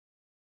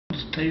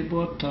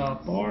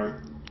Tabletop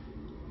Art.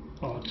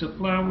 Lots of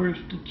flowers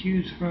to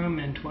choose from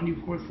and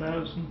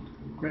 24,000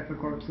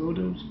 graphic art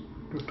photos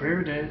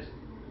prepared as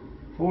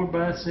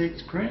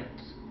 4x6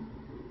 prints.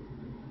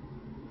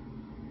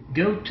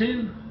 Go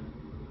to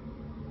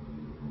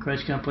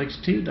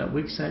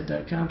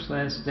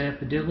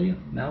CrushComplex2.wixsite.com/daffodilia,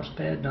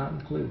 mousepad not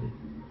included.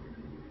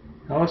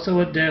 Also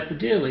at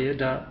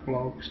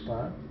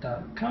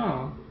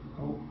daffodilia.blogspot.com.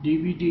 Oh,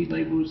 DVD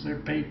labels, they're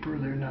paper,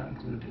 they're not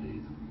included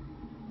either.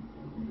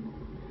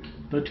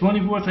 But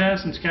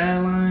 24,000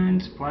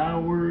 skylines,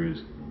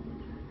 flowers,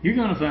 you're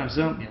going to find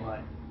something you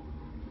like.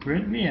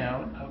 Print me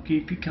out, I'll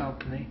keep you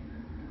company.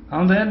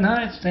 On that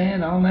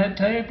nightstand, on that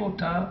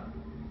tabletop,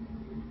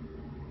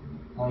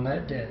 on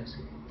that desk.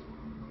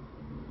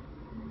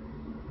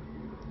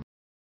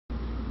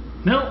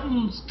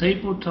 MELTON's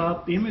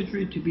tabletop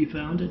imagery to be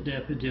found at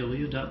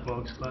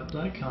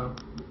daffodilia.blogspot.com.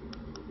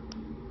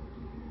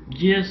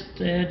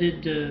 Just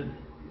added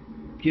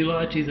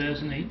July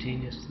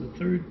 2018. It's the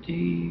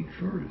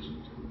 31st.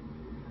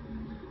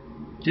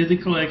 To the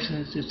collection,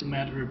 it's just a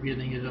matter of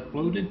getting it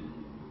uploaded.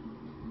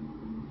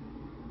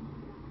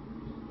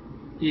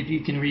 If you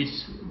can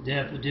reach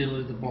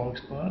Daffodilia the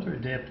blogspot or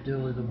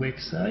Daffodilia the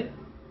Wix site,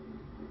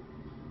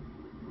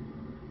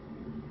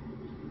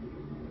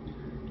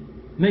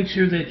 make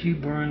sure that you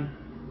burn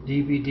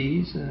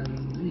DVDs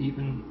and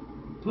even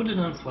put it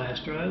on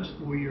flash drives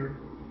for your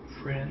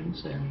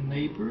friends and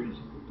neighbors.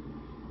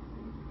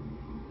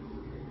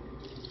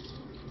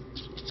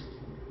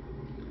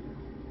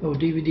 Oh,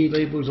 DVD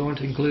labels aren't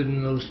included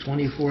in those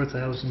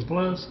 24,000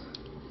 plus.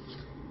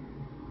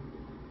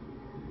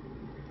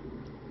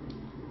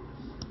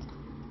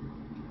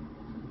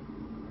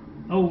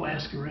 Oh,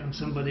 ask around,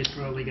 somebody's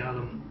probably got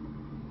them.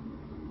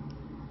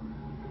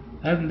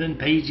 I haven't been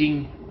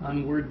paging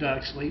on Word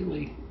docs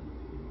lately,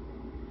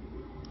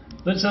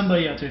 but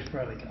somebody out there's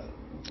probably got it.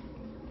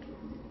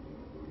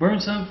 Burn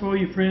some for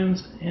your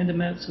friends, hand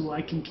them out so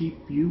I can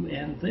keep you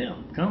and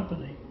them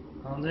company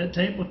on that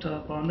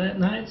tabletop, on that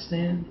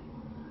nightstand,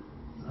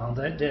 on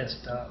that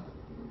desktop.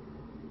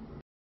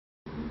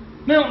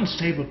 MELTON's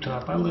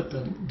tabletop. I let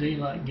the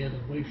daylight get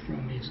away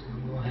from me, so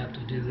I'm going to have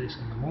to do this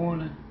in the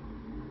morning.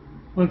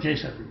 Well, in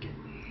case I forget.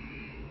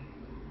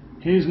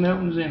 Here's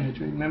MELTON's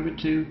imagery. Remember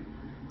to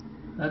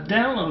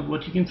download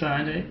what you can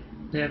find at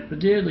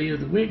Daffodilia,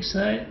 the Wix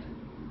site,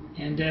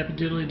 and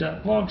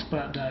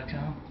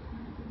daffodilia.blogspot.com.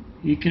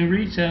 You can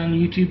reach on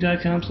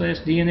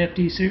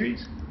youtube.com/DNFD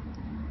series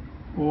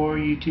or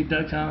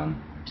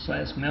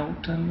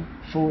youtube.com/MELTON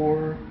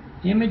for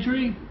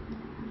imagery.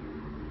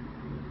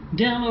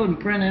 Download and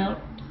print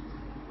out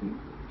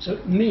so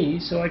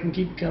I can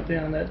keep you company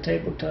on that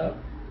tabletop.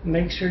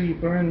 Make sure you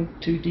burn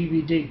 2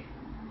 DVD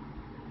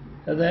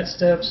of that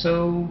stuff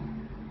so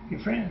your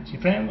friends,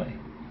 your family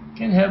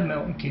can have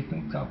MELTON keep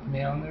them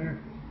company on their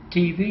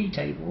TV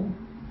table,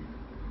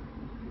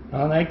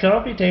 on that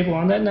coffee table,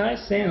 on that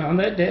nightstand, on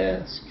that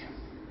desk.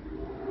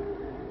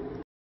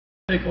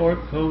 Graphic art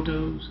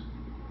photos,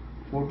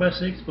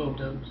 4x6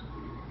 photos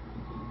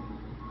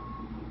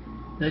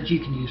that you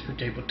can use for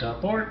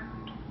tabletop art.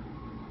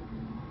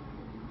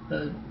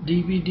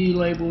 DVD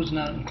labels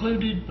not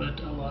included, but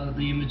a lot of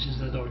the images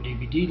that are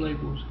DVD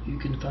labels you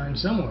can find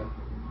somewhere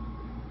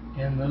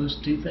in those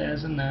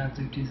 2009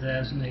 through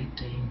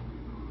 2018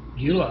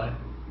 July,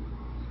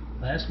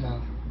 last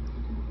month.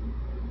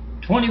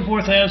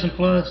 24,000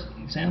 plus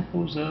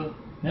examples of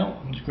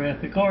MELTON's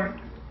graphic art.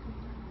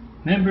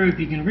 Remember, if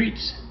you can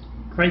reach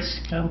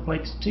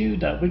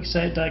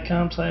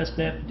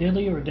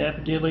ChristComplex2.wixsite.com/daffodilia or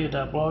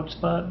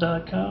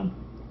daffodilia.blogspot.com.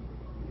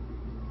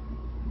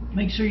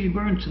 Make sure you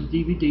burn some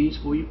DVDs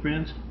for your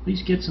friends.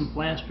 Please get some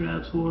flash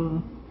drives for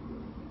them,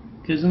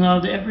 because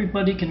not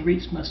everybody can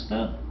reach my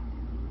stuff.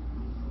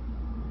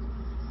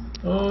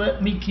 Well,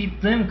 let me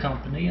keep them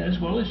company as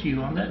well as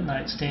you on that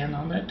nightstand,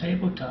 on that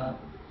tabletop,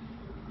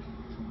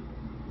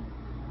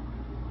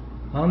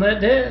 on that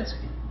desk.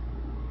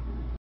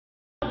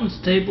 MELTON's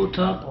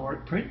tabletop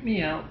art. Print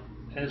me out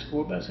as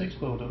 4x6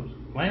 photos.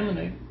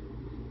 Laminate.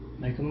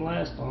 Make them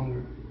last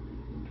longer.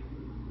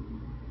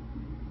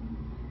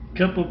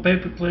 Couple of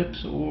paper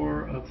clips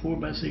or a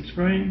 4x6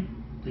 frame.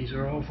 These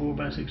are all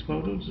 4x6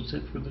 photos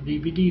except for the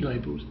DVD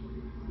labels.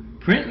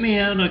 Print me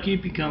out, I'll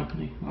keep you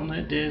company on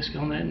that desk,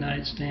 on that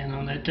nightstand,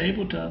 on that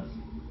tabletop.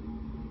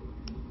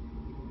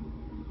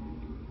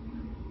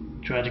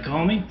 Try to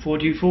call me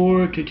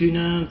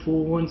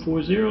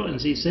 424-229-4140 and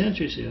see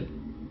censorship.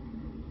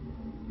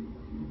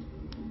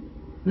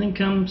 Then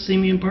come see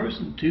me in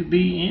person,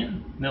 2B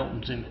in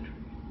MELTON's imagery.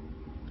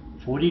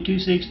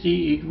 4260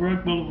 Eagle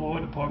Rock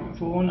Boulevard, apartment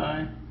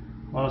 409,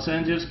 Los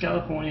Angeles,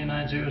 California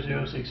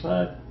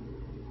 90065.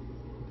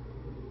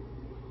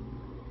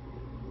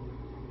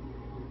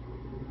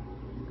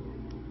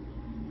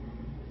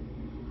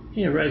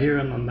 Yeah, right here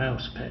on my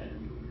mouse pad.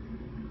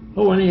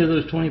 Oh, any of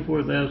those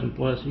 24,000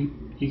 plus, you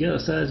gotta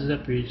size it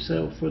up for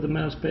yourself for the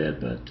mouse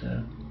pad, but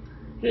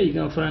yeah, you're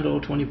gonna find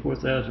all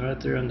 24,000 right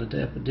there on the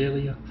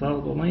Daffodilia.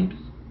 Follow the links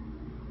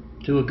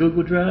to a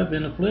Google Drive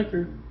and a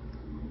Flickr.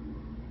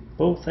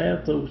 Both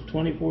have those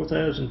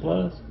 24,000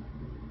 plus.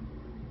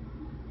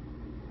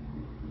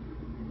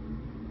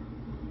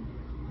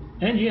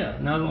 And yeah,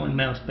 not only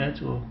mouse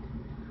pads,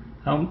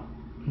 I'll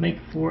make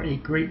for a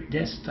great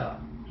desktop.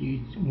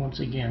 You, once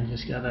again,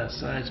 just gotta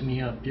size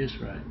me up just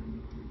right.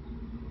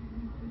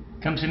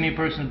 Come see me in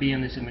person to be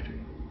in this imagery.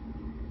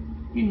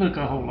 You look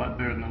a whole lot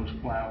better than those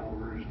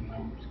flowers and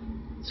those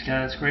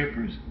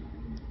skyscrapers.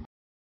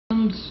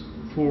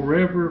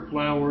 Forever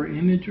flower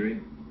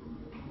imagery.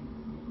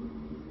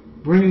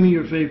 Bring me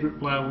your favorite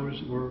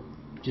flowers or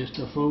just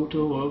a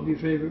photo of your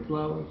favorite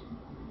flowers.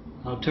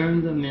 I'll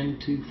turn them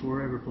into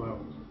forever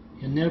flowers.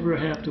 You never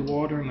have to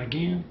water them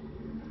again.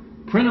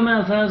 Print them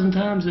out 1,000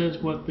 times as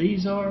what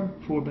these are,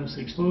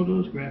 4x6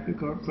 photos,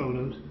 graphic art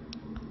photos,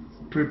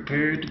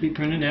 prepared to be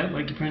printed out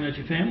like you print out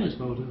your family's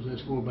photos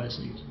as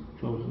 4x6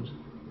 photos.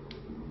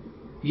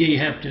 Yeah, you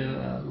have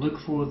to look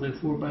for the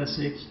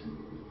 4x6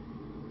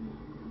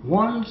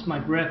 ones. My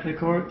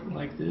graphic art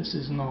like this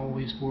isn't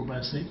always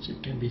 4x6,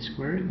 it can be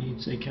square, it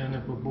needs a kind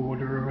of a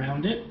border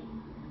around it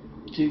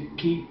to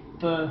keep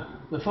the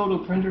photo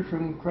printer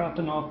from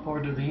cropping off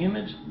part of the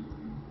image.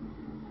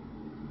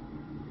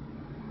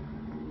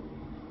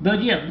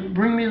 But yeah,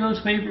 bring me those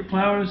favorite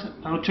flowers.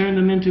 I'll turn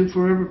them into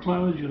forever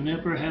flowers. You'll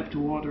never have to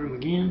water them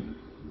again.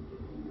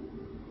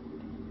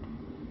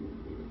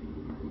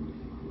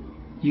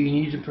 You can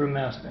use it for a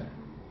mouse pad.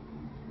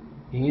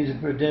 You can use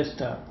it for a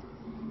desktop.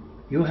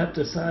 You'll have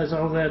to size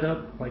all that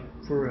up like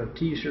for a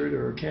t-shirt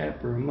or a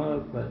cap or a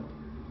mug, but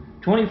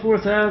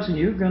 24,000,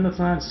 you're going to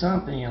find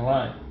something you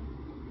like.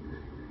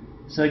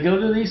 So go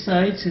to these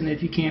sites, and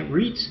if you can't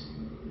reach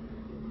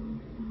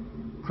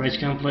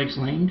Christ Complex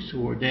links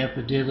or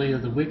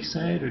Daffodilia the Wix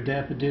site or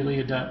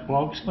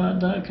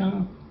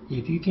daffodilia.blogspot.com,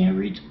 if you can't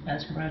reach,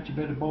 ask around your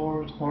better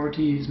bars,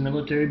 parties,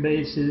 military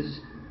bases,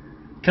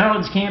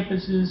 college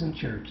campuses, and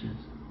churches.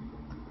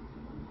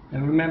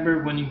 And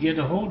remember, when you get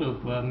a hold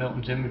of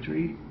Melton's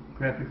imagery,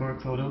 graphic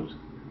art photos,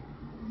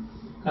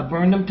 I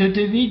burned them to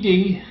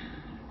DVD,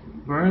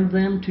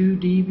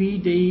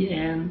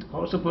 and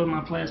also put them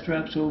on flash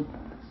drive so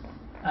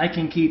I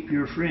can keep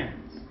your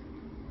friends,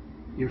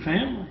 your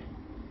family,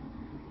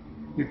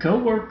 your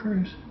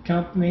co-workers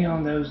company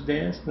on those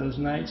desks, those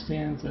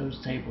nightstands, those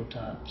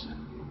tabletops.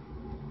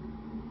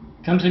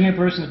 Come see me in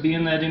person to be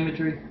in that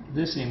imagery,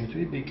 this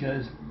imagery,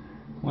 because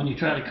when you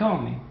try to call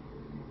me,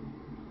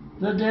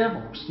 the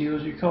devil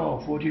steals your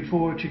call.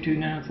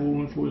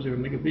 424-229-4140.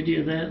 Make a video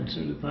of that and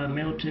certified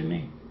mail to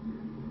me.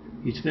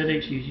 Use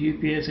FedEx, use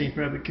UPS, any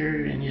private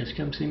carrier, and yes,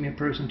 come see me in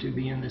person to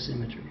be in this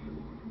imagery.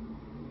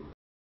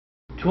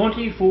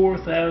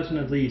 24,000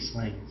 of these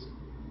things.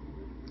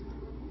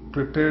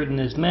 Prepared in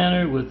this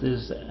manner with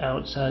this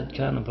outside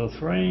kind of a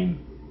frame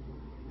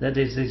that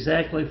is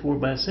exactly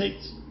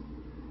 4x6,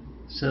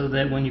 so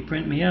that when you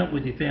print me out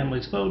with your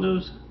family's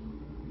photos,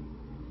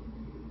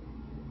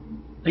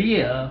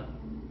 yeah,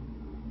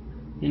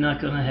 you're not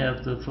going to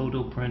have the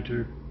photo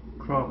printer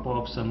crop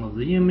off some of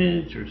the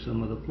image or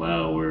some of the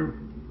flower.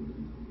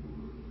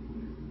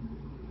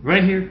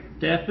 Right here,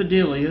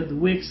 Daffodilia, the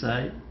Wix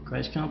site,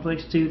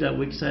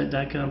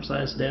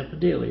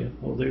 ChristComplex2.wixsite.com/Daffodilia.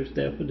 Oh, there's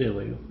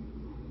Daffodilia.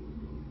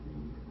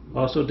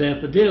 Also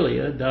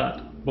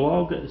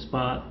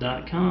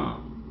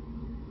daffodilia.blogspot.com.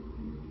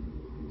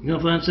 You're going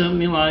to find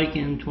something you like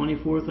in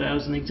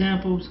 24,000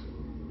 examples.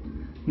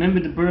 Remember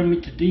to burn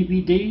me to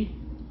DVD,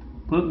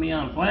 put me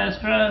on a flash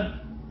drive,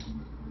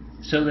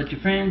 so that your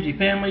friends, your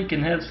family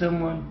can have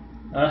someone,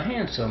 a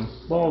handsome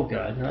bald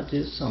guy, not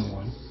just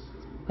someone,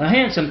 a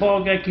handsome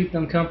bald guy, keep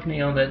them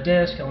company on that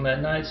desk, on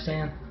that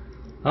nightstand,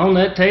 on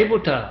that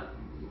tabletop.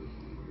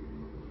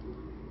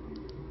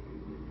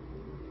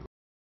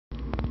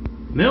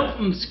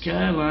 Melton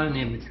skyline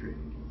imagery.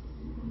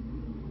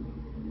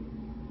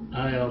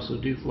 I also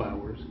do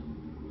flowers.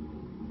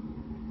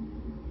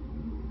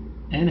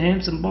 And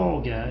handsome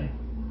bald guy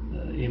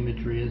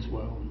imagery as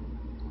well.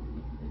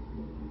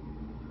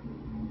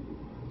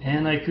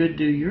 And I could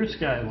do your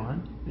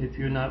skyline if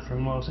you're not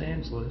from Los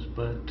Angeles,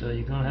 but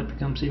you're going to have to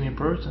come see me in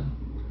person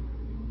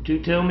to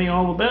tell me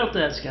all about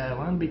that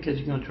skyline, because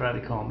you're going to try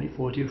to call me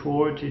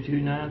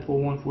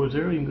 424-229-4140.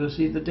 You can go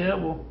see the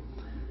devil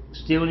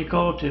stealing your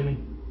call to me.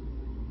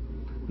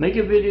 Make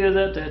a video of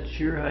that. That's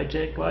your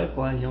hijack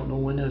lifeline. You don't know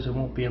Windows, it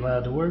won't be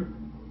allowed to work.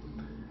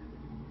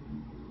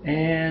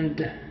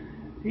 And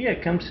yeah,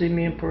 come see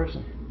me in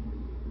person.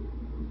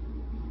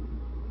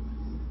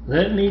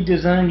 Let me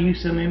design you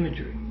some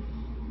imagery.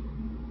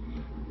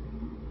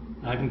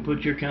 I can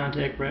put your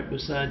contact right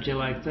beside you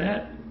like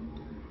that.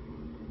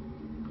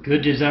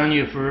 Could design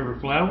you a forever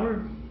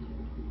flower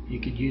you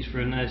could use for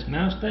a nice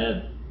mouse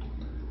pad.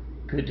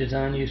 Could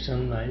design you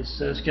some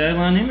nice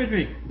skyline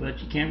imagery, but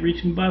you can't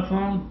reach me by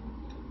phone.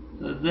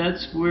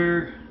 That's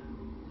where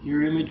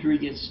your imagery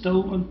gets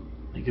stolen.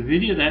 Make a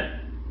video of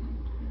that,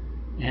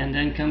 and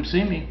then come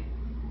see me.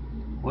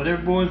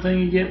 Whatever boring thing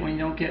you get when you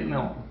don't get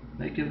Melton,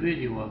 make a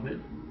video of it.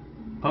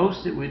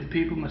 Post it with the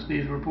people, must be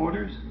the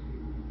reporters.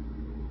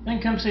 Then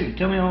come see me.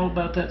 Tell me all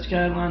about that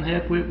skyline.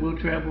 Halfway we'll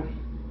travel.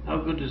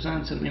 I'll go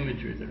design some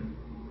imagery there.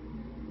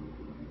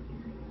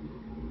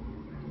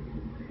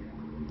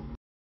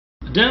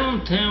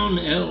 Downtown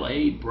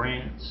LA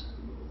brands.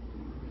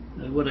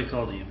 What do I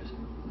call the image?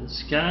 the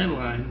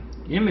skyline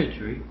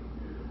imagery.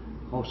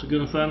 Also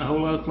going to find a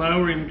whole lot of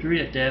flower imagery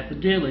at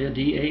Daffodilia,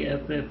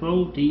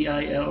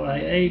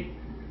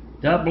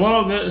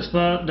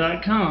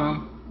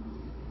 daffodilia.blogspot.com.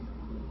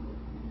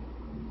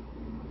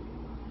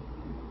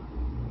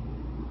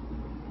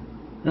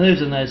 Now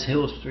there's a nice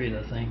hill street,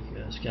 I think,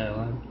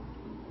 skyline.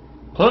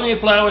 Plenty of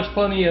flowers,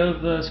 plenty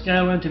of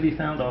skyline to be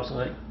found also.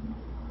 Like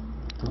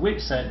the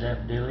Wix site,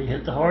 Daffodilia.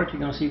 Hit the heart, you're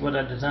going to see what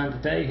I designed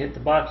today. Hit the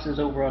boxes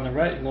over on the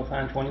right, you're going to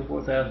find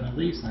 24,000 of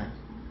these things.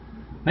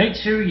 Make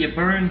sure you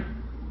burn,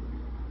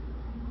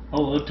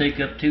 it'll take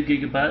up 2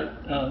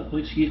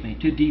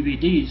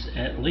 DVDs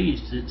at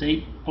least. It's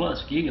 8+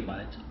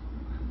 gigabytes.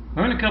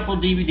 Burn a couple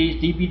of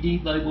DVDs,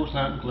 DVD labels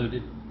not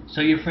included,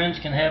 so your friends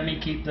can have me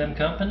keep them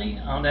company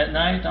on that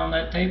night, on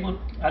that table,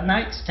 a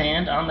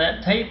nightstand, on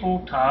that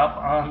tabletop,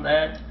 on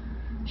that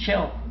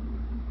shelf.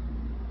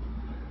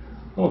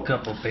 Or a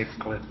couple of paper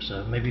clips,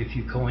 maybe a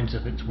few coins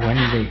if it's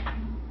windy.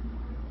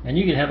 And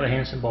you can have a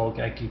handsome bald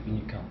guy keeping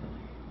you company.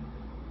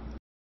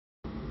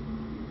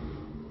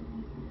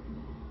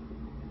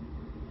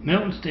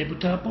 Melton's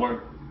Tabletop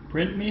Art,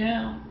 print me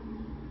out.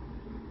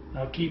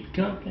 I'll keep you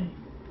company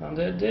on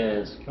that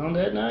desk, on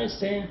that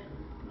nightstand,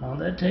 on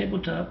that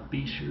tabletop.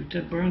 Be sure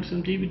to burn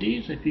some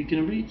DVDs if you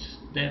can reach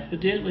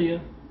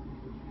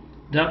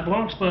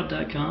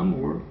Daffodilia.blogspot.com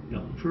or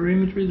Melton for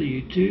Imagery, the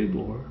YouTube,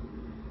 or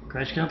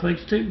Crash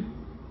Complex 2.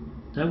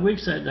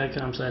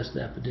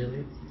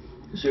 Wixsite.com/Daffodilia.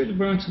 Be sure to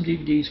burn some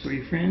DVDs for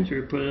your friends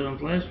or put it on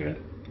flash drive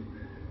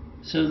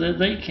so that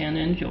they can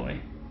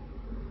enjoy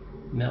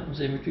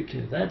Melton's Imagery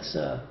 2. That's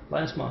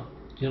last month,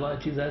 July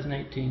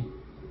 2018.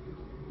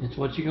 It's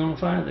what you're going to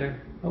find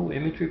there. Oh,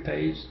 imagery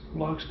page,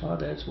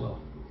 blogspot as well.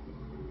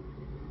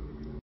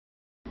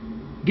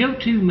 Go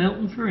to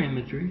Melton for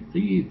Imagery,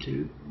 the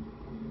YouTube,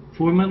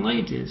 for my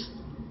latest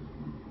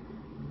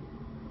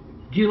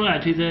July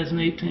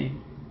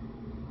 2018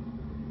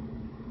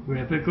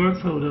 graphic art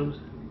photos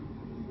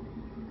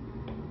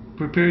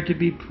prepared to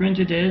be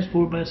printed as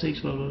 4x6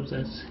 photos.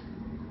 That's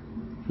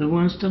the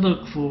ones to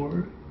look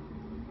for.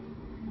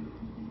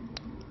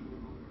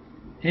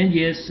 And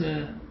yes,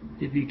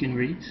 if you can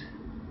reach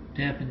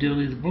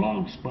Daffodilia the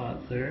blog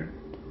spot there,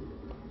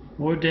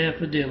 or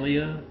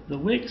Daffodilia the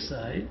Wix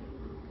site,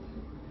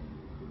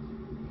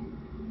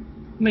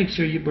 make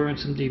sure you burn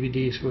some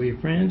DVDs for your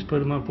friends. Put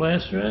them on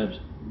flash drives.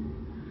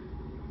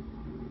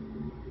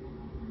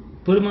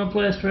 Put them on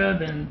flash drive,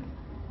 and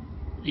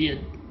yeah,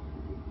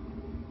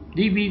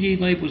 DVD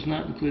labels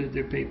not included.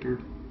 They're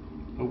paper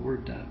or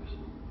Word docs.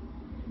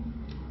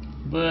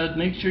 But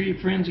make sure your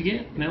friends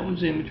get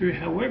Melton's Imagery,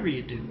 however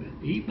you do it.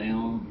 Email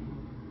them.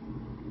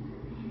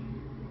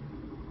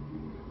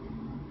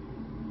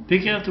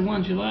 Pick out the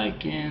ones you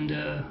like, and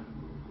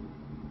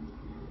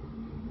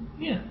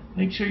yeah,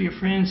 make sure your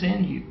friends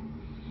and you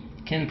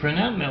can print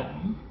out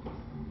Melton.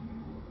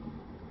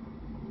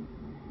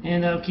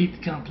 And I'll keep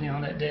you company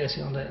on that desk,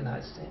 on that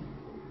nightstand.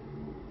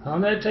 On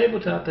that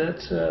tabletop,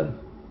 that's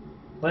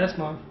last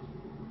month.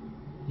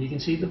 You can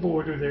see the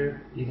border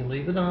there. You can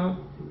leave it on.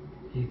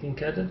 You can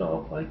cut it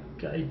off like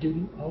I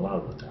do a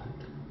lot of the time.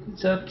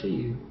 It's up to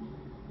you.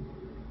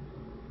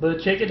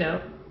 But check it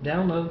out.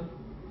 Download.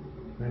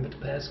 Remember to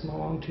pass them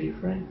along to your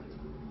friends.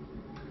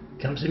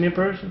 Come see me in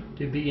person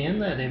to be in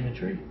that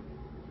imagery.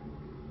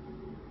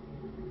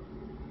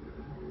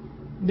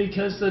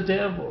 Because the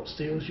devil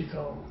steals your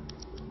call.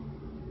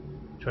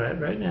 Try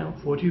it right now.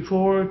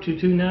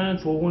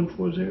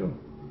 424-229-4140.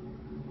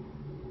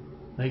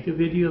 Make a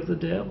video of the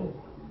devil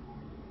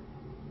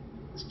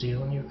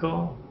stealing your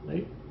call.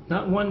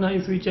 Not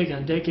 193 checking,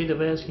 a decade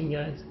of asking,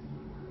 guys.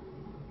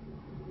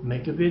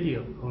 Make a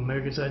video of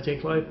America's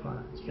HIGHJACK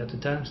Lifeline. You got the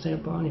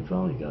timestamp on your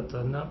phone, you got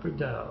the number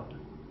dialed.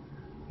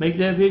 Make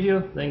that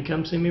video, then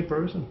come see me in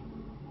person.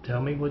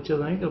 Tell me what you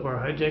think of our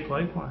HIGHJACK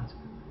Lifelines.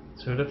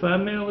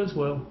 Certified mail as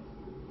well.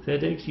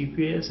 FedEx,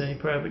 UPS, any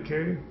private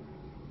carrier.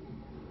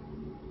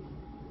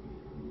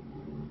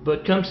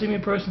 But come see me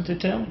in person to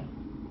tell me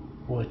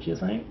what you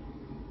think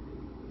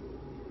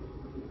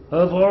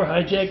of our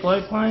HIGHJACK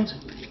Lifelines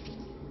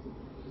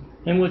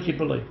and what you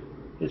believe.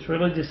 It's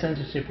religious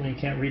censorship when you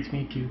can't reach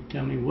me to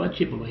tell me what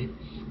you believe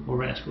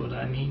or ask what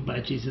I mean by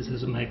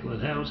Jesus'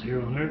 immaculate house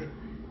here on earth.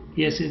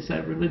 Yes, it's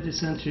that religious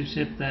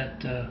censorship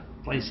that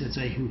places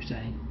a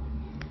Hussein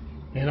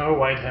in our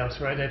White House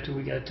right after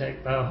we got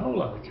attacked by a whole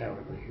lot of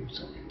cowardly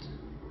Husseins.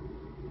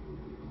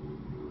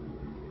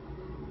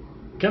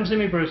 Come see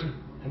me in person.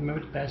 And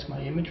remember to pass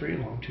my imagery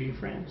along to your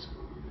friends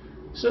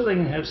so they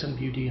can have some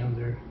beauty on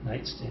their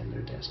nightstand,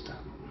 their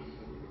desktop,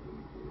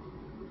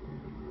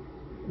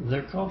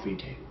 their coffee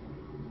table.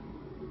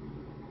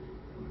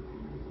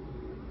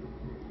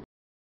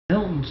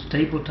 Melton's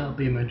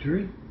Tabletop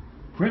Imagery.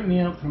 Print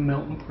me out from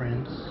Melton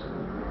Prints.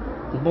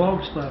 The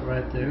blog spot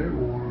right there,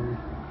 or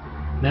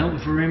Melton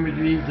for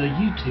Imagery, the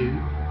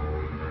YouTube.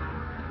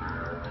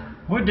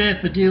 Or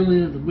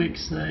Daffodilia, the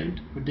Wix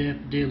site, or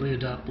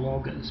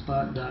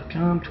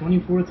Daffodilia.blogspot.com.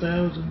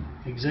 24,000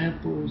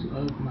 examples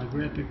of my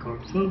graphic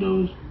art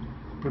photos,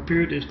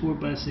 prepared as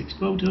 4x6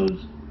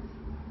 photos.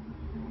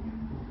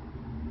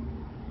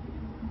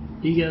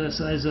 You gotta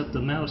size up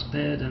the mouse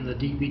pad and the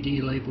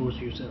DVD labels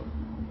yourself.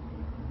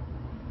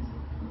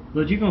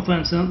 But you're gonna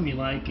find something you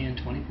like in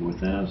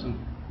 24,000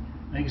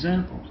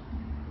 examples.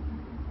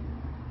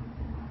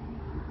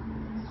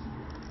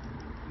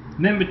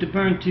 Remember to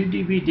burn 2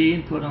 DVD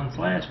and put on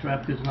flash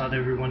drive, because not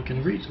everyone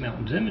can reach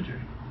Melton's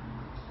imagery.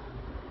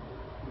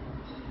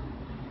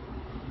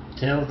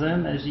 Tell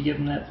them as you give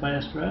them that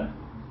flash drive,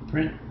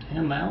 print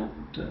him out.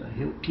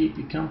 He'll keep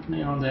you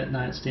company on that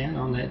nightstand,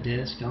 on that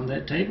desk, on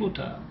that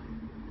tabletop.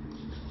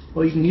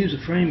 Well, you can use a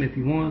frame if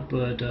you want,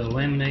 but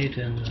laminate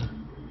and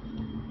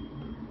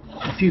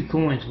a few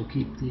coins will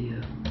keep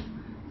the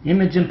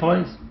image in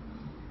place.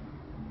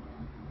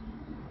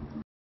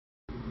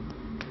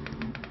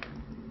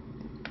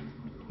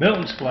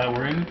 Melton's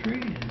flower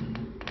imagery and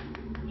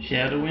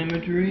shadow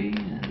imagery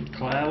and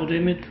cloud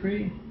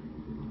imagery,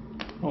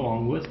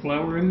 along with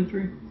flower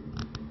imagery.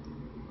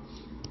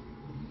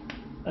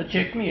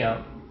 Check me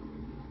out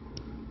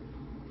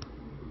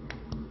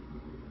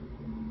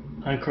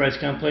on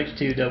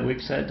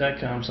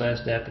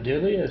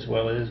ChristComplex2.wixsite.com/Daffodilia, as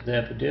well as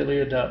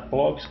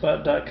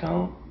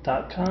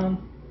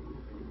daffodilia.blogspot.com.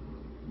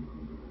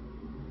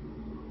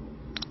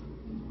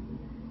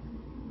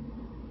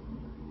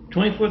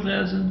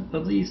 24,000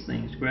 of these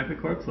things,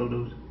 graphic art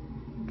photos.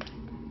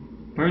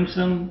 Burn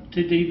some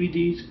to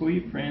DVDs for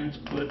your friends,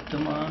 put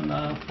them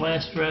on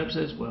flash drives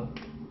as well.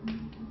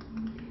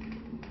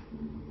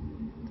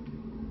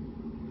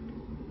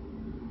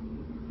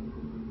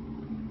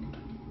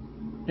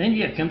 And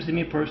yeah, come see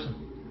me in person.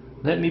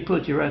 Let me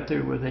put you right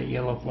there where that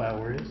yellow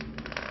flower is,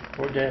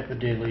 or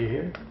daffodilia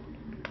here.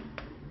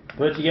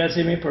 But you gotta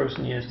see me in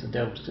person. Yes, the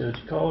devil still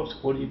calls.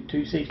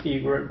 4260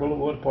 Eagle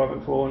Boulevard,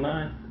 apartment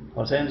 409,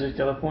 Los Angeles,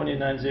 California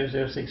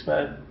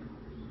 90065.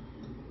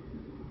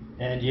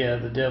 And yeah,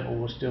 the devil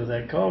will steal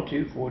that call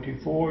too.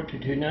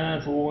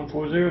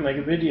 424-229-4140. Make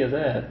a video of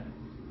that.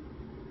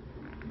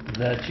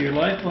 That's your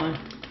lifeline.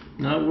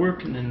 Not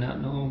working and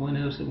not knowing when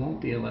else it won't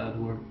be allowed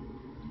to work.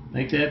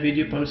 Make that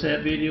video, post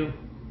that video.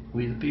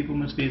 We the people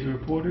must be the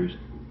reporters.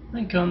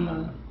 Then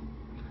come,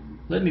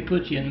 let me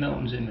put you in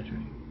Melton's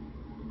imagery.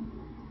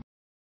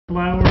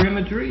 Flower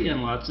imagery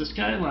and lots of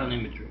skyline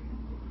imagery.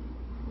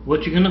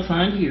 What you're going to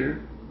find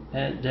here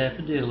at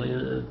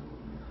Daffodilia,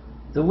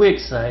 the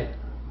Wix site,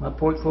 my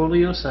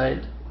portfolio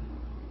site.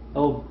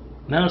 Oh,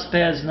 mouse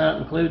pad's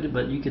not included,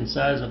 but you can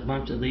size a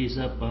bunch of these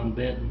up on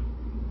betting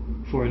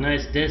for a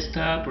nice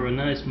desktop or a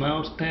nice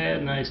mouse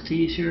pad, nice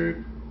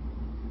t-shirt.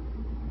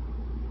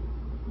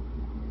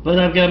 But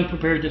I've got them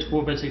prepared as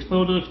 4x6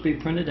 photos to be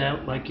printed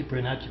out like you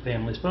print out your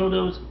family's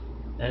photos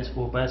as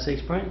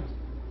 4x6 prints.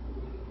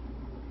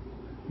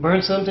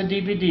 Burn some to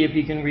DVD if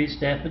you can reach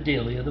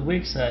Daffodilia, the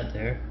Wix site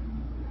there.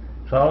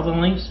 Follow the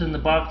links in the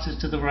boxes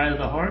to the right of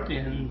the heart,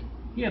 and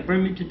yeah,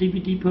 burn me to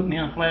DVD, put me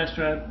on flash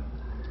drive,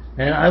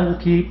 and I will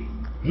keep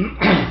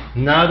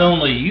not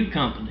only you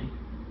company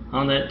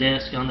on that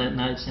desk, on that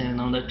nightstand,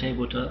 on that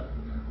tabletop,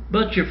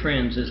 but your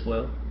friends as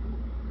well.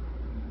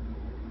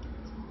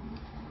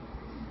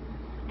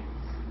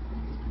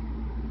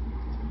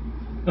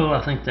 Oh,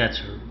 I think that's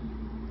her.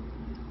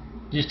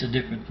 Just a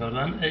different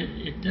photo.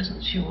 It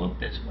doesn't show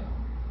up as well.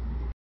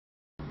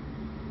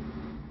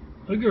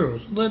 Oh,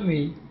 girls, let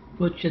me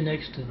put you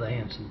next to the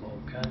Hanson ball,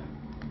 okay?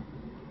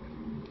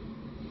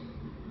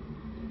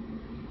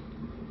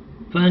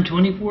 Find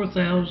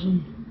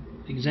 24,000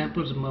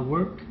 examples of my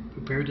work,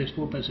 prepared as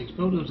 4x6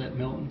 photos at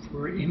Melton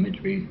for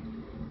imagery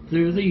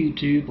through the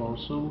YouTube,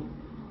 also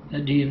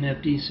a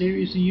DNFD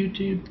series of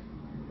YouTube.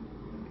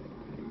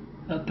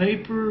 A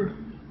paper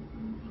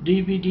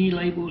DVD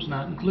labels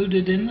not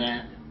included in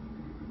that.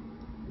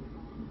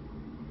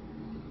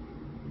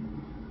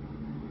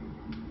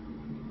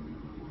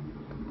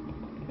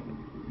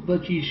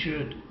 But you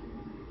should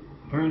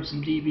burn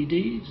some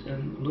DVDs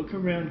and look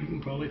around. You can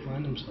probably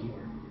find them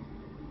somewhere.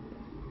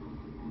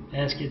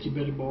 Ask at your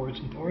better boards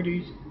and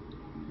parties.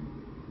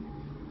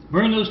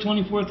 Burn those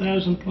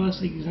 24,000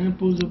 plus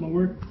examples of my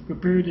work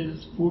prepared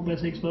as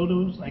 4x6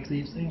 photos, like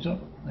these things are.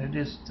 They're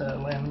just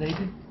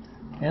laminated.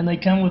 And they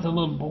come with a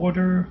little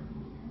border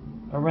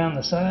around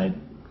the side.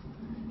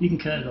 You can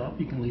cut it off,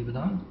 you can leave it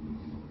on.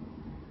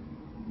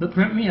 But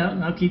print me out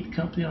and I'll keep you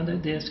company on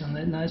that desk, on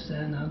that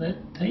nightstand, on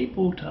that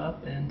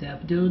tabletop. And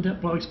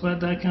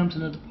daffodilia.blogspot.com is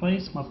another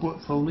place, my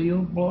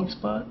portfolio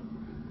blogspot,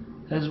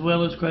 as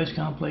well as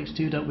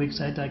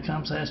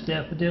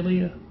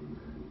ChristComplex2.wixsite.com/daffodilia.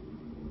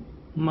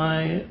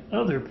 My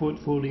other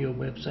portfolio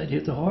website,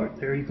 hit the heart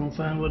there, you can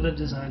find what I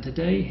designed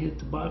today. Hit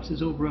the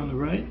boxes over on the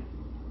right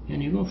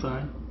and you're going to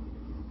find,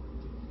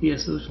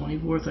 yes, those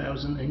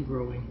 24,000 and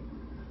growing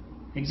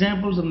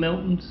examples of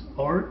Melton's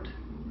art.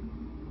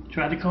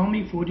 Try to call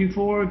me,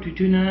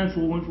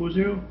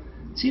 424-229-4140.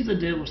 See if the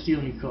devil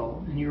stealing your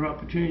call and your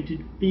opportunity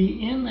to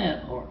be in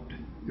that art,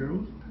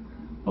 girls.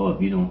 Oh, if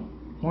you don't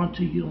want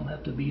to, you don't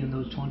have to be in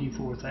those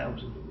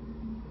 24,000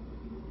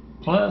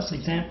 plus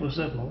examples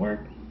of my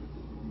work.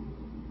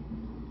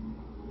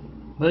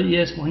 But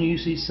yes, when you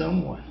see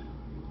someone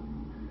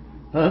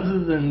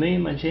other than me,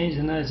 my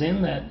changing eyes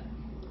in that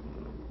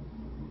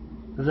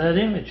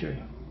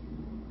imagery,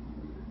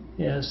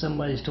 Yeah,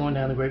 somebody's torn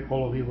down the Great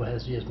Wall of Evil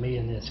has just me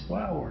and this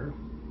flower,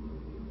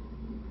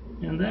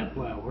 and that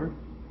flower,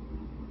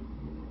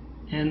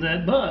 and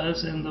that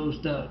buzz, and those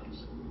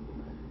ducks.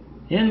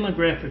 In my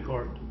graphic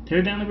art.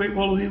 Tear down the Great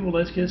Wall of Evil,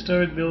 let's get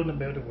started building a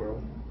better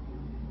world.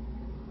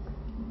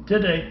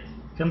 Today,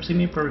 come see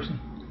me in person.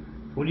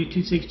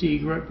 4260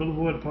 Eagle Rock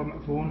Boulevard,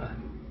 apartment 409.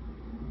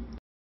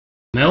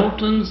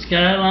 Melton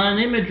Skyline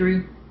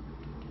Imagery.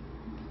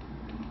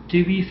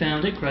 To be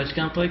found at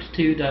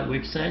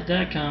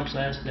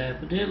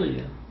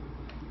ChristComplex2.wixsite.com/daffodilia.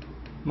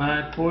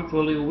 My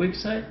portfolio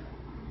website.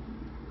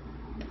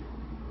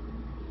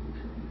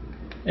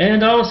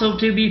 And also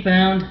to be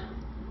found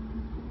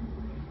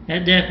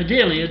at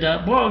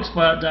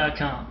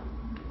daffodilia.blogspot.com.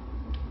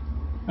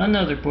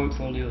 Another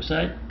portfolio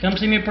site. Come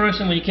see me in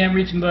person when you can't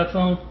reach me by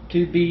phone.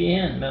 To be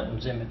in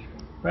Melton's Imagery.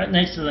 Right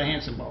next to the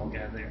handsome ball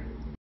guy there.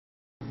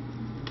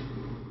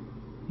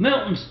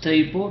 Melton's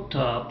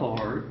Tabletop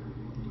Art.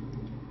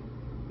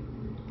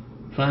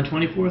 Find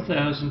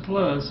 24,000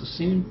 plus,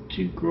 soon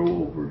to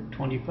grow over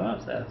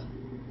 25,000,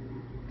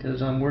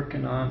 because I'm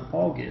working on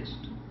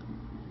August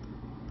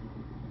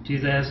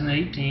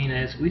 2018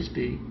 as we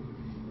speak,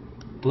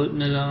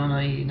 putting it on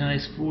a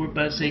nice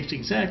 4x6,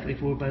 exactly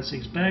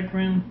 4x6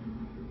 background.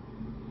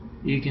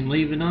 You can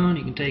leave it on,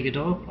 you can take it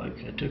off,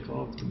 like I took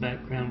off the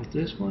background with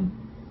this one,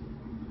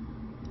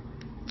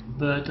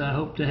 but I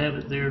hope to have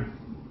it there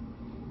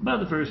by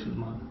the first of the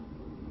month,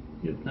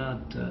 if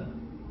not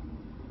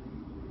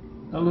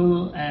a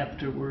little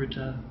afterwards.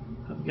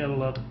 I've got a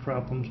lot of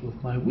problems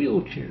with my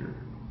wheelchair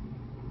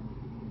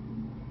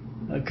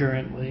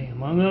currently,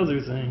 among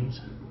other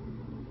things.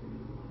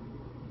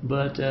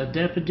 But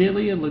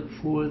Daffodilia, look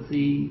for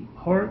the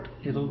heart.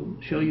 It'll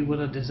show you what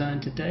I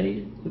designed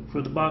today. Look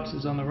for the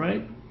boxes on the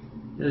right.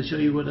 It'll show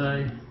you what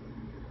I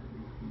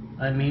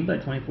mean by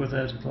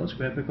 24,000 plus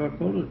graphic art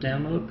photos.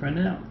 Download, print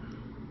out.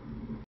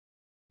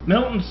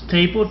 Melton's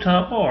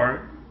Tabletop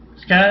Art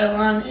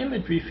Skyline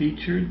Imagery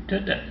featured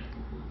today.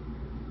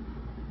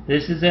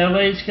 This is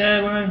LA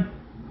skyline.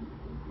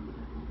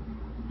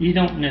 You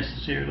don't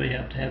necessarily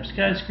have to have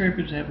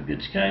skyscrapers to have a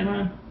good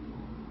skyline.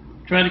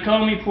 Try to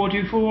call me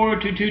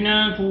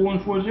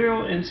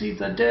 424-229-4140 and see if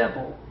the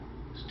devil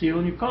is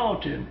stealing your call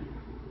to me.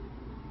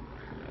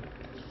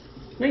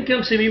 Then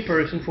come see me in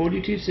person,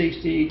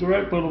 4260 Eagle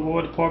Rock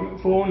Boulevard, apartment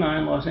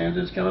 409, Los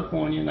Angeles,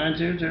 California,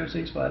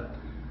 90065,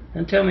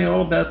 and tell me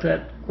all about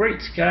that great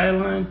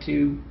skyline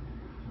to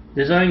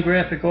design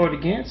graphic art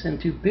against and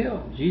to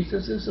build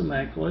Jesus'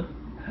 immaculate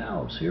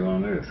house here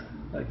on earth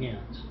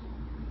against.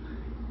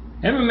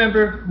 And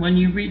remember, when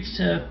you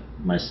reach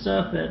my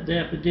stuff at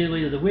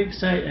Daffodilia, the wig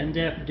site, and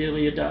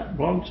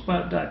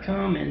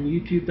daffodilia.blogspot.com and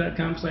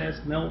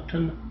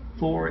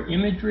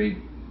youtube.com/melton4imagery,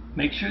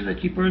 make sure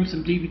that you burn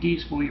some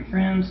DVDs for your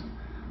friends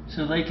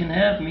so they can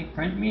have me,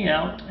 print me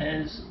out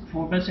as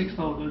 4x6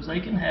 photos.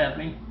 They can have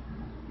me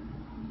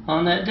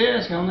on that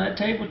desk, on that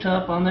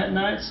tabletop, on that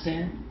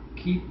nightstand,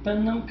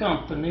 keeping them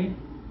company.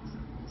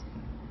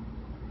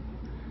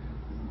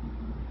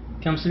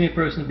 Come see me in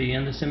person, be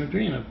in this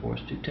imagery, and of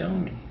course to tell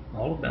me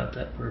all about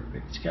that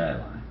perfect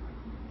skyline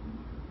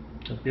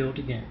to build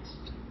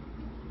against.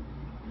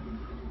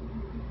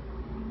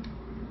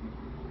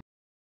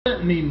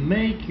 Let me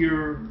make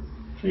your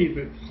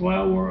favorite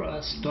flower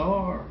a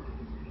star.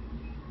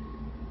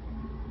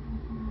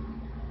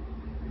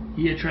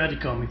 Yeah, try to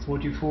call me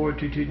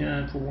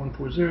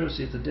 424-229-4140,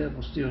 see if the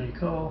devil's stealing your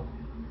call.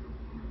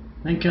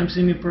 Then come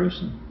see me in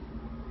person.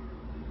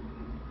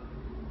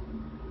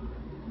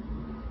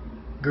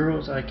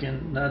 Girls, I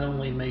can not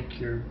only make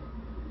your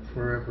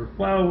forever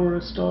flower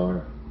a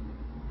star,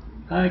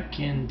 I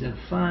can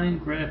define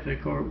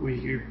graphic art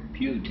with your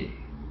beauty.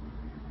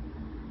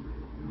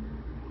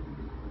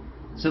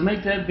 So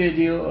make that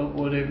video of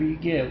whatever you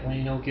get. When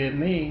you don't get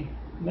me,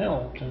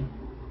 Melton,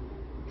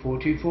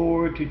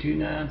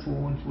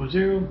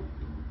 424-229-4140,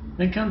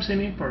 then come see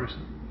me in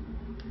person.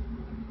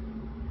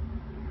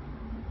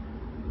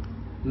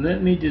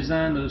 Let me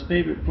design those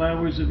favorite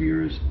flowers of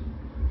yours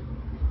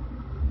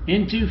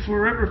into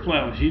forever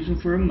flowers. Use them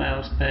for a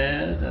mouse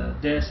pad, a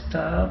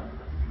desktop,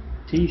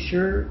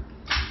 t-shirt.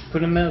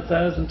 Put them out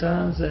 1,000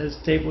 times as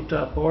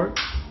tabletop art.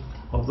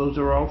 All those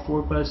are all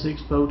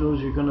 4x6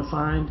 photos you're going to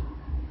find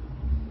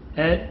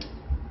at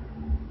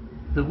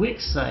the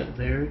Wix site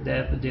there,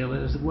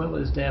 Daffodilia, as well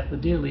as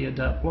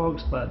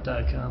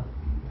daffodilia.blogspot.com.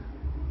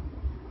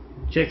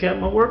 Check out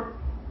my work,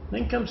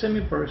 then come see me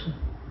in person.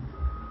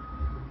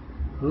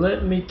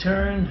 Let me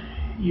turn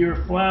your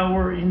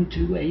flower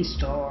into a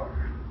star.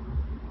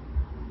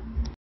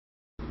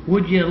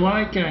 Would you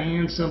like a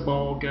handsome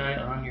ball guy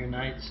on your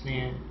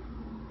nightstand,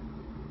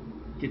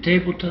 your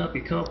tabletop,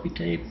 your coffee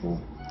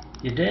table,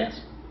 your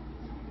desk?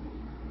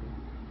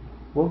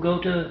 We'll go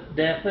to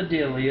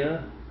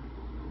Daffodilia,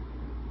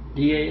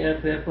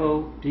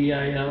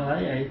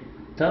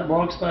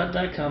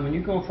 daffodilia.blogspot.com, and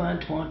you're going to find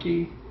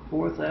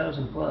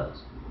 24,000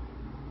 plus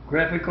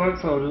graphic art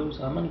photos.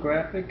 I'm a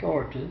graphic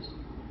artist,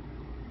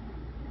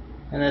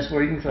 and that's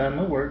where you can find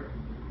my work.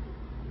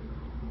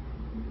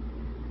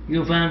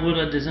 You'll find what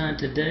I designed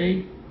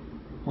today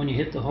when you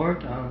hit the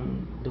heart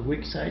on the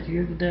Wix site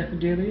here, the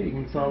Daffodillia, you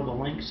can follow the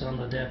links on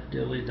the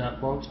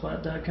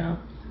daffodillia.blogspot.com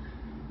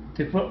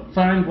to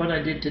find what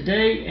I did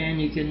today,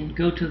 and you can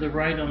go to the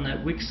right on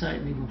that Wix site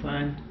and you can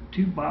find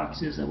 2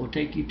 boxes that will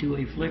take you to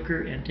a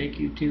Flickr and take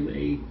you to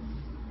a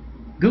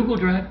Google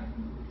Drive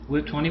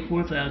with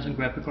 24,000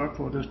 graphic art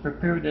photos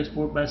prepared as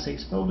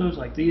 4x6 photos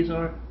like these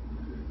are.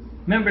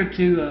 Remember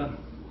to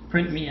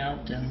print me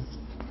out and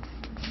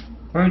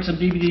burn some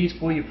DVDs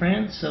for your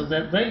friends so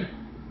that they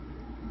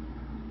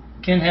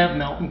can have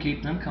Melton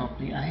keep them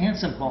company. A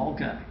handsome bald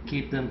guy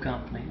keep them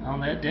company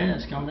on that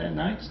desk, on that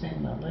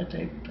nightstand, on that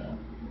tabletop.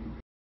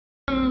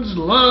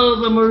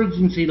 Love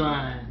emergency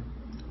line.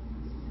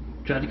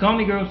 Try to call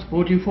me, girls.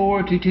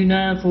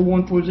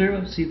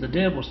 424-229-4140. See the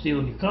devil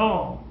stealing your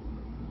call.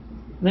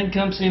 Then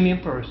come see me in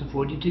person.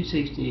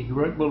 4260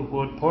 Greg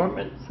Boulevard,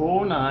 apartment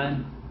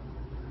 409,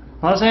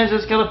 Los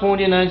Angeles,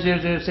 California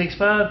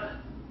 90065.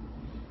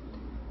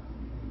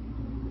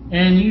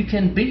 And you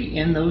can be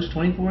in those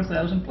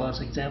 24,000 plus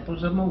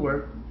examples of my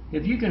work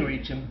if you can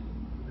reach them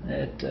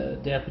at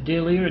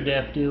Daffodillia or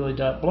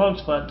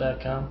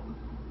daffodillia.blogspot.com.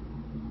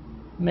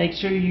 Make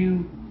sure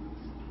you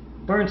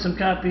burn some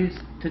copies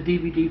to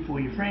DVD for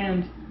your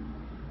friends,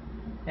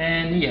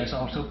 and yes,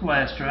 also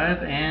flash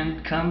drive,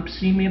 and come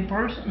see me in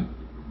person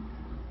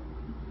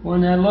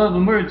when that love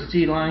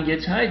emergency line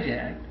gets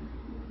hijacked.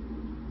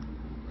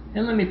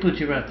 And let me put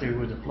you right there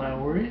where the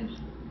flower is,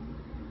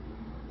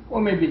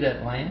 or maybe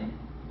that lamp.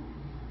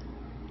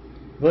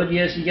 But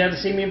yes, you got to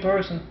see me in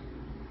person.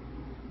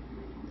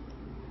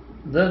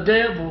 The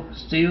devil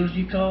steals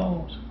your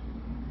calls.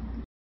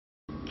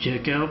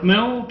 Check out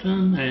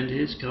Melton and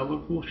his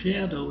colorful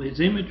shadow, his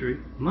imagery,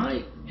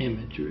 my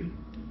imagery,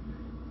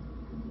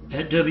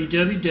 at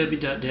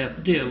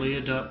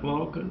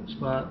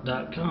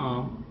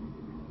www.daffodillia.blogspot.com,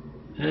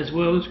 as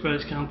well as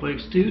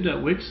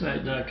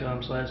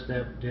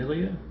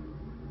ChristComplex2.wixsite.com/daffodillia,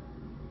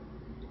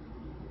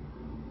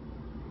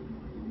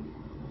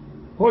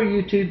 or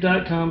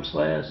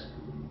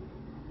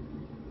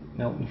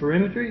youtube.com/Melton for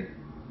imagery,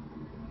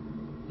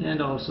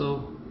 and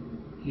also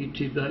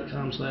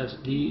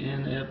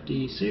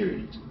youtube.com/DNFD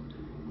series.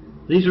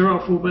 These are all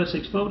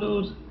 4x6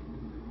 photos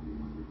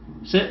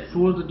set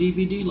for the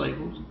DVD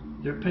labels.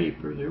 They're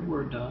paper, they're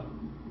Word doc.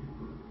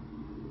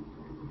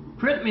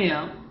 Print me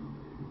out.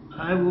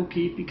 I will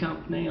keep you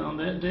company on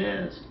that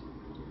desk,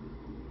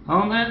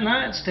 on that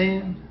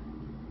nightstand,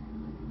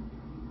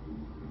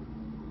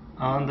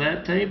 on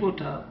that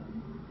tabletop.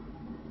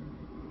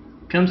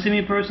 Come see me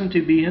in person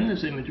to be in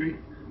this imagery,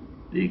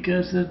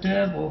 because the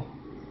devil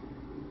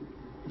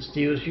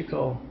steals your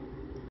call.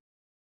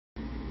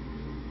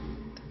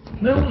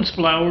 Melton's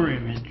flower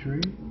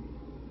imagery.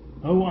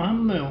 Oh,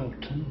 I'm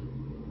Melton.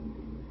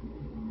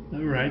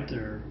 Oh, right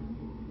there.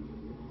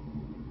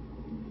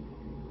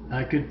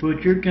 I could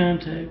put your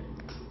contact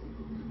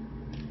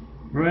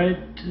right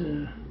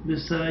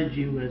beside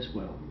you as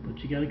well.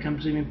 But you gotta come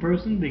see me in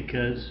person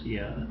because,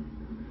 yeah,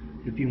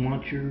 if you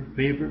want your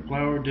favorite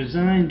flower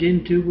designed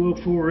into a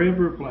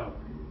forever flower,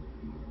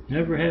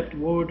 never have to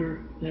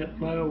water that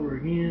flower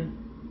again.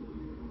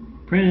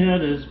 Printed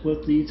out as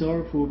what these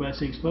are,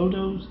 4x6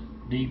 photos,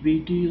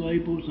 DVD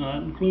labels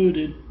not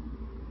included.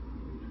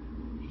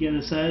 You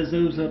gotta size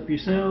those up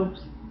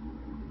yourselves.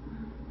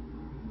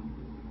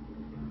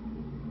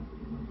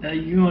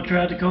 You're gonna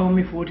try to call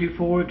me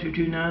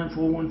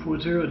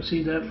 424-229-4140 and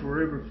see that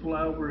forever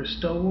flower is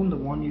stolen, the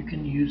one you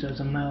can use as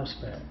a mouse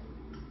pad.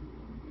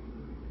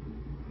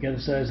 You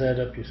gotta size that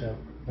up yourself.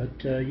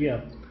 But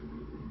yeah,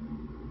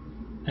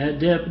 at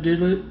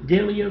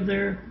Daffodillia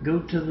there, go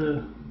to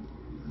the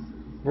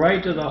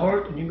right of the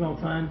heart and you're going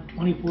to find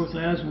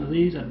 24,000 of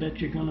these. I bet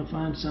you're going to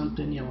find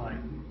something you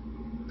like.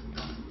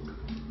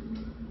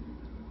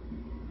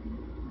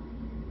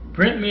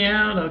 Print me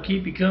out. I'll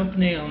keep you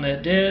company on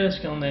that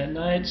desk, on that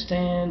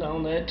nightstand,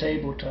 on that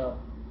tabletop.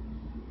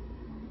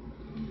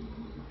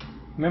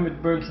 Remember to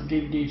burn some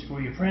DVDs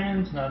for your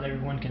friends. Not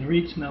everyone can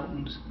reach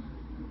Melton's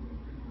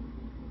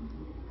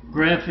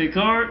graphic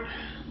art.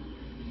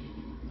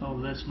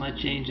 Oh, that's my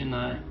change in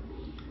eye.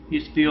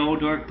 Used to be all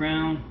dark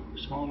brown,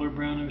 smaller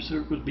browner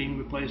circles being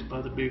replaced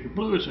by the bigger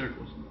bluer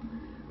circles.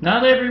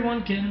 Not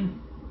everyone can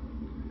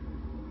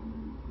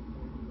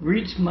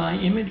reach my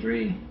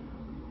imagery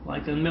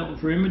like on Melton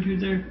for imagery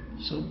there,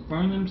 so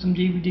burn them some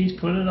DVDs,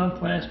 put it on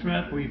flash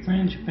drive for your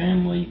friends, your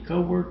family,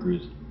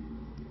 co-workers,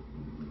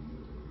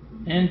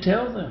 and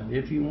tell them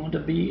if you want to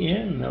be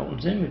in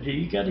Melton's imagery,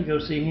 you got to go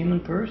see him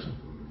in person.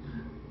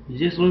 You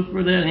just look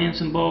for that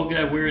handsome bald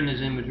guy wearing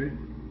his imagery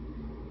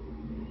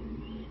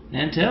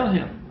and tell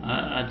him,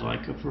 I'd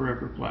like a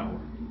forever flower.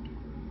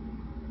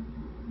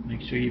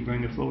 Make sure you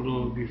bring a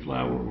photo of your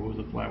flower or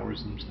the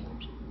flowers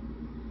themselves.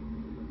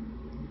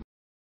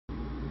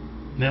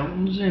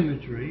 Melton's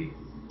imagery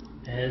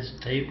as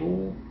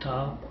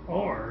tabletop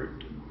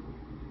art.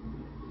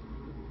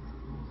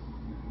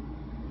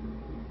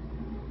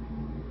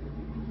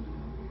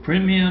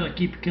 Print me out. I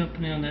keep you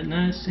company on that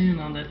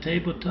nightstand, on that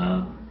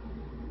tabletop,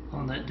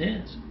 on that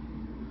desk.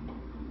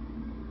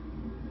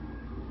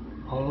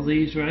 All of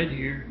these right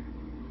here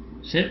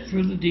set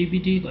for the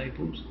DVD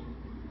labels.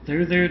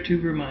 They're there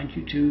to remind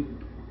you to,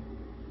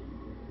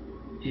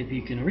 if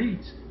you can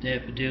read,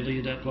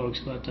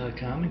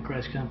 daffodillia.blogspot.com and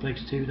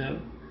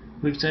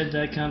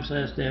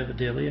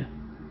crashcomplex2.wixsite.com/daffodillia.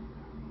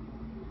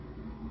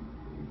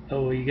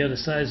 Oh, you got to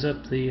size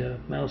up the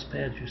mouse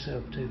pads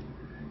yourself too.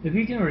 If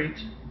you can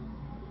reach,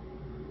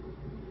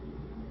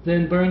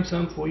 then burn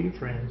some for your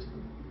friends.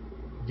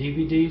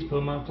 DVDs, put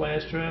them on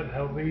flash drive,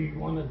 however you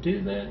want to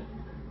do that.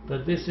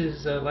 But this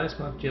is last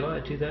month, July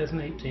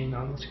 2018,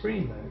 on the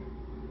screen there.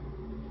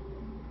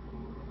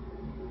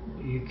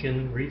 You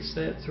can reach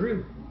that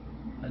through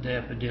a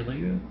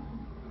Daffodillia,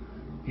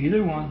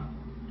 either one.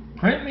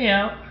 Print me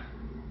out.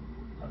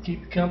 I'll keep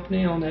you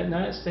company on that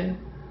nightstand,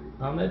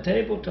 on that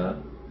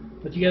tabletop.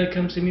 But you got to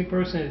come see me in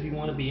person if you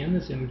want to be in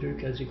this imagery,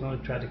 because you're going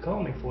to try to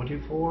call me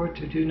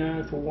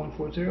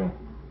 424-229-4140,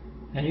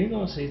 and you're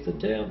going to see the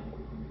devil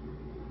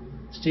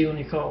stealing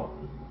your call.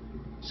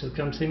 So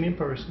come see me in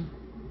person,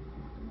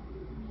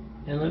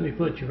 and let me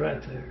put you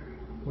right there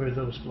where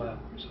those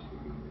flowers are.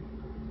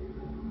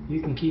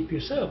 You can keep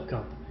yourself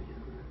company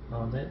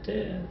on that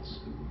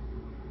desk,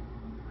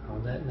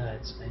 on that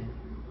nightstand.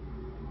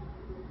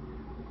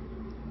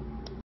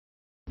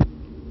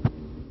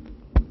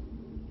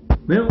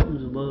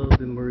 Melton's Love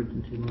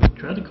Emergency Line.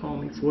 Try to call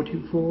me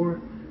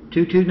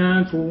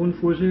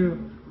 424-229-4140.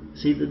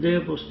 See the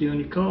devil stealing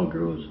your call,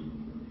 girls.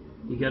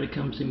 You got to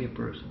come see me in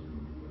person.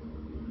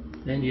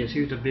 And yes,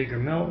 here's a bigger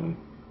Melton.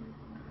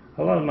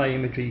 A lot of my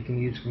imagery you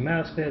can use for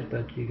mouse pads,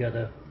 but you got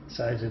to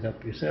size it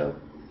up yourself.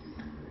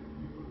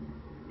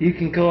 You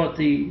can call it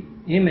the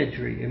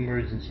Imagery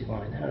Emergency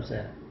Line. How's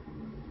that?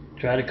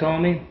 Try to call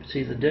me,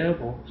 see the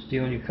devil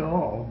stealing your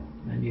call,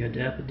 and you have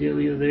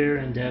Daffodillia there,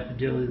 and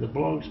Daffodillia the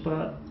blog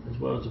spot, as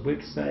well as the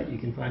Wix site. You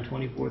can find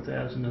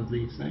 24,000 of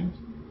these things.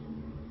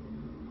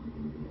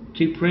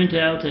 To print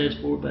out as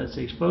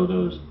 4x6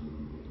 photos.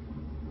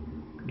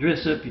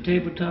 Dress up your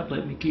tabletop.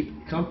 Let me keep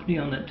you company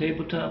on that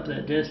tabletop,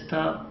 that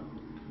desktop,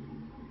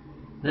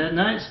 that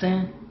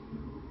nightstand.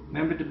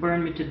 Remember to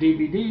burn me to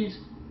DVDs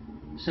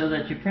so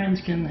that your friends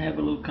can have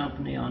a little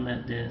company on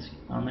that desk,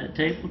 on that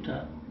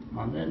tabletop,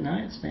 on that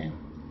nightstand.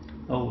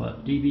 Oh,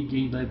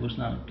 DVD labels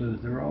not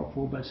included. They're all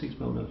 4x6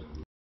 photos.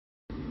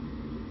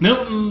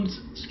 Melton's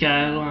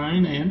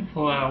skyline and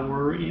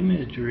flower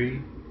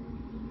imagery.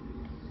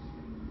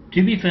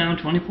 To be found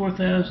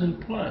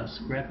 24,000 plus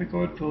graphic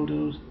art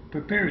photos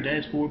prepared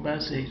as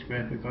 4x6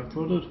 graphic art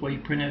photos where you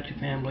print out your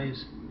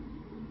families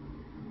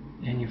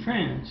and your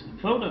friends'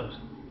 photos.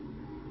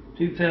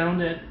 To be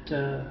found at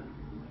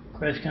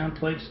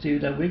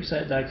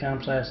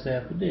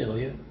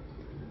crashcomplex2.wixsite.com/daffodillia.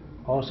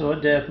 Also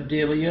at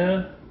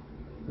Daffodillia,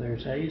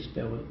 there's how you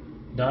spell it,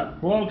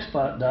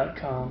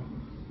 .blogspot.com.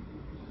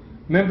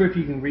 Remember, if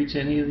you can reach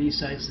any of these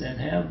sites that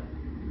have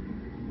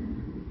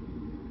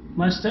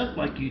my stuff,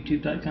 like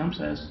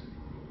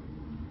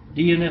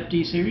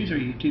youtube.com/DNFD series or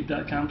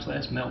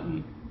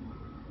youtube.com/Melton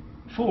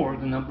 4,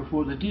 the number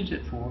 4, the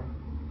digit 4,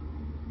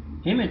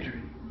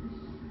 imagery.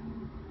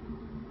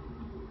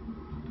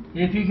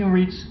 If you can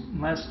reach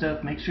my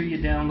stuff, make sure you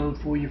download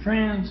for your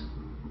friends,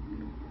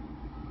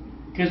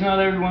 because not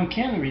everyone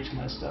can reach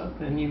my stuff,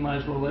 and you might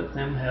as well let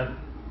them have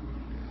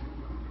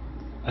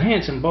a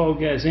handsome bald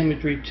guy's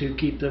imagery to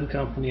keep them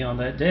company on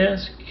that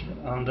desk,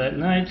 on that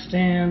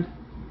nightstand,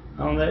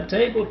 on that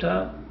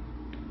tabletop.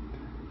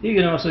 You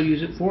can also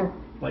use it for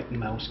like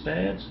mouse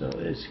pads. So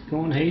it's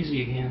going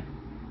hazy again.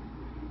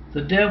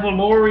 The Devil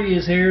Lori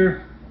is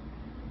here.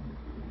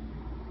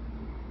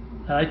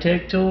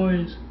 High-tech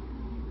toys.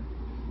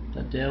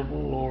 The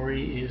Devil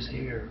Lori is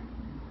here.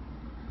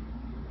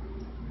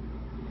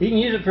 You can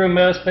use it for a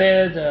mouse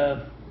pad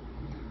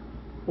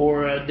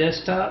or a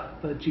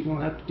desktop, but you're going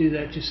to have to do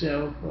that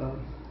yourself.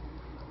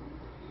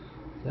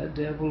 That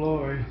Devil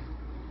Lori.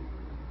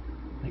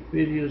 Make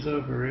videos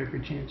of her every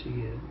chance you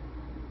get.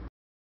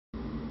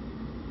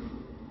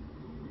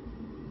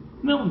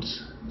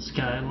 Melton's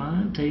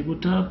skyline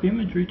tabletop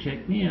imagery.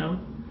 Check me out.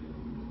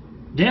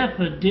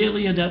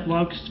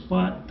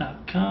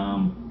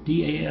 Daffodillia.blogspot.com.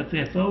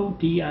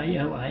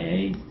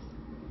 DAFFODILIA.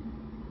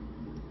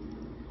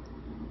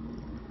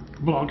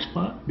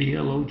 Blogspot.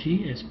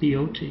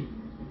 BLOGSPOT.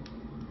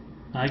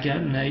 I got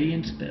an A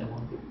in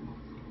spelling.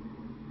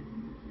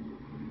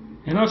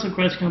 And also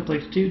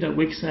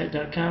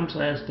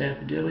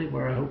crashcomplex2.wixsite.com/daffodillia,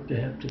 where I hope to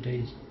have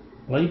today's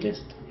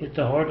latest. Hit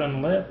the heart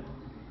on the left.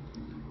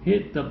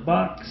 Hit the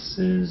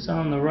boxes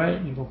on the right,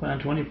 and you will find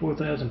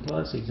 24,000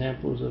 plus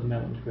examples of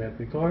Melton's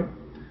graphic art.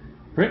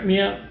 Print me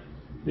up.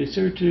 Be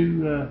sure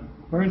to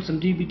burn some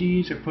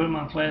DVDs or put them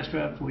on flash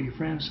drive for your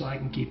friends so I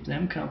can keep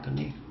them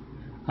company.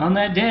 On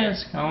that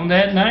desk, on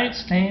that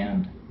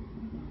nightstand,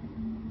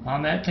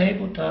 on that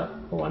tabletop.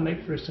 Oh, I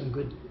make for some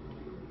good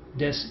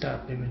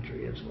desktop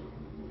imagery as well.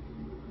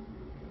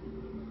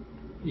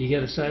 You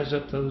got to size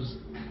up those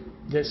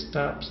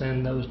desktops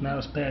and those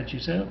mouse pads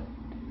yourself.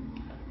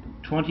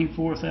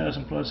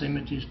 24,000 plus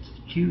images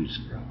to choose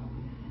from.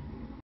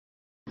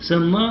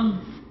 Some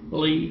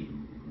lovely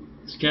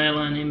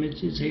skyline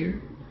images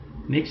here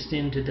mixed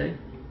in today.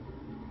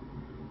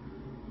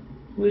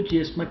 with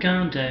just my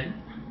contact.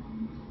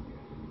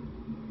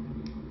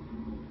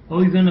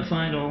 Oh, you're going to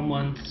find all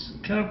months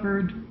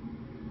covered.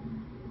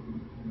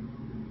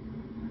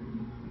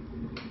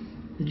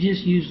 I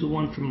just use the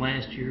one from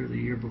last year or the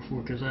year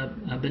before because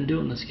I've been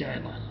doing the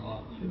skyline a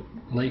lot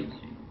lately.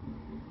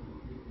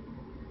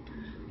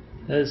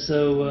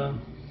 So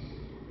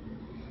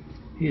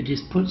you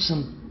just put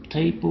some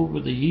tape over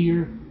the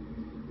year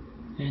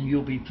and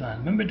you'll be fine.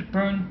 Remember to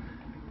burn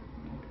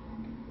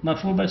my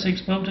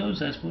 4x6 photos.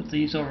 That's what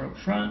these are up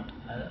front.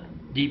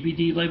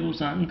 DVD labels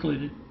not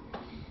included.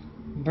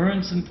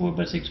 Burn some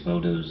 4x6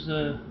 photos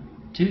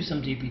to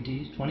some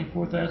DVDs.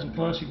 24,000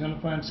 plus. You're going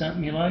to find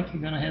something you like.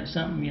 You're going to have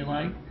something you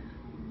like,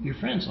 your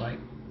friends like,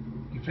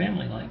 your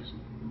family likes,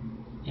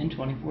 in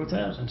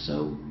 24,000.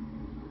 So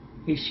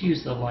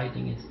excuse the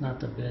lighting, it's not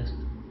the best.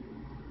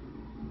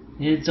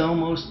 It's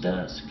almost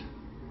dusk.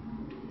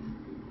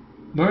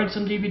 Burn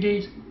some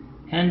DVDs,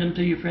 hand them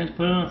to your friends,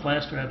 put it on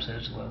flash drives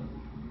as well.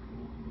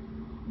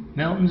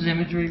 Melton's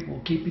imagery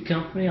will keep you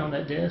company on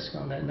that desk,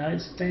 on that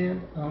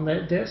nightstand, on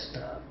that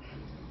desktop.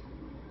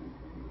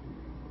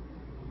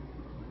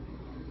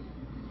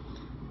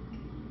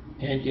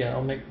 And yeah,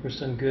 I'll make for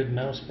some good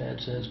mouse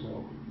pads as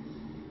well.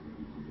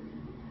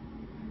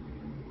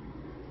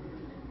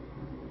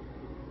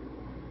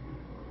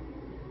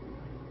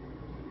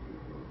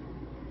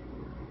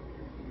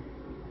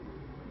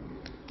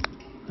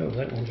 Oh,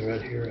 that one's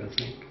right here, I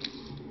think.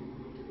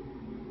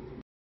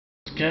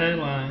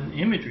 Skyline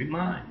imagery,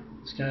 mine.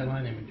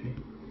 Skyline imagery.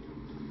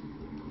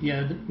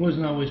 Yeah,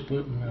 wasn't always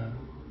putting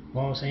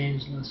Los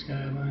Angeles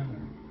skyline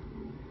or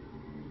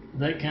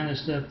that kind of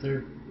stuff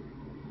there.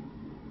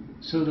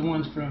 So the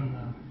ones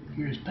from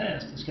years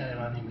past, the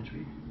skyline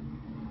imagery,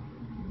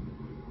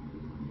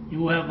 you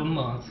will have a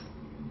month,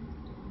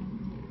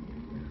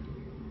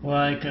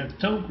 like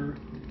October,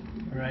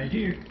 right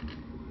here.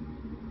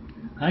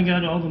 I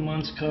got all the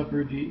months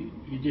covered. You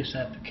just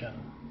have to kind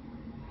of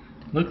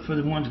look for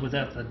the ones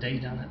without the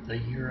date on it, the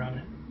year on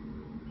it.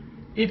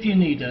 If you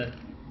need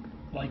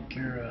like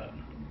your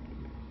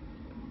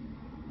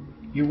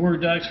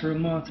Word docs for a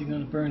month, you're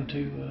going to burn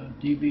to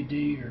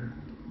DVD, or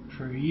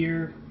for a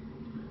year.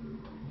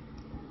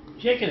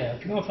 Check it out.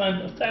 You're going to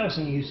find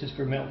 1,000 uses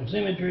for Melton's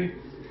imagery,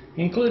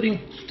 including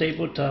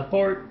Tabletop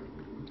Art.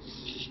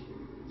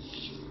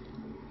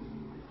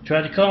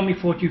 Try to call me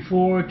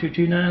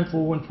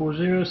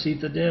 424-229-4140. See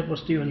if the dad will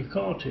steal your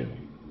call to me.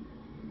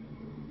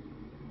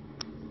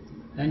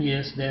 And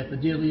yes,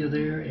 Daffodilia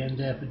there, and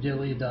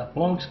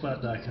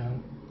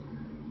daffodilia.blogspot.com.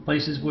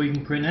 Places where you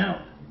can print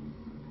out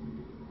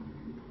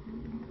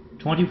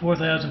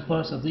 24,000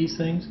 plus of these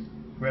things.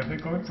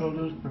 Graphic art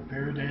photos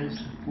prepared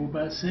as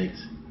 4x6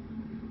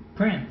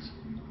 prints.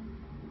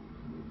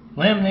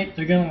 Laminate,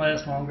 they're going to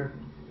last longer.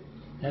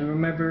 And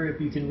remember, if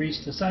you can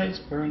reach the sites,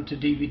 burn to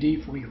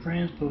DVD for your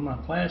friends, put them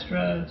on flash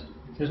drives,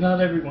 because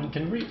not everyone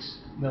can reach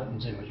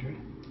Melton's imagery.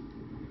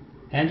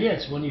 And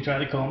yes, when you try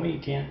to call me, you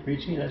can't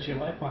reach me. That's your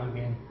lifeline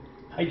again.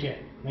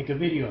 Hijack. Make a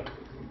video.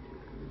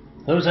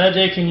 Those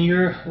hijacking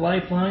your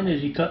lifeline,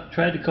 as you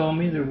tried to call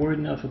me, they're worried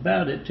enough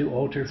about it to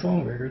alter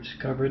phone records,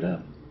 cover it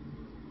up.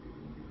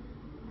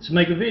 So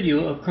make a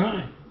video of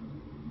crime.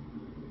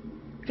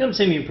 Come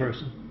see me in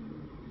person.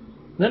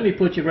 Let me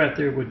put you right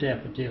there where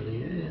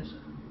Daffodilia is.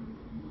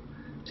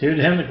 Tear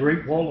down the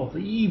Great Wall of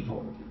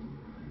Evil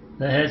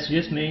that has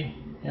just me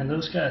and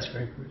those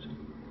skyscrapers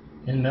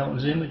in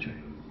Melton's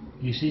imagery.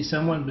 You see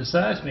someone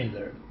besides me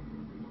there.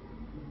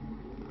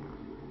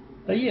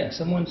 But yeah,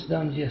 someone's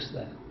done just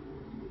that.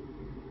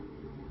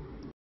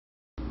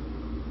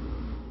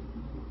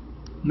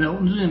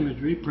 Melton's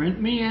imagery,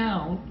 print me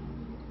out.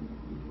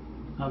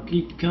 I'll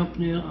keep you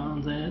company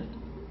on that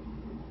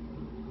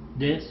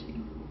desk,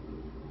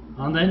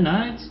 on that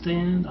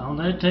nightstand, on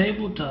that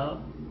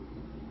tabletop.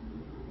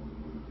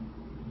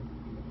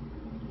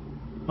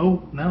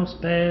 Oh, mouse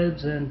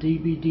pads and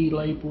DVD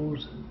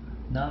labels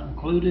not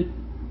included,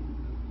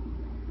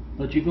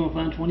 but you're going to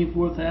find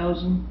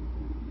 24,000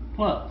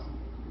 plus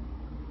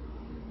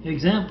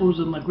examples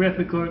of my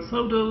graphic art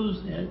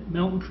photos at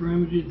Melton for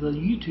Imagery, the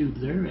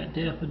YouTube there, at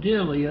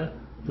Daffodilia,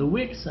 the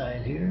Wix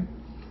site here,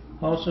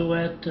 also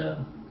at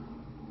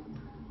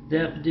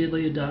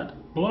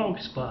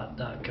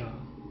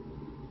daffodilia.blogspot.com.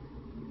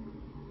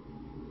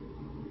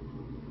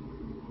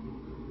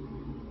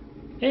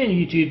 and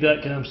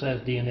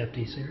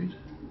youtube.com/DNFT series.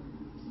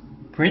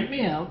 Print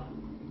me out.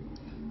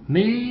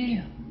 Me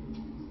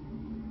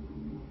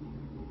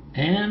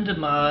and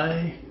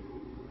my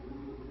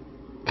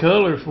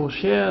colorful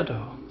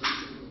shadow.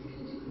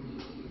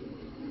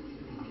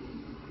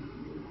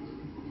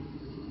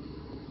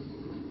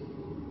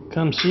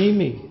 Come see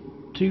me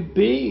to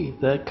be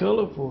that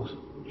colorful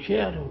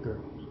shadow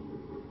girl.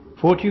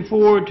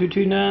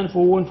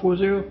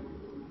 424-229-4140.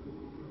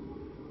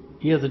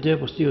 Yeah, the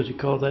devil steals your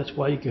call. That's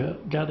why you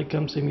got to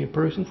come see me in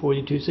person.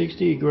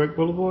 4260 Greg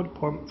Boulevard,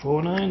 Apartment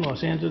 409,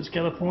 Los Angeles,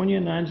 California,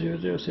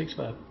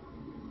 90065.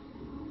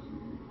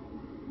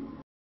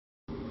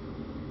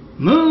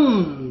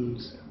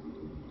 Moons,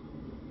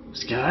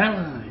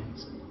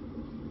 skylines,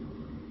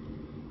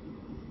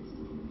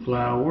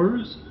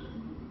 flowers,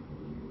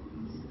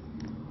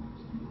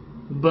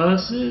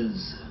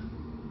 buses,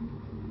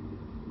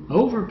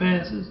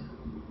 overpasses,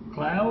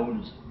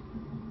 clouds,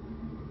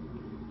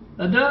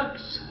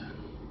 ducks,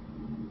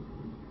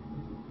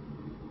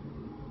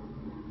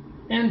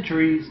 and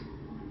trees.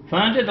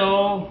 Find it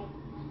all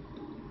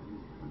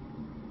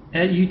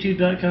at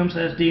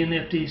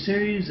youtube.com/DNFT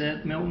series,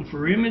 at Melton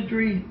for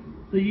Imagery,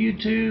 the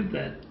YouTube,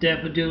 at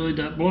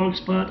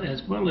daffodilly.blogspot,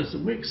 as well as the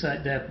Wix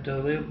site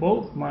Daffodilly,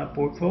 both my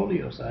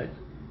portfolio sites.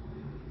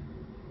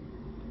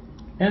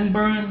 And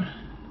burn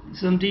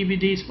some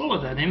DVDs full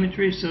of that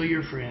imagery so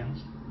your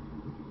friends,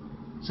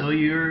 so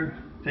your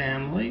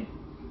family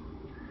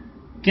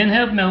can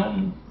have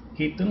Melton.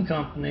 Keep them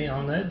company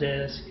on that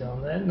desk,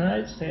 on that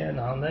nightstand,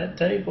 on that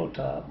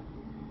tabletop.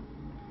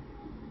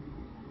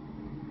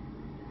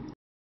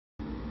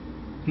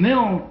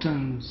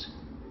 Melton's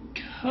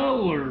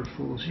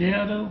colorful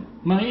shadow,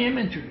 my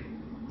imagery.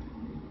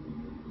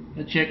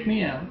 Now check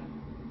me out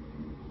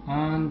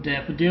on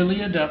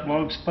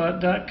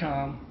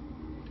daffodilia.blogspot.com,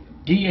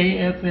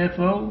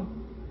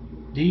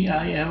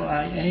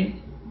 DAFFODILIA.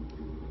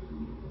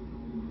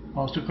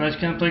 Also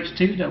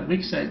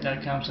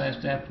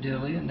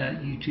ChristComplex2.wixsite.com/daffodilia, and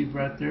that YouTube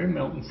right there,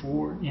 Melton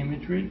for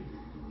Imagery,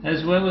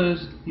 as well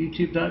as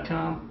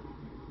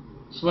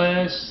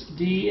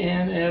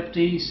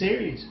youtube.com/DNFT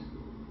series.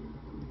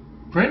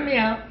 Print me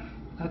out.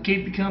 I'll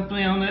keep you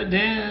company on that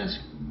desk,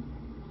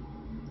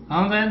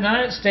 on that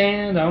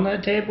nightstand, on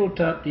that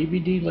tabletop,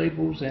 DVD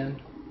labels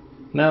and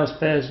mouse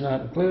pads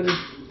not included.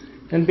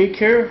 And be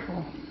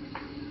careful.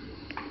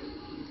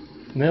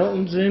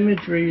 Melton's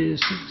imagery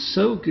is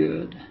so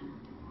good,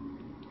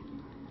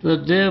 the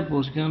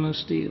devil's gonna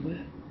steal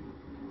it.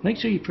 Make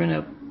sure you print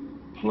out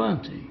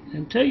plenty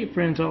and tell your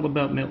friends all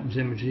about Melton's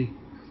imagery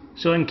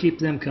so I can keep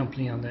them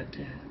company on that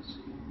task.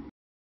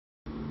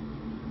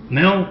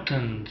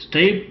 Melton's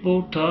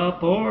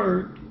Tabletop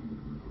Art.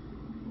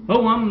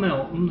 Oh, I'm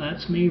Melton,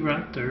 that's me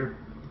right there.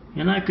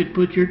 And I could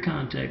put your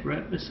contact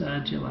right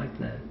beside you like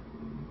that.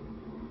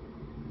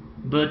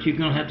 But you're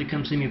going to have to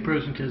come see me in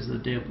person because the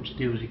devil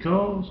steals your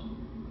calls.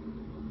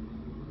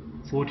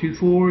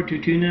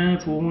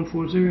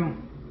 424-229-4140.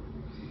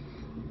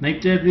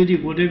 Make that video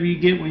whatever you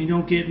get when you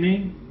don't get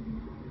me.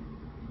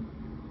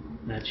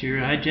 That's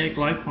your hijack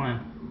lifeline.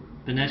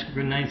 Been asking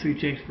for 93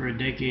 checks for a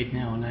decade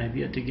now and I have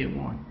yet to get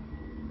one.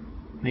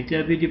 Make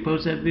that video,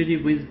 post that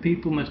video. We the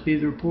people must be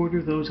the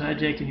reporter. Those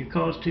hijacking your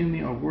calls to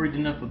me are worried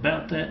enough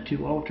about that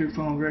to alter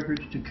phone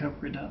records to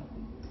cover it up.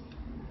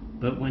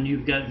 But when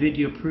you've got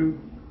video proof,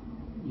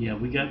 yeah,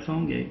 we got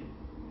phone gate.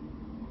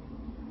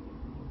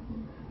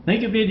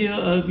 Make a video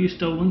of your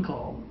stolen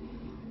call.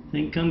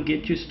 Then come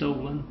get your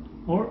stolen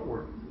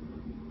artwork.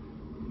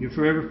 Your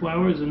forever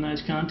flower is a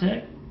nice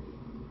contact.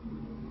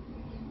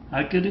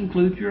 I could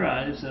include your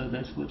eyes.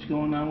 That's what's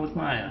going on with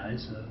my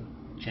eyes.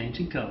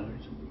 Changing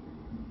colors.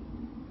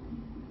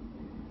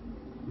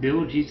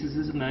 Build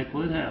Jesus'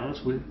 immaculate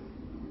house with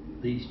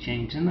these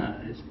changing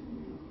eyes.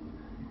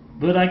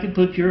 But I could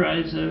put your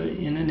eyes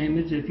in an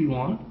image if you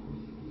want.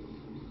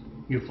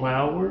 Your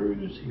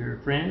flowers, your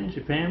friends,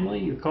 your family,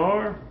 your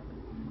car,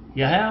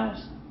 your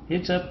house.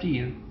 It's up to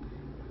you.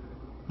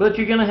 But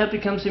you're going to have to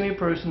come see me in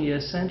person.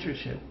 Yes,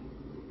 censorship.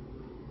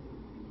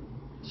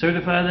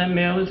 Certify that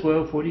mail as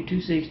well.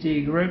 4260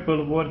 Eagle Road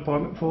Boulevard,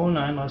 Apartment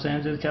 409, Los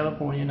Angeles,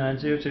 California,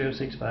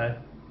 90065.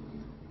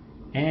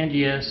 And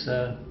yes,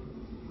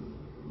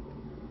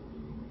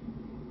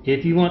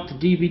 if you want the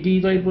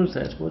DVD labels,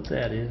 that's what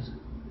that is.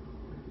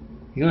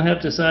 You're going to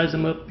have to size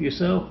them up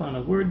yourself on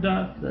a Word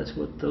doc. That's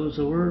what those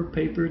were,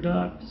 paper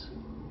docs.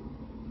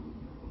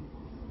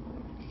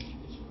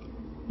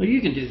 Well, you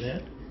can do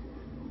that.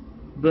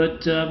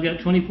 But I've got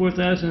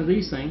 24,000 of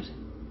these things.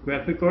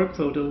 Graphic art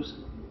photos.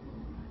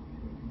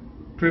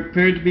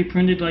 Prepared to be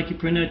printed like you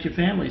print out your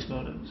family's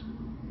photos.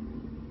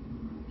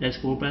 That's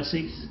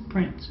 4x6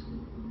 prints.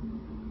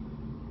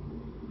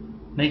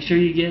 Make sure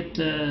you get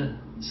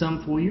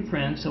some for your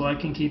friends so I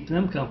can keep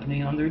them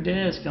company on their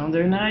desk, on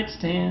their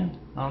nightstand,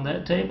 on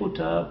that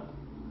tabletop,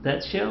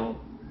 that shelf,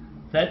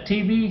 that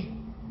TV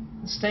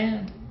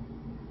stand.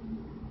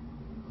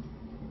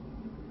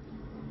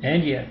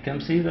 And yeah,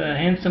 come see the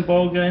handsome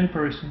bald guy in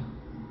person.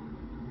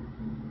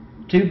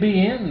 To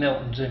be in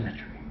Melton's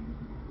imagery.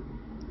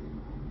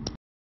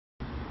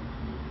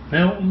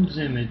 Melton's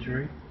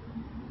imagery.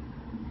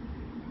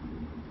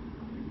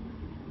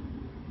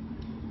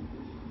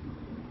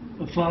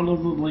 Follow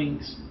the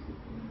links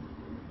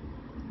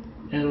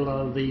at a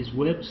lot of these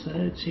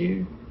websites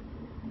here,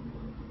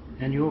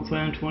 and you'll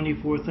find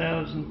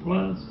 24,000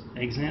 plus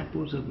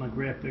examples of my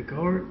graphic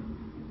art,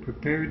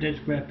 prepared as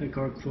graphic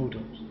art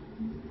photos.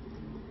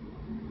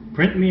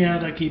 Print me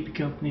out, I keep you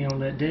company on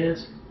that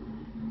desk,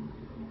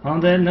 on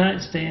that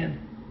nightstand,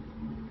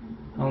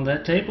 on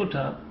that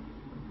tabletop.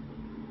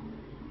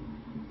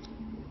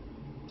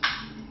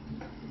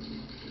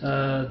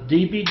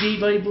 DVD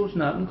labels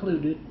not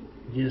included,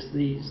 just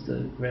these,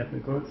 the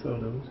graphic art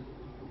photos.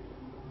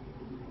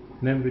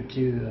 Remember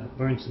to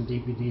burn some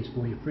DVDs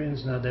for your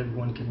friends. Not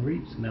everyone can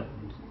read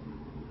Melton's.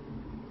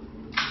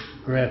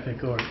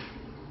 graphic art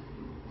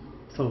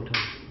photos.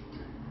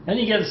 And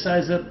you got to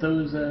size up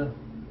those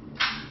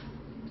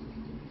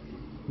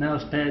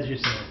mouse pads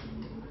yourself.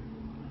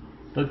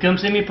 But come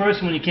see me in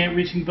person when you can't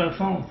reach me by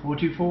phone,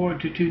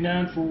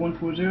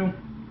 424-229-4140.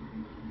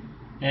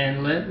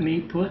 And let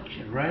me put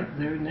you right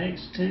there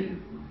next to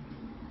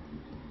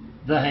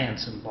the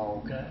handsome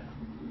bald guy.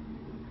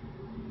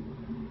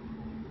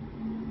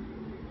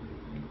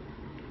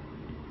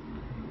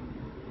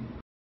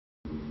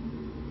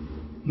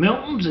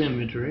 Melton's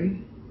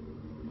imagery.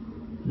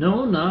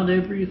 No, not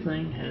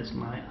everything has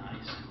my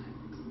eyes.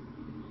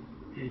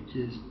 It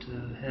just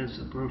has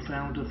a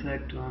profound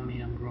effect on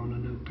me. I'm growing a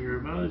new pair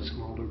of eyes,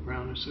 smaller,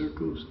 browner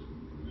circles.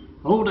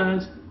 Old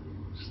eyes,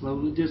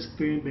 slowly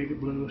disappearing, bigger,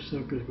 bluer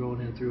circles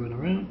growing in through and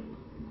around.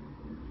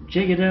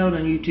 Check it out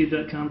on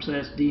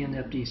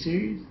youtube.com/DNFD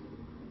series.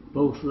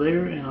 Both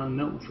there and on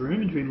Melton for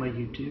Imagery, my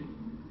YouTube.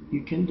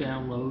 You can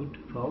download,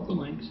 follow the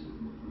links.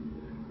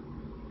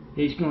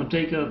 It's going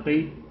to take up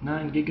 8-9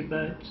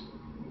 gigabytes.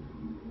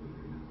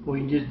 Or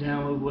you can just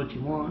download what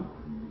you want.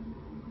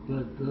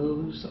 But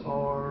those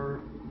are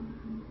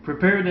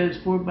prepared as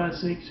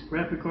 4x6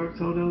 graphic art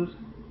photos.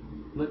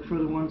 Look for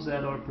the ones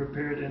that are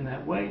prepared in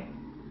that way.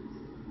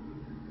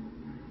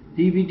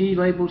 DVD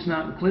labels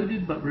not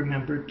included, but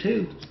remember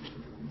to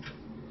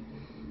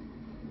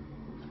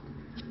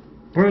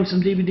burn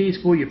some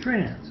DVDs for your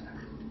friends.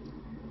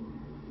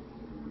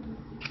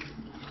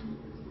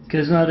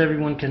 Because not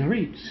everyone can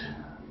reach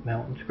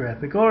Melton's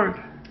graphic art.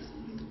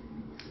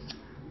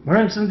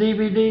 Burn some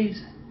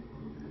DVDs,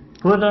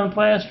 put it on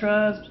flash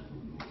drives,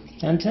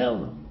 and tell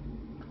them.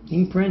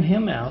 You can print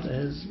him out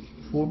as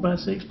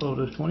 4x6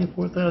 photos,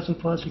 24,000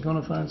 plus. You're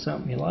going to find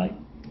something you like.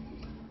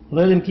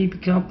 Let him keep you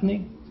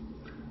company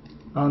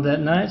on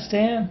that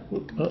nightstand,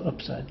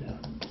 upside down,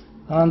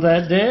 on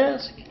that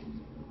desk,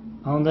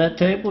 on that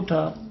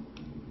tabletop.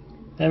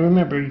 And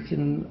remember, you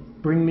can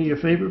bring me your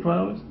favorite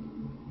flowers.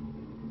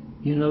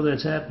 You know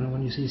that's happening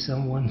when you see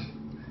someone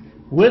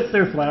with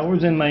their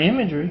flowers in my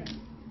imagery.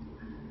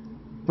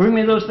 Bring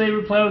me those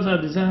favorite flowers.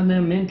 I'll design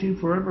them into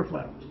forever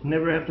flowers.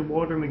 Never have to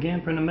water them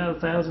again, print them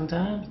out 1,000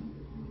 times.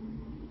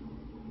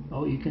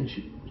 Oh, you can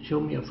show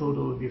me a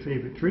photo of your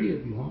favorite tree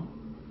if you want.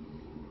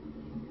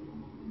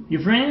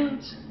 Your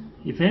friends,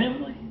 your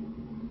family.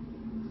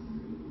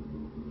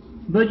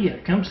 But yeah,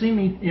 come see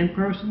me in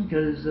person,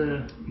 because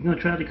you're going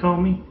to try to call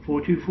me,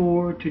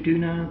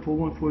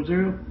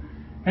 424-229-4140.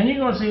 And you're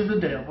going to see the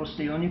devil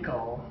steal on your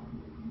call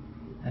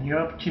and your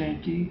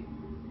opportunity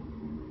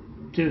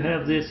to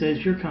have this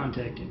as your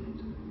contact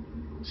image.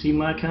 See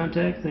my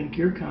contact, think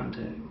your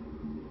contact.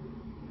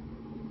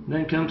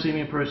 Then come see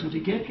me in person to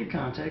get your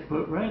contact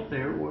put right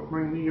there, or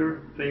bring me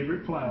your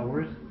favorite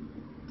flowers.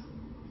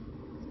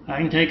 I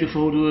can take a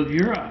photo of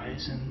your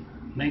eyes and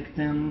make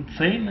them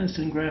famous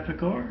in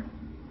graphic art.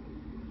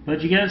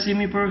 But you gotta see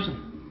me in person.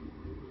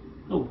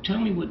 Oh, tell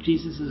me what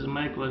Jesus'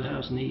 Immaculate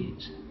House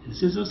needs.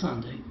 This is a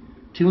Sunday.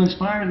 To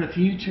inspire the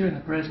future and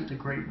the present to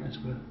greatness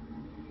with.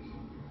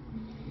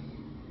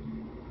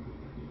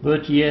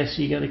 But yes,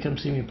 you gotta come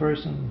see me in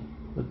person.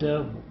 The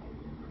devil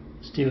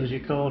steals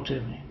your call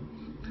to me.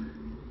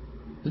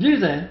 To do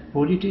that,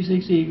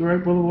 4260 Eagle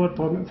Rock Boulevard,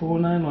 Apartment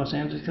 409, Los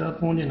Angeles,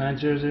 California,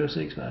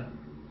 90065.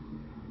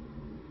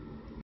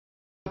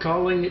 I'm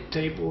calling it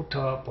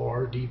Tabletop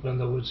Art, even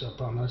though it's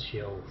up on a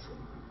shelf.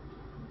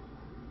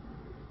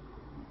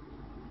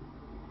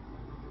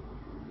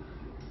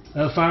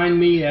 Find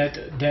me at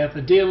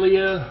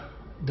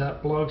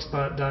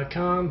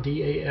daffodilia.blogspot.com,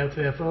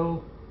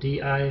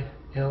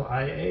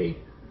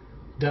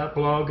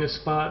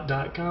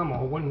 daffodilia.blogspot.com,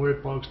 all one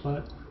word,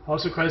 blogspot.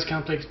 Also Christ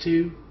Complex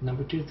 2,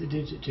 number 2, the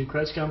digit 2,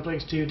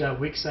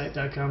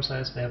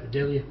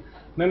 christcomplex2.wixsite.com/daffodilia.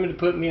 Remember to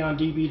put me on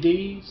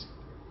DVDs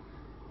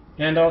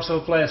and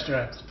also flash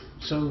drives,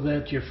 so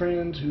that your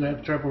friends who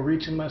have trouble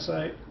reaching my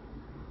site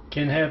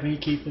can have me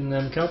keeping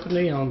them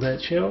company on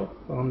that shelf,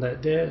 on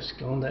that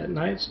desk, on that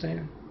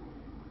nightstand.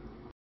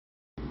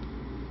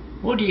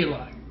 What do you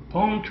like?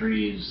 Palm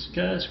trees,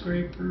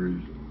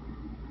 skyscrapers,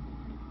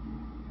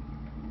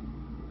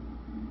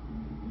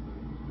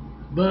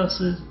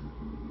 buses,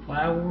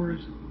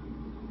 flowers?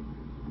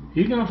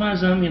 You're going to find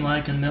something you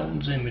like in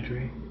Melton's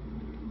imagery.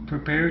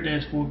 Prepared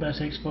as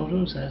 4x6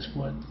 photos, that's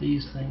what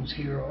these things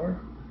here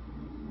are.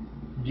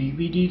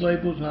 DVD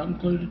labels not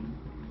included.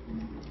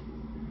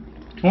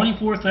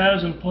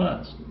 24,000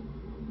 plus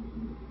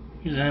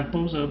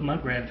examples of my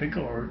graphic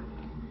art.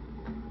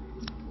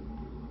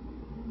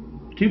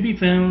 To be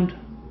found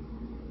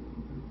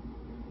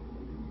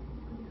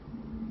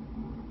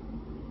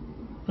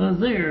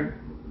there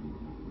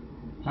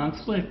on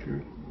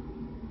Flickr.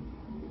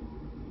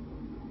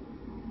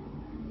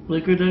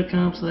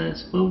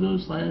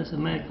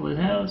 Flickr.com/photos/Immaculate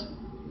House.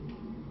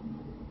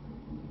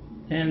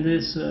 And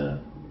this,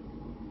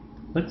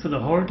 look for the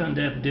heart on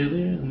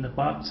Daffodilia, and the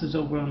boxes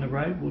over on the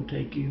right will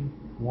take you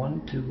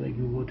one to a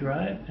Google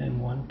Drive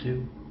and one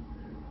to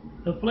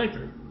a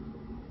Flickr.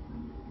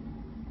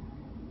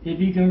 If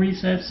you can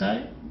reach that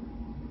site,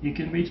 you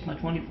can reach my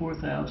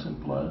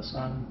 24,000 plus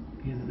on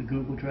either the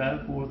Google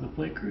Drive or the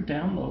Flickr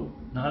download.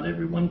 Not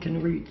everyone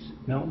can reach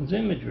Melton's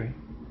imagery.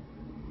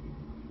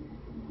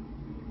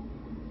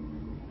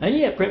 And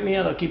yeah, print me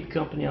out. I'll keep you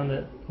company on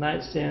that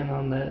nightstand,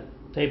 on that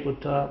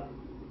tabletop,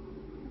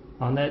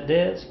 on that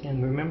desk,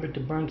 and remember to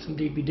burn some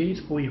DVDs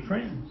for your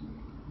friends.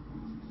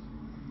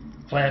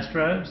 Flash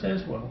drives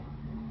as well,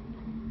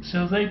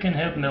 so they can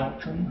have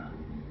Melton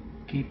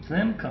keep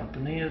them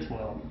company as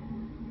well.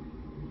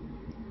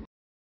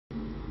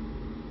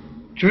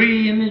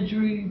 Tree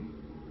imagery,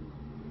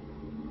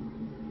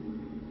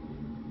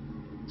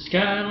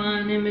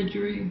 skyline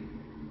imagery,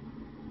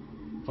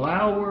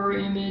 flower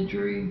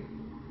imagery.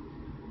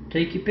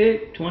 Take your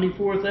pick,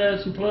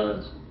 24,000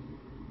 plus.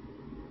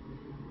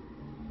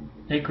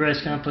 At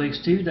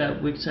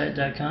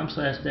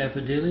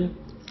CrashComplex2.wixsite.com/daffodilia.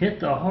 Hit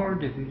the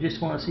heart if you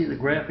just want to see the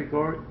graphic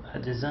art I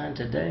designed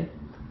today.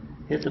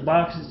 Hit the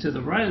boxes to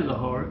the right of the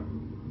heart.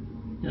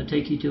 It'll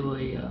take you to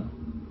a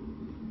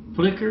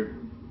Flickr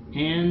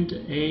and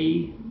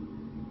a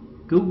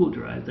Google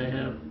Drive. They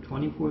have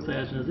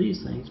 24,000 of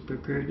these things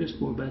prepared as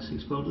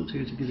 4x6 photos.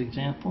 Here's a good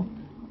example.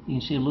 You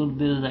can see a little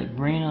bit of that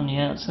green on the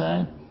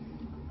outside.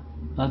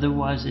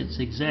 Otherwise, it's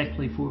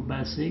exactly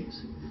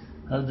 4x6.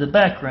 The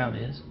background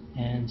is,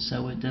 and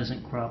so it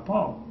doesn't crop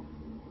off.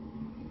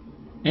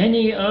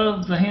 Any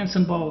of the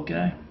handsome bald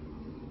guy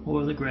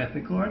or the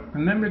graphic art,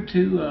 remember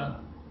to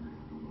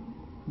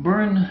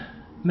burn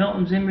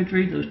Melton's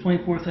imagery, those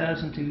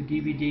 24,000 to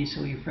DVD,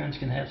 so your friends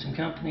can have some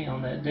company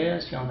on that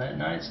desk, on that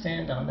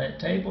nightstand, on that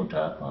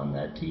tabletop, on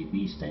that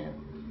TV stand,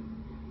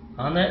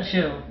 on that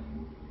shelf.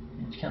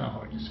 It's kind of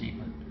hard to see,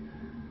 but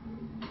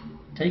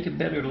take a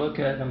better look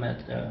at them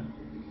at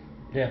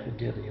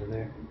Daffodilia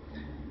there.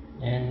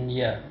 And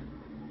yeah,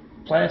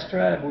 flash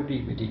drive or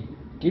DVD.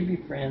 Give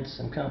your friends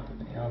some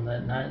company on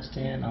that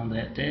nightstand, on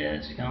that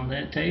desk, on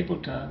that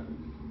tabletop.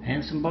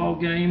 Handsome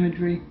bald guy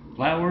imagery,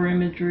 flower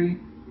imagery,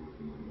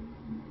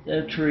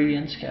 the tree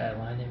and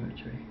skyline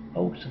imagery.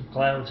 Oh, some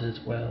clouds as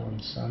well,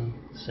 and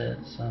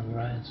sunsets,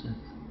 sunrises.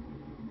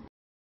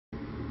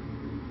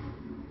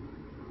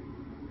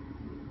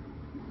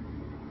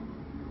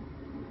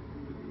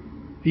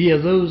 Yeah,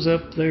 those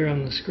up there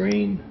on the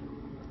screen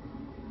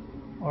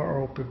are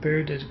all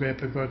prepared as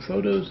graphic art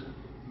photos.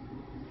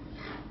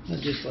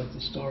 Just like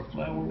the star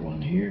flower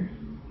one here.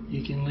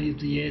 You can leave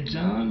the edge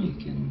on, you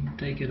can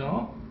take it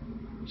off.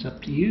 It's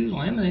up to you.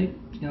 Laminate,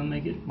 it's going to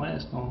make it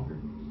last longer.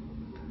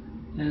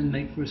 And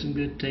make for some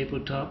good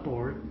tabletop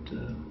art.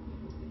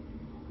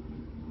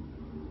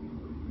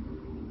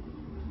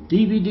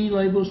 DVD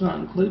labels not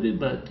included,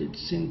 but it's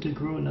soon to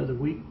grow another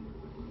week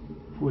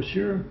for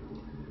sure.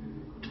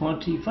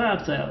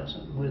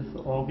 25,000 with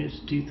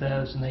August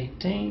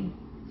 2018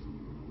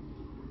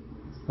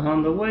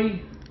 on the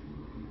way.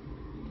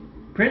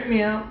 Print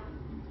me out.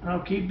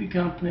 I'll keep you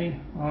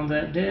company on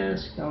that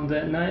desk, on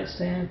that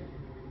nightstand,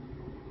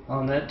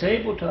 on that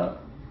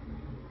tabletop.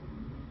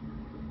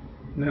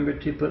 Remember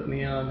to put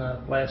me on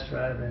a flash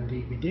drive and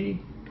DVD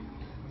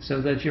so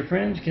that your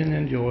friends can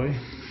enjoy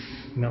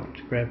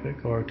Melton's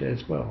graphic art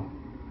as well.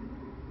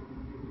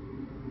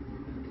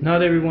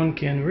 Not everyone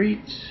can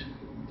reach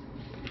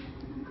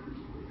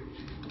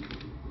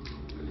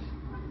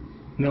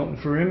Melton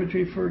for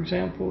imagery, for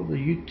example, the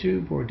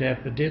YouTube or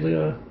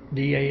Daffodilia,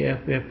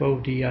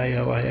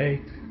 DAFFODILIA,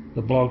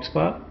 the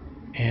blogspot,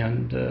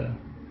 and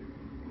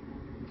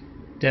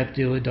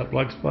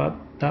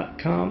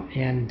daffodilia.blogspot.com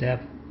and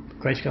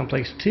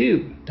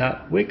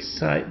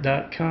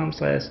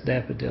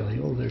CrashComplex2.wixsite.com/daffodilia.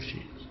 Oh, there she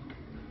is.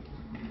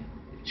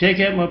 Check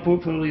out my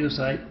portfolio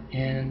site,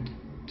 and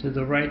to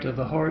the right of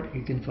the heart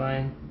you can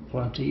find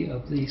plenty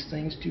of these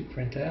things to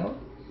print out.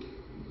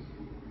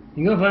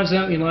 You're going to find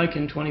something you like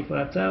in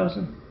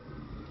 25,000.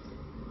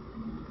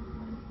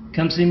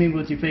 Come see me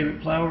with your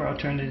favorite flower. I'll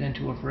turn it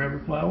into a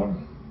forever flower.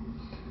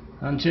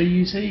 Until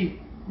you see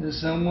there's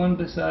someone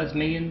besides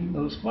me and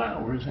those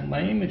flowers in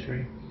my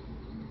imagery.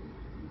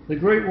 The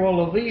Great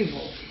Wall of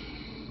Evil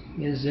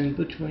is in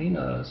between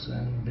us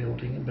and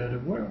building a better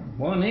world.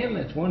 One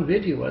image, one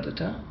video at a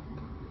time.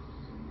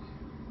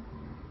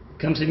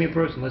 Come see me in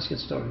person. Let's get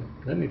started.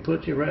 Let me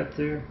put you right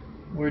there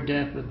where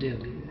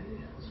Daffodilia is.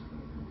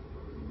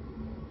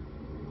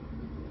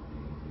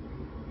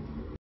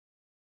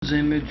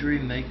 Imagery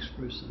makes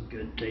for some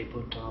good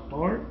tabletop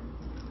art.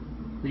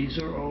 These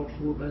are all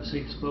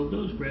 4x6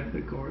 photos,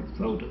 graphic art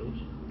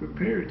photos,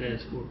 prepared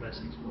as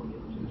 4x6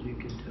 photos, as you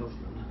can tell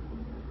from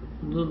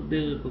a little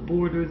bit of a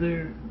border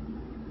there.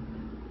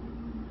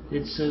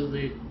 It's so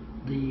that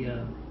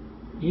the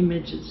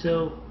image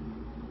itself,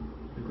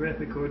 the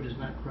graphic art, is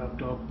not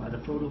cropped off by the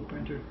photo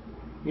printer.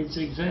 It's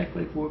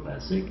exactly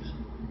 4x6.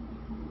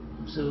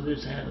 So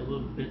this had a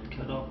little bit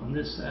cut off on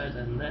this side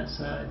and that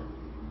side.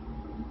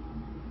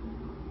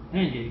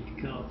 And yeah, you can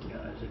cut off the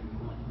eyes if you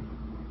want.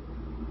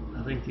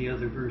 I think the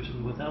other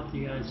version without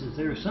the eyes is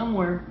there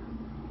somewhere.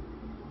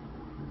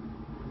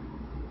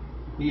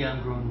 Yeah,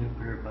 I'm growing a new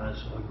pair of eyes,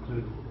 so I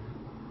included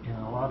in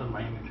a lot of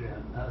my imagery.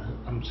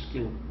 I'm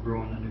still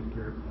growing a new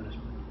pair of eyes.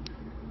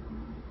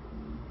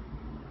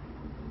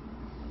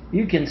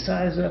 You can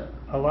size up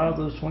a lot of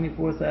those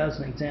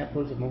 24,000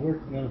 examples of my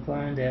work you're going to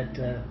find at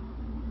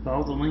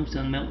follow the links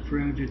on MELTON for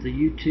Images, the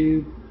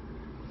YouTube.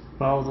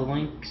 Follow the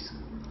links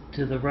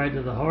to the right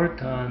of the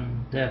heart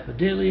on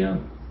Daffodilia.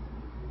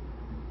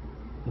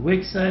 The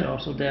wig site,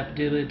 also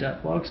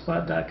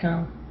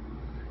daffodilia.blogspot.com.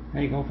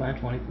 And you're going to find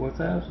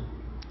 24,000.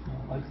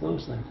 Like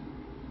those things.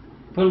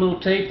 Put a little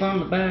tape on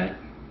the back.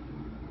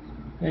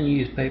 And you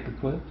use paper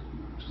clips.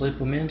 Slip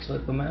them in,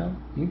 slip them out.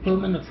 You can put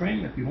them in the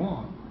frame if you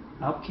want.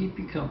 I'll keep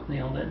you company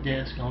on that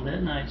desk, on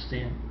that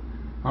nightstand,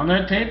 on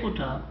that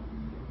tabletop.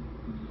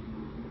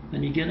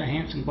 And you get a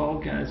handsome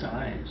bald guy's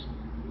eyes.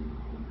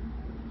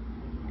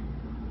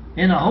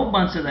 And a whole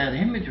bunch of that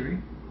imagery.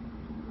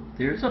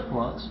 There's a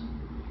plus.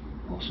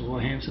 Also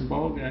a handsome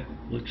bald guy.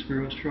 Looks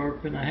real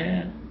sharp in a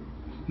hat.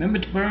 Remember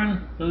to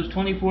burn those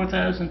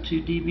 24,000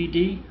 to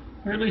DVD,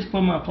 or at least put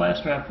them on a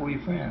flash drive for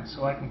your friends,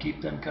 so I can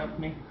keep them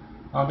company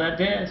on that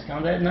desk,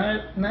 on that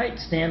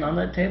nightstand, on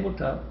that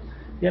tabletop.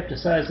 You have to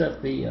size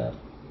up the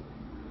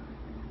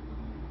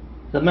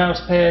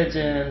mouse pads,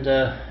 and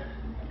yeah,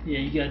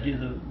 you got to do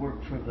the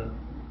work for the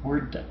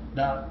Word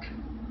doc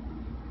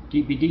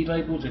DVD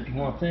labels if you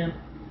want them.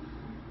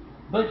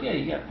 But yeah,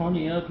 you got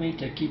plenty of me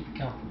to keep you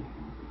company.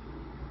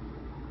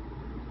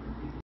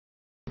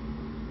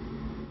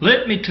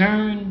 Let me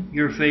turn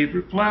your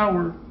favorite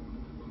flower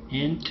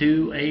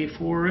into a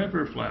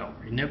forever flower.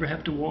 You never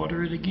have to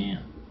water it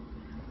again.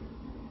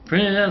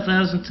 Print it out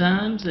 1,000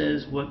 times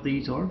as what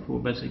these are,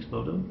 4x6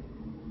 photos.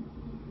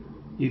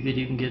 You could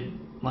even get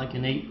like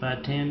an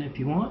 8x10 if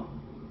you want.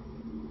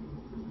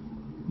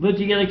 But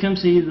you gotta come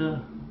see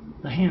the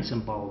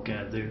handsome bald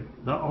guy there,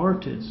 the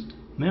artist,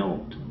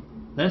 MELTON.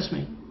 That's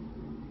me.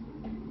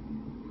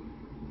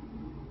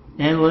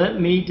 And let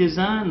me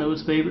design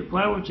those favorite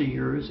flowers of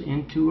yours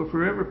into a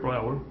forever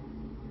flower.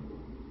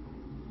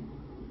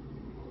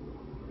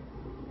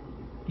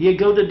 You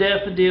go to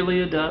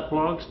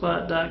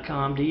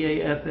daffodilia.blogspot.com,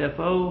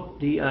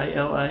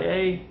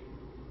 DAFFODILIA,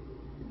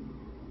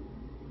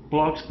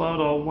 Blogspot,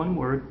 all one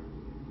word,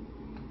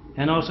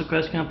 and also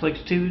Crest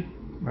Complex 2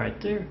 right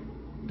there.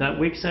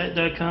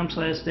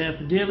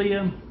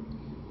 .wixsite.com/daffodilia.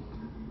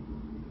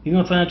 You're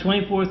going to find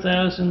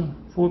 24,000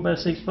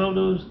 4x6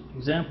 photos,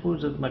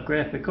 examples of my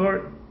graphic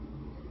art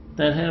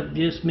that have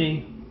just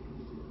me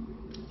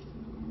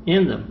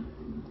in them.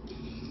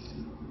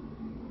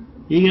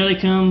 You got to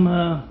come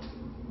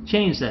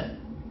change that.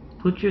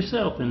 Put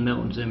yourself in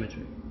MELTON's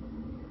imagery.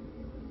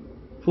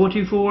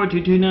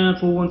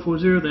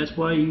 424-229-4140. That's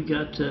why you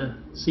got to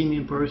see me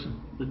in person.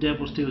 The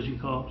devil steals your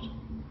calls.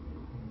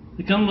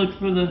 To come look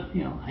for the,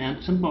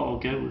 handsome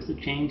bald guy with the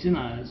changing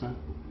eyes.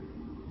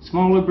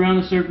 Smaller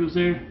browner circles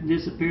there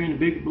disappearing, the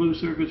big blue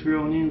circles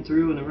growing in,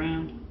 through, and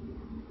around.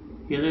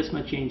 Yeah, that's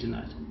my changing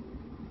eyes.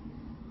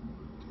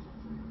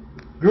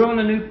 Growing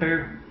a new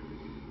pair.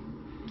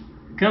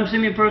 Come see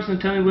me in person and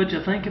tell me what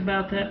you think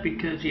about that,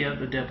 because yeah,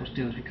 the devil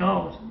steals your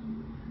calls.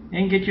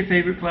 And get your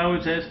favorite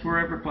flowers as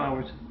forever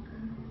flowers.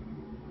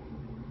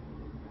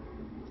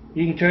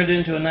 You can turn it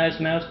into a nice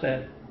mouse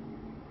pad.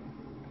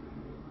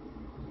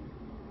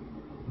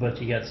 But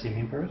you got to see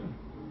me in person.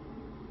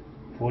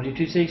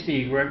 4260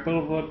 Eagle Rock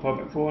Boulevard,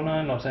 apartment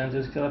 409, Los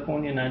Angeles,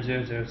 California,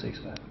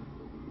 90065.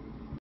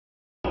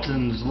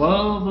 MELTON's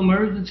Love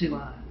Emergency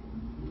Line.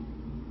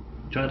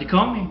 Try to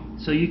call me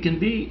so you can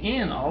be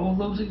in all of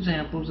those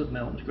examples of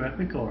MELTON's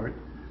graphic art,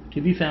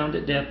 to be found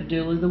at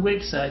Daffodilia, the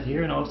wig site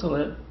here, and also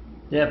at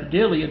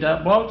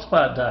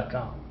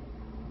daffodilia.blogspot.com.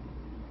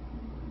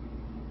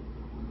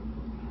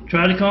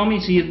 Try to call me,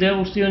 see if the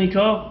devil steal any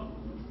call.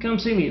 Come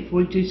see me at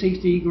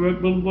 4260 Eagle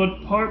Rock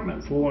Boulevard,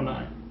 apartment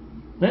 409.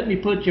 Let me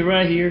put you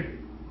right here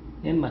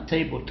in my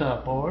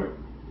tabletop art.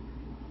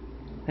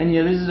 And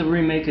yeah, this is a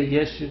remake of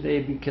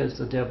yesterday, because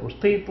the devil's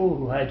people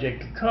who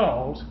hijacked the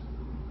calls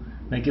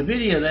make a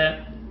video of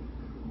that.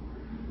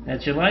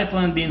 That's your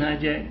lifeline being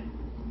hijacked.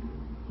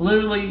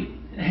 Literally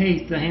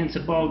hate the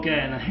handsome bald guy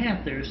in a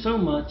hat there so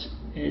much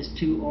as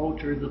to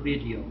alter the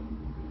video.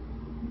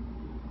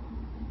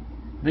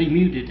 They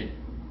muted it.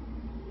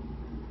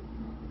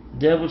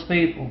 Devil's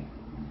people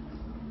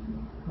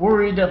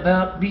worried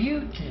about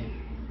beauty.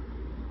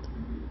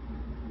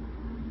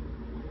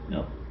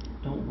 No,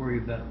 don't worry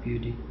about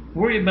beauty.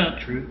 Worry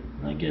about truth.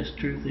 I guess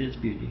truth is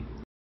beauty.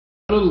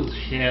 A little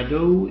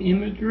shadow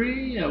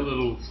imagery, a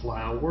little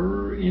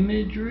flower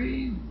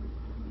imagery,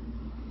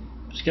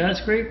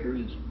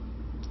 skyscrapers,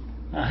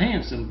 a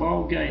handsome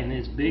bald guy and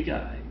his big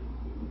eye.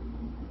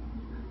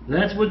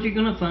 That's what you're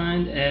going to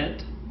find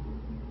at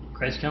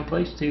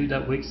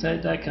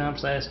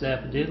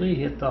CrestComplex2.wixsite.com/daffodilia.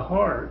 Hit the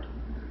heart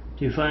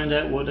to find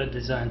out what I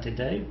designed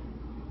today,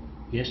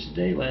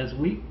 yesterday, last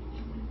week.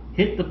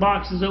 Hit the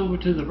boxes over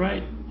to the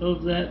right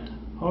of that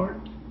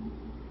heart,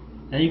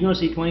 and you're going to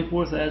see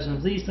 24,000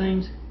 of these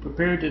things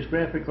prepared as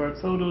graphic art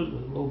photos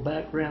with a little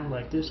background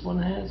like this one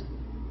has.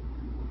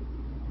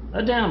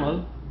 A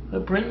download, a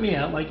print me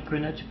out like you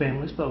print out your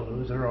family's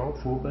photos. They're all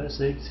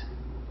 4x6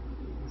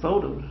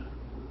 photos.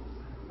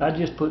 I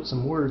just put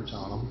some words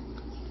on them.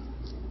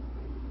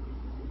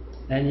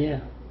 And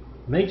yeah,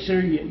 make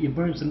sure you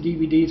burn some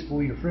DVDs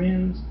for your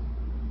friends.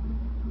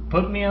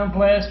 Put me on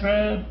flash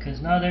drive,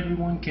 because not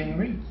everyone can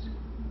read.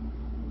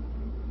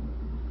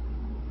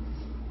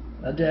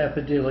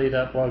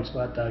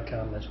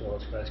 Daffodilly.blogspot.com, as well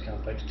as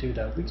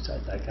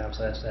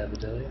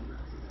ChristComplex2.wixsite.com/Daffodilly.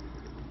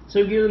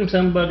 So give them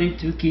somebody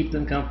to keep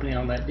them company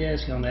on that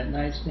desk, on that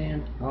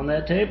nightstand, on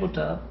that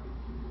tabletop.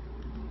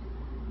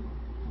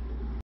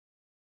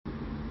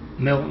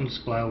 Melton's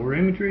flower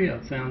imagery.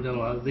 I've found a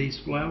lot of these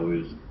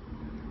flowers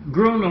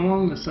grown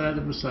along the side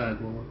of a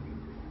sidewalk.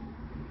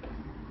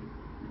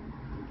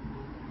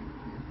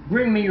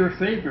 Bring me your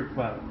favorite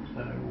flowers,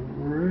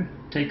 or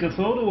take a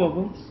photo of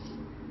them,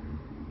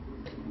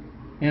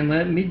 and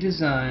let me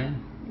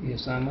design.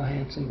 Yes, I'm a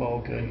handsome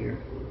bald guy here.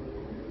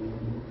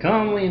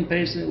 Calmly and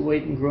patiently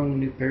waiting, growing a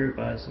new pair of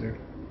eyes there.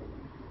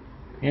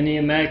 In the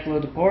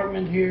immaculate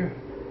apartment here,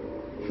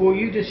 for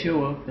you to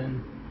show up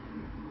and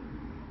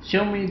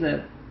show me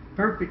that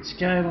perfect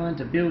skyline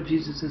to build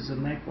Jesus'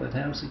 immaculate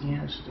house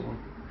against, or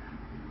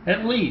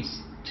at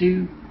least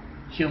to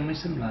show me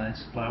some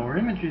nice flower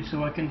imagery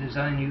so I can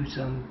design you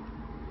some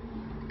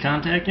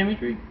contact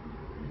imagery.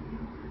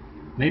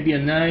 Maybe a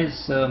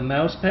nice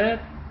mouse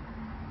pad.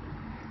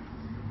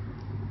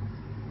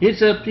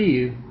 It's up to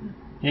you.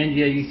 And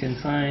yeah, you can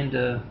find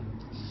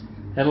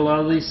at a lot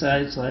of these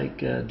sites like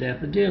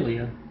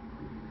Daffodilly,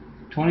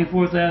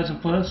 24,000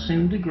 plus,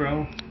 soon to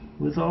grow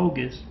with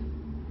August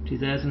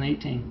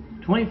 2018.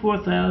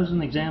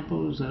 24,000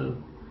 examples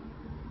of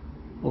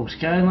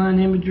skyline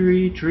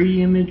imagery,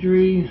 tree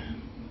imagery,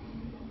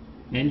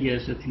 and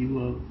yes, a few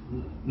of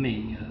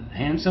me,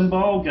 handsome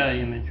bald guy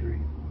imagery.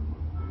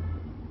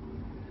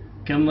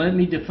 Come let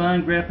me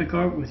define graphic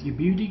art with you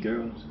beauty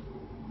girls.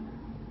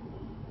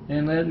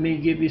 And let me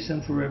give you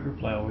some forever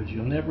flowers.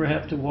 You'll never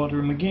have to water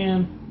them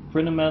again.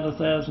 Print them out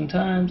 1,000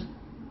 times.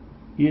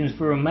 Use them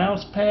for a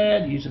mouse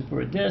pad. Use them for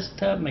a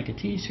desktop. Make a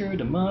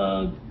t-shirt, a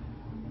mug.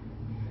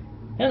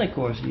 And of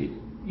course,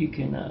 you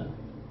can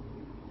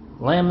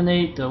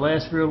laminate. They'll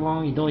last real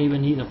long. You don't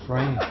even need a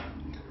frame.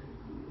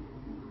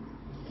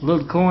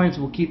 Little coins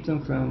will keep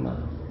them from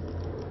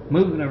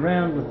moving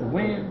around with the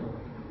wind.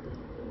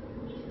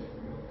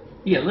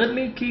 Yeah, let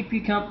me keep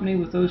you company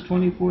with those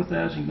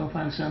 24,000. You're going to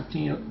find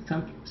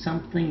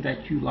something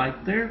that you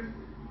like there.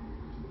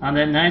 On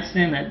that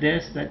nightstand, that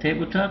desk, that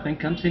tabletop, and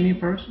come see me in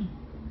person.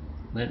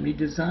 Let me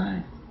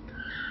design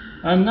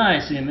a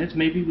nice image,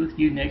 maybe with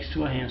you next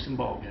to a handsome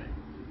bald guy.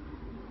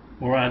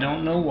 Or I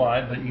don't know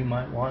why, but you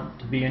might want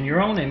to be in your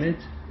own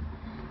image,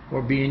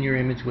 or be in your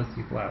image with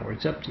your flower.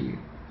 It's up to you.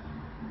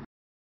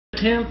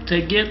 Attempt to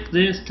get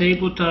this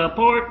tabletop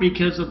art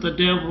because of the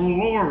Devil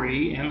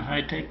Lorry and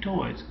High Tech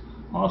Toys,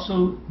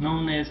 also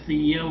known as the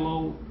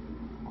Yellow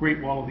Great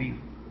Wall of Evil.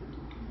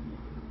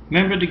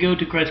 Remember to go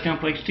to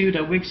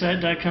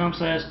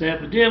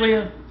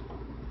ChristComplex2.wixsite.com/Daffodilly.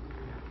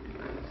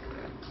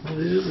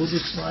 We'll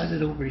just slide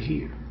it over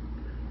here.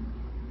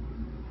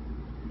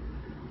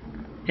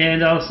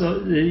 And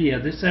also, yeah,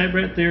 this site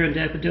right there at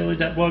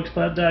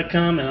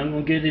daffodilly.blogspot.com, and I'm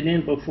going to get it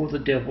in before the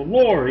Devil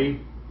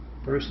Lorry.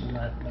 Person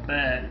right in the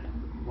back,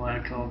 why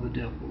I call the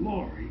Devil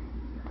Lorry.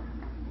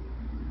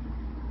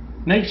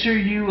 Make sure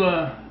you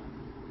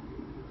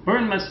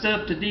burn my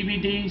stuff to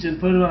DVDs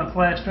and put it on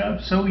flash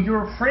drive so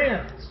your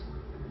friends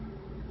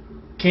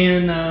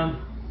can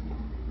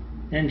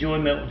enjoy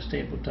Melton's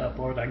tabletop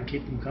art. I can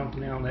keep them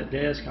company on that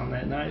desk, on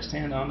that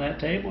nightstand, on that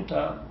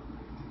tabletop.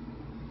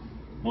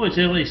 Oh, it's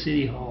LA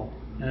City Hall.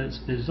 That's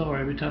bizarre.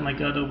 Every time I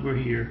got over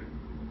here,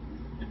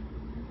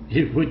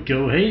 it would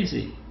go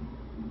hazy.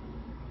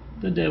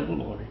 The Devil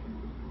Lorry.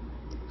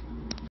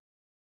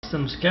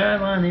 Some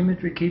skyline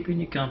imagery keeping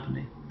you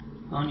company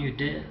on your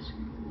desk.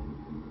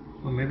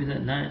 Or maybe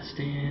that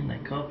nightstand,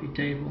 that coffee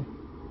table.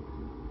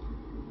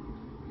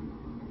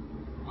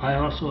 I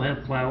also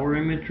have flower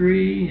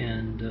imagery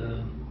and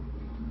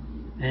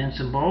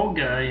some bald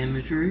guy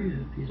imagery,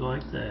 if you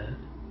like that.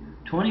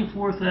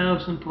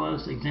 24,000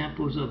 plus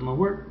examples of my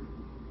work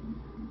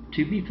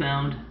to be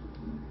found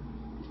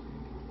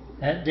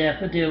at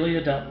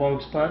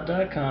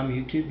daffodilly.blogspot.com,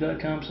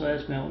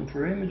 youtube.com/Melton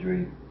for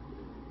imagery,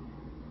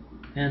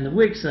 and the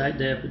Wix site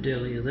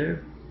Daffodilly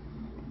there.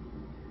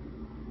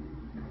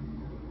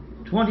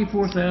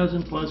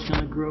 24,000 plus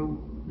going to grow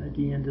at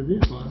the end of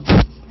this one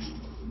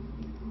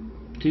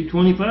to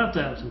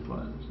 25,000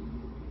 plus.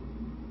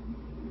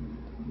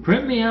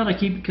 Print me out, I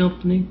keep you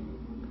company.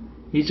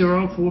 These are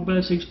all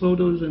 4x6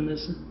 photos in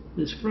this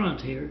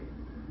front here.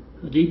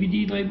 A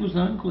DVD label is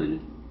not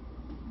included.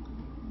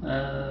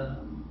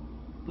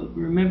 But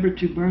remember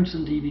to burn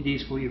some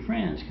DVDs for your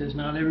friends, because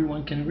not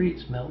everyone can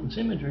read Melton's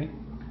imagery.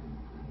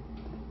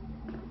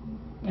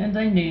 And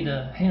they need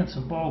a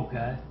handsome bald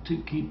guy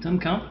to keep them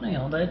company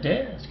on that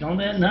desk, on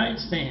that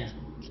nightstand,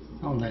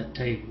 on that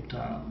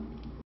tabletop.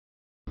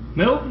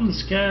 Melton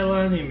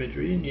skyline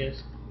imagery, and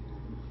yes,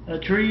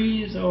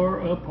 trees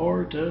are a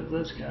part of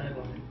the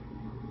skyline.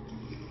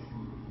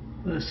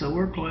 So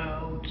are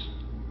clouds,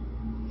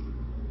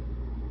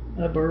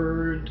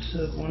 birds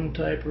of one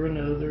type or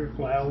another,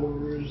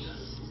 flowers.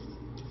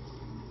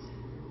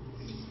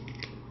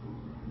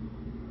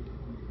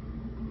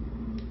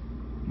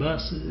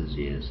 Buses,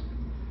 yes.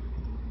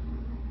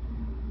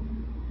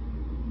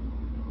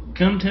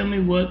 come tell me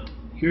what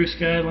your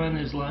skyline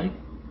is like.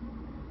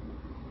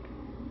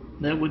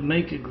 That would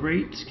make a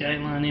great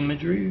skyline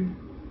imagery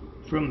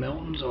from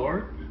Melton's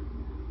art.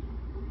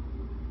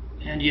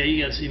 And yeah,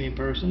 you gotta see me in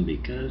person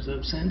because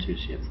of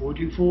censorship.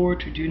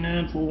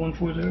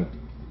 424-229-4140.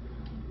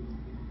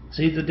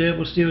 See the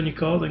devil still in your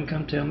car, then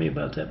come tell me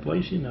about that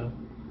place you know.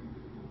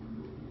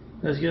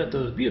 That's got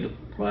those beautiful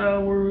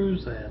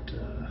flowers,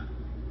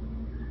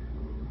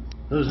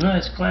 those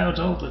nice clouds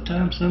all the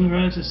time,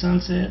 sunrises,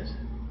 sunsets.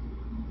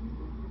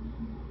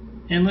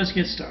 And let's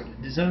get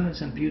started. Designing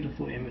some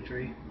beautiful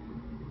imagery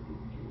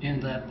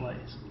in that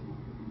place.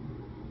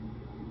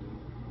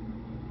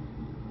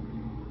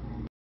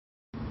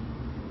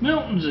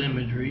 Melton's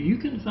imagery, you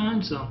can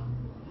find some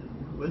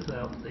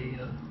without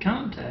the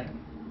contact.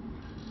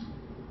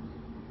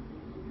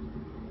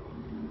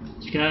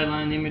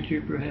 Skyline imagery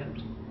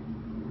perhaps.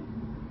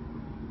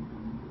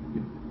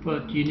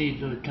 But you need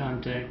the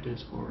contact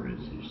as far as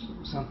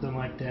something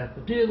like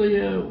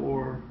Daffodilia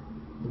or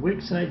the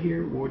website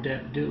here, or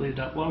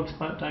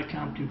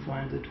daffodilia.blogspot.com to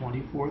find the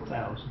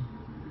 24,000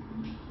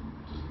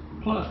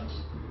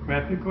 plus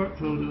graphic art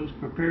photos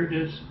prepared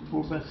as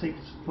 4x6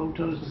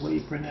 photos. The way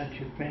you print out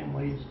your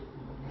family's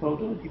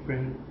photos, you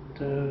print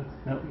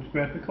Melton's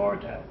graphic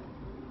art out.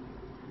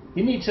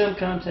 You need some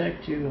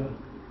contact to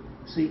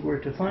see where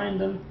to find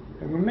them.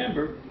 And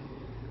remember,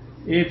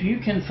 if you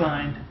can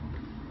find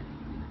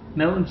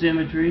Melton's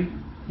imagery,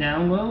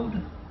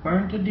 download,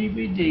 burn to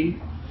DVD.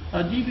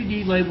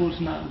 DVD label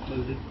is not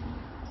included.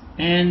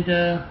 And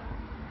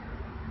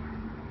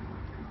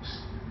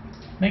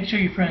make sure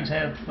your friends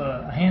have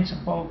a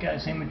handsome bald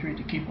guy's imagery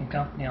to keep them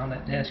company on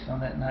that desk, on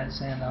that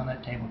nightstand, on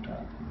that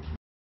tabletop.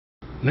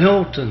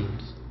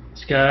 Melton's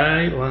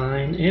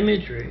skyline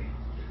imagery.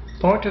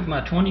 Part of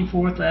my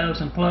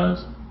 24,000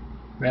 plus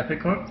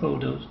graphic art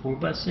photos,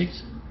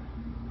 4x6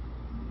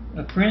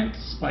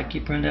 prints like you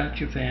print out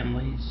your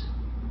family's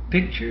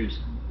pictures,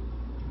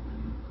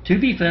 to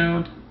be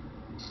found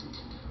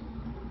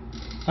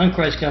on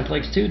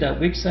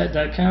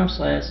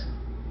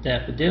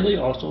ChristComplex2.wixsite.com/Daffodilia,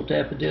 also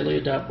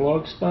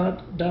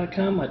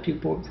Daffodilia.blogspot.com, my two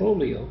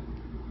portfolio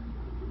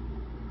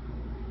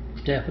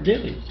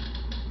Daffodilias.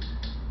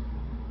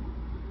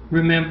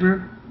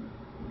 Remember,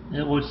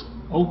 it was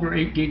over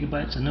 8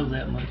 gigabytes, I know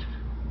that much.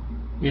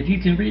 If you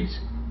can read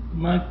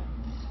my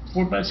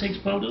 4x6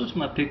 photos,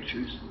 my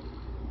pictures,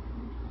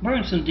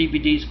 burn some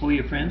DVDs for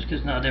your friends,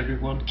 because not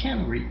everyone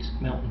can read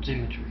Melton's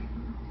imagery.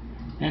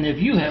 And if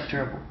you have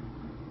trouble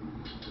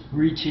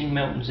reaching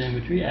Melton's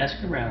imagery,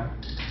 ask around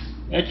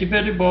at your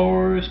better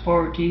bars,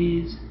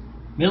 parties,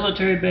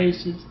 military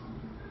bases,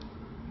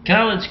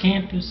 college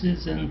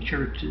campuses, and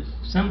churches.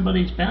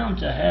 Somebody's bound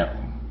to have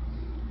them.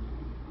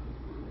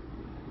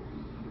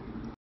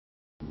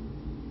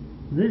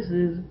 This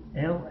is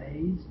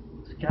LA's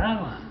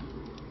skyline.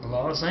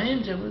 Los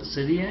Angeles,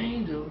 City of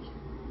Angels.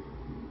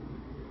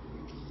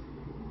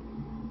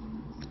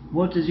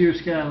 What does your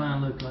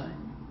skyline look like?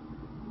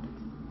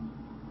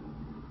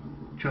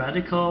 Try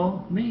to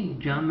call me,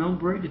 John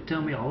Milbury, to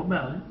tell me all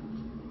about it.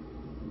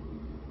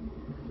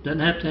 Doesn't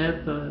have to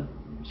have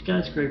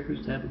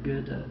skyscrapers to have a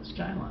good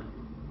skyline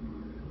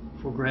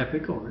for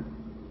graphic art.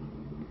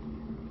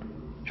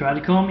 Try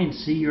to call me and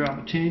see your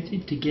opportunity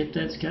to get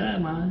that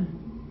skyline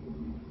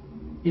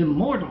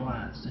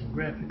immortalized in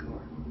graphic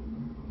art.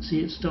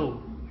 See it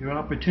stolen, your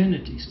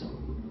opportunity stolen.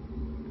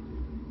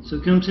 So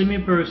come see me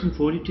in person,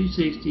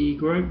 4260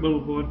 Eagle Rock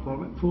Boulevard,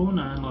 apartment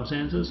 409, Los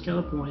Angeles,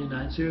 California,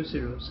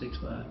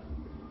 90065.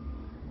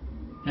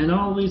 And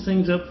all these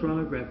things up front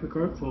are graphic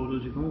art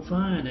photos you're going to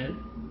find at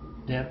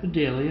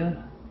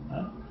Daffodilia,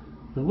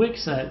 the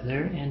Wix site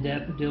there, and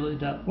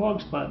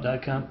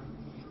Daffodilia.blogspot.com.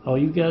 Oh,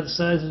 you got to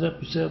size it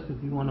up yourself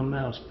if you want a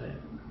mouse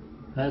pad.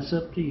 That's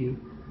up to you.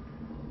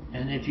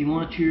 And if you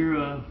want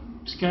your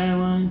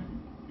skyline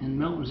and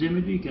Melton's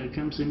imagery, you got to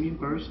come see me in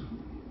person.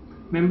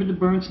 Remember to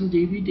burn some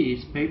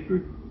DVDs.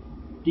 Paper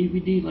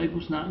DVD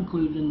labels not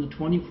included in the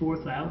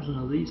 24,000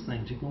 of these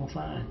things you're going to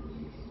find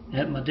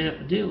at my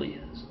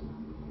Daffodilias.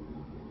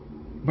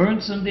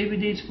 Burn some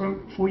DVDs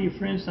for your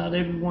friends. Not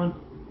everyone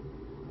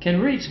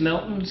can reach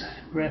Melton's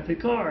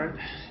graphic art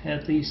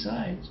at these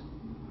sites.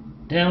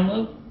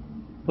 Download,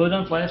 put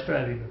on flash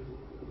drive even.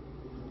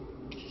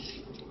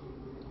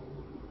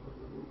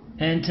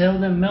 And tell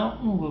them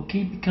Melton will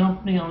keep you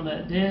company on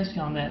that desk,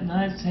 on that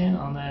nightstand,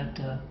 on that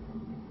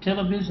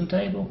television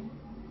table.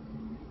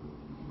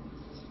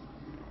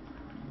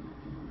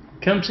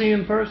 Come see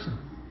him in person.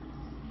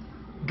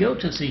 Go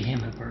to see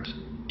him in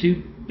person.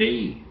 To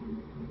be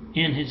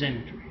in his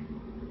imagery.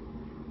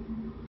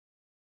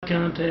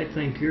 Contact,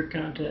 think your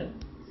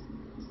contact.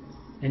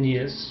 And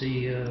yes,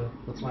 see the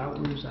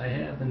flowers I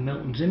have in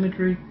Melton's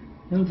imagery,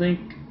 and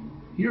think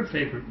your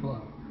favorite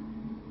flower.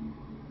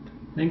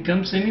 Then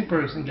come see me in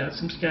person. Got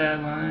some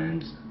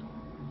skylines,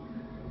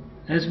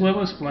 as well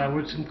as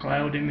flowers, some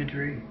cloud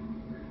imagery.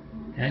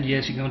 And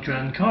yes, you're going to try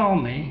and call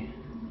me,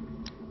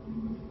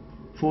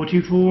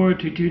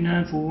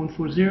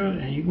 424-229-4140,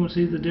 and you're going to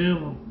see the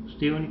devil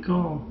stealing your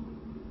call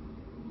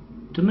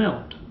to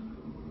melt.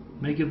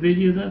 Make a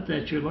video of that.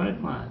 That's your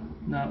lifeline.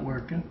 not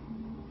working.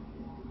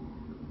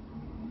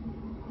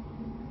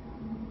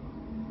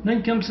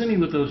 Then come see me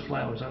with those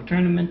flowers. I'll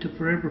turn them into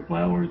forever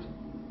flowers.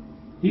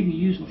 You can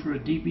use them for a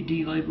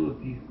DVD label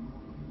if you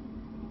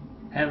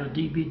have a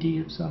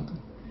DVD of something.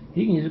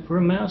 You can use it for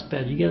a mouse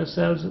pad. You gotta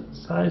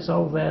size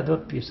all that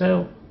up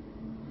yourself.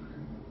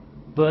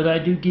 But I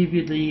do give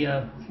you the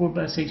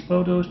 4x6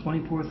 photos,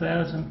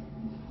 24,000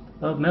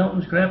 of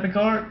Melton's graphic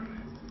art.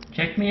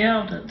 Check me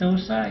out at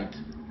those sites.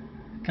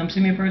 Come see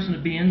me in person to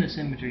be in this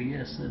imagery.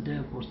 Yes, the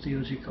devil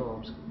steals your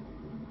calls.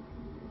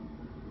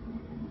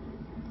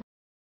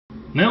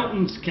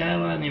 Melton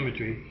skyline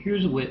imagery.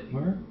 Here's a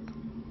Whitmer.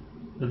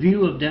 A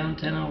view of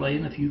downtown LA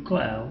and a few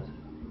clouds.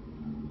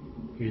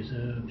 Here's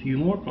a few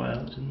more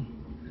clouds. And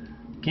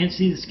can't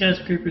see the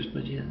skyscrapers,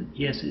 but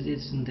yes, it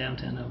is in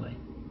downtown LA.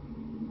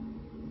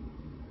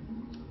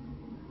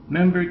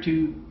 Remember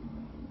to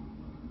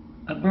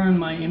burn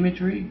my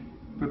imagery,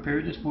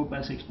 prepare this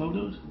 4x6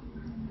 photos,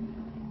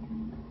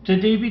 to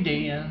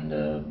DVD and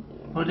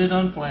put it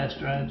on flash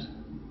drives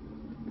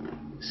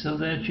so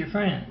that your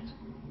friends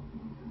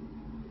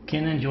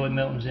can enjoy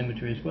Melton's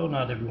imagery as well.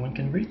 Not everyone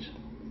can reach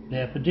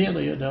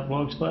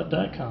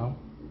daffodillia.blogspot.com,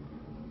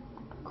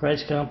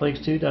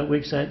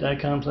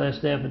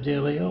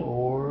 ChristComplex2.wixsite.com/daffodillia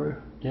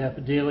or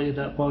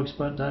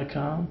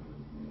daffodillia.blogspot.com.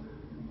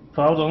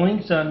 Follow the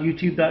links on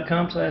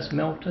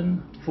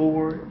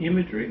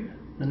youtube.com/Melton4imagery,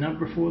 the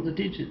number 4, the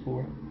digit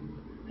 4.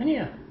 And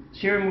yeah,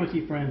 share them with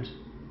your friends.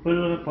 Put it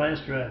on a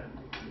flash drive.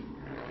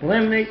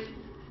 Laminate.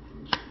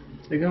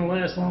 They're going to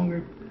last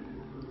longer.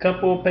 A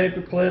couple of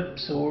paper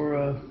clips or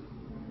a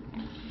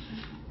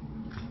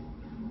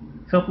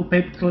couple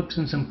paper clips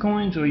and some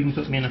coins, or you can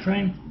put me in a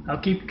frame. I'll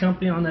keep you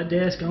company on that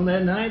desk, on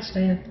that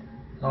nightstand,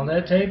 on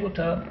that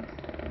tabletop.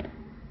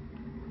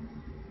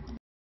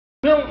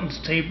 Melton's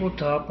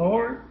Tabletop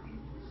Art.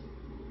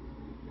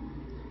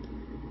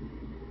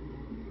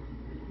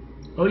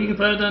 Oh, you can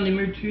find it on the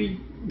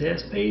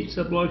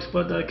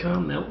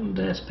imagery-page.blogspot.com,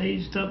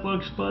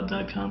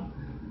 melton-page.blogspot.com.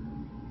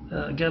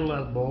 Got a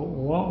lot of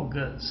wall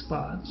gut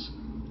spots.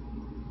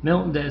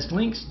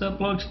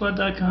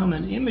 Melton-links.blogspot.com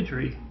and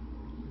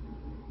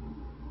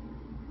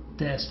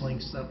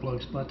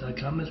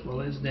imagery-links.blogspot.com, as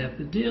well as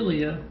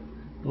Daffodillia,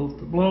 both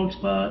the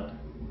blogspot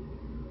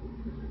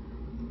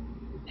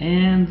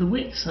and the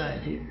Wix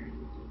site here.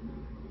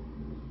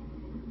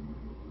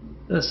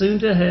 Soon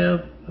to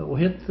have, we'll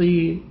hit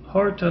the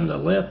heart on the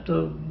left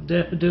of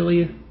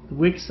Daffodillia, the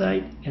Wix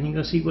site, and you're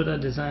going to see what I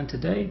designed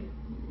today.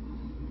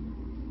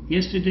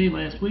 Yesterday,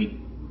 last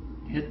week,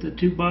 hit the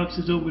 2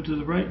 boxes over to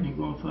the right, and you're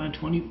going to find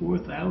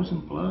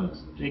 24,000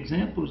 plus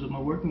examples of my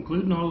work,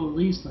 including all of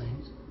these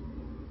things.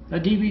 A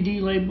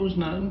DVD label is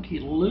not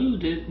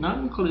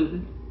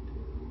included,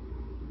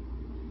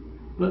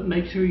 but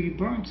make sure you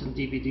burn some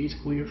DVDs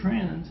for your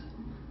friends,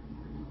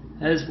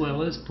 as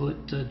well as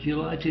put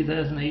July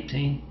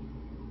 2018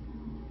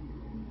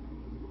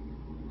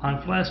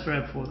 on flash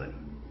drive for them.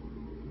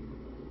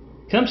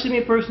 Come see me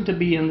in person to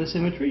be in this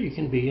imagery. You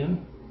can be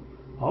in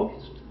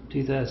August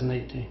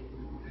 2018,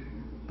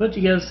 but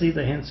you got to see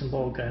the handsome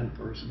bald guy in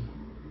person.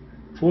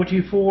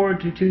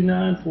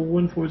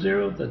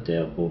 424-229-4140. The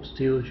devil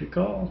steals your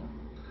call.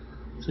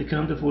 So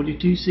come to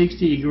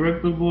 4260 Eagle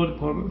Rock Boulevard,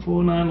 Apartment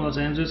 49, Los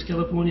Angeles,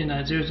 California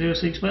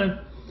 90065.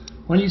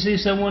 When you see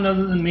someone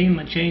other than me,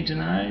 my changing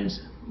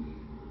eyes,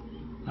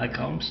 I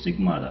call them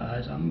stigmata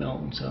eyes. I'm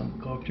Melton, son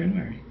of Carpenter and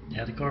Mary.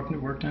 Dad the carpenter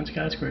worked on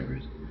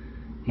skyscrapers.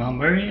 Mom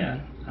Mary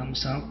Ann, I'm the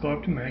son of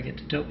Carpenter and Mary. I get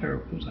to tell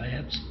parables. I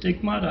have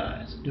stigmata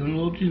eyes. Doing a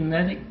little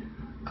genetic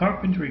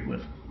carpentry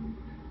with them.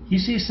 You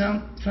see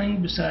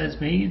something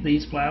besides me,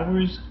 these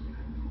flowers,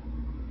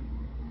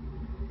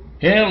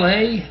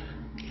 LA,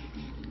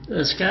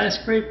 the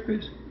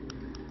skyscrapers.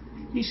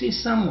 You see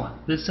someone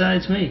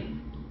besides me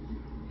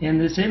in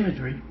this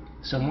imagery.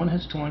 Someone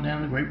has torn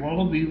down the Great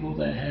Wall of Evil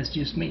that has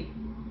just me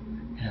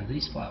and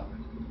these flowers.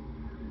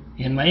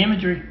 In my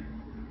imagery,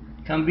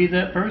 come be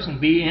that person.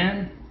 Be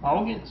in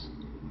August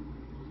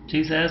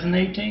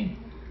 2018.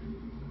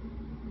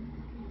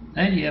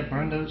 And yeah,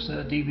 burn those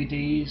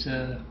DVDs.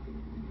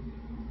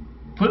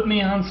 Put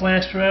me on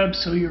flash drive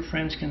so your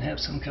friends can have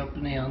some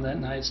company on that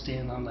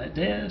nightstand, on that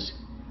desk,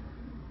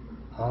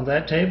 on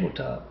that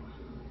tabletop.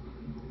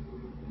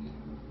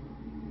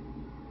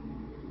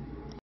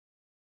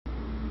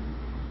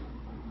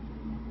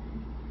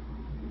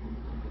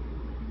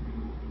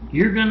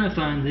 You're going to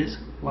find this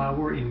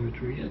flower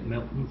imagery at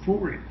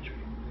Melton4imagery,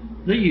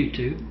 the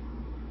YouTube,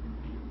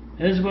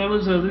 as well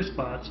as other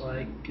spots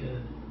like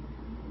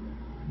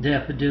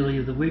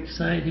Daffodillia, the Wix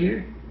site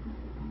here.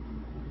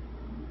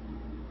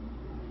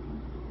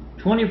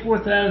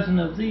 24,000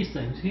 of these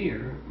things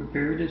here,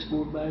 prepared as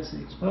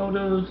 4x6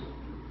 photos.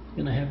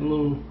 Gonna have a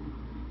little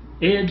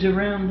edge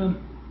around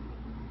them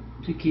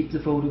to keep the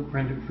photo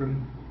printer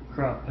from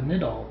cropping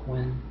it off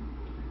when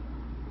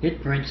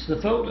it prints the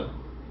photo.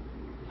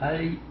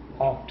 I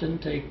often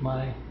take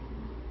my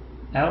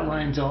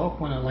outlines off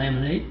when I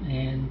laminate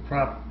and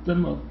prop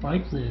them up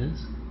like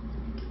this.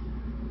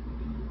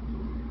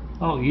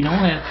 Oh, you don't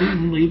have to. You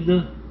can leave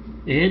the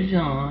edge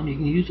on. You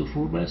can use a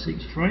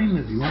 4x6 frame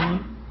if you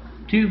want.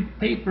 2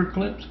 paper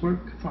clips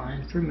work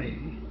fine for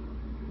me.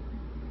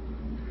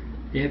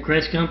 They have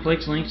Christ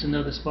Complex links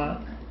another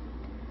spot.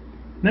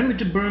 Remember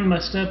to burn my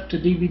stuff to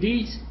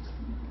DVDs.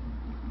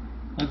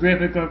 My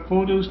graphic art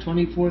photos,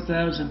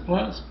 24,000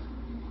 plus,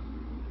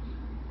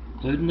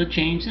 including the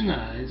chains and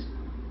eyes.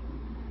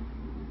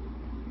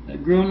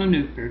 I've grown a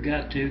new pair,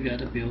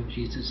 gotta build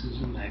Jesus'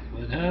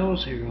 immaculate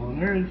house here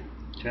on earth.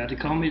 Try to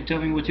call me to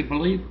tell me what you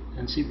believe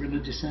and see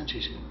religious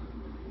censorship.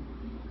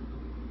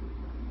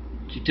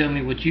 You tell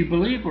me what you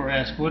believe or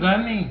ask what I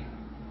mean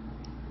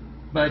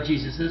by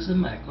Jesus'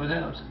 immaculate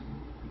house.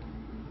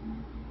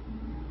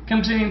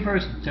 Come see me in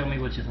person, tell me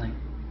what you think.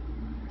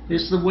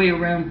 It's the way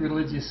around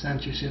religious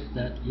censorship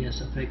that,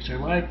 yes, affects our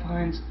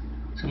lifelines.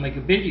 So make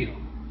a video.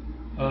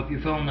 Or if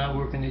your phone not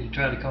working, then you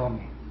try to call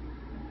me.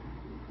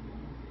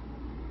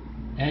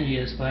 And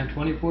yes, find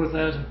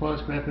 24,000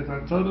 plus graphic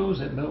art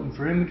photos at MELTON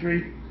for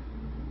imagery.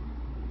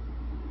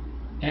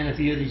 And a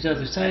few of these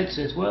other sites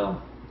as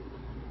well.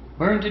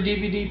 Burn to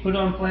DVD, put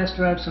on flash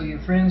drive so your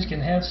friends can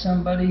have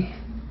somebody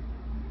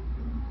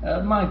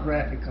my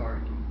graphic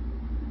art.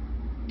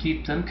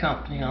 Keep them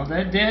company on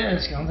that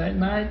desk, on that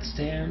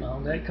nightstand,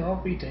 on that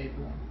coffee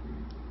table.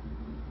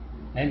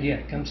 And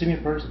yeah, come see me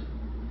in person.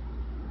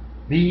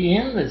 Be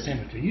in this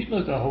imagery. You'd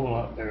look a whole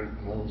lot better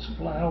than those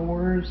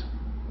flowers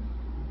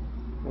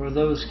or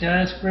those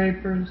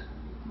skyscrapers.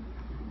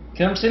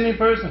 Come see me in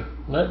person.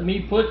 Let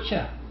me put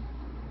you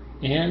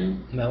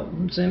in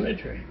MELTON's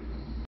imagery.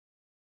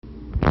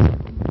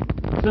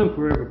 Some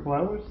forever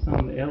flowers,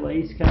 some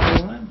LA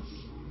skyline.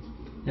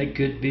 That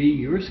could be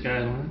your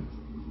skyline.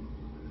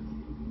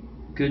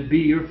 Could be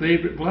your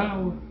favorite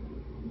flower.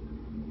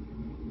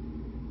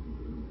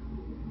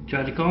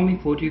 Try to call me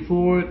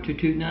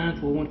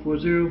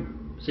 424-229-4140.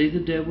 See the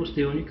devil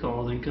steal on your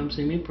call, then come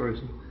see me in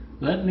person.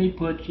 Let me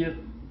put you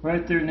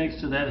right there next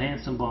to that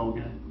handsome bald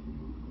guy.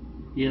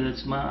 Yeah,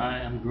 that's my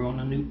eye. I'm growing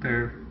a new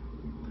pair.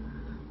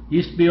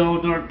 Used to be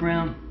all dark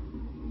brown,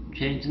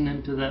 changing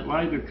them to that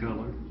lighter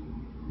color,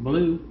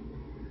 blue.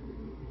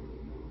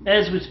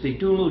 As we speak,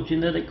 doing a little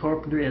genetic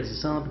carpentry as the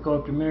son of a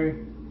carpenter Mary.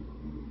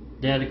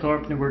 Daddy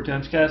carpenter worked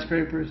on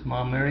skyscrapers.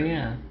 Mom Mary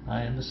Ann.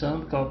 I am the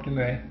son of carpenter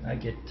Mary. I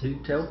get to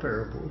tell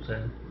parables,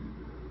 and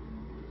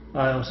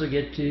I also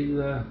get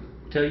to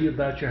tell you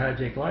about your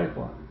hijack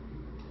lifeline.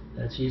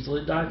 That's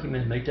easily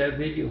documented. Make that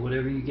video,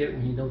 whatever you get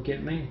when you don't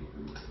get me.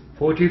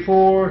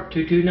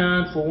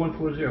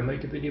 424-229-4140.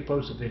 Make a video,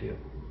 post a video.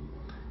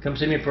 Come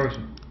see me in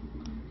person.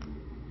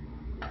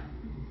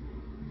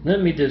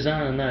 Let me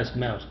design a nice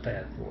mouse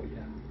pad for you.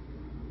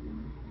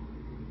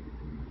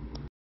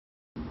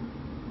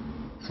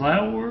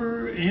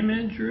 Flower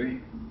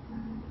imagery,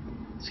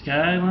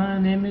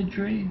 skyline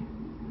imagery,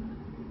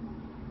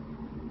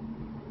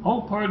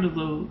 all part of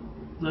the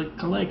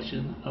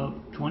collection of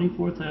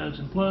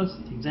 24,000 plus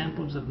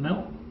examples of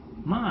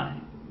my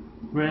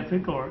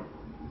graphic art.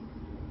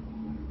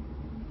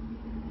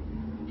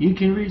 You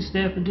can read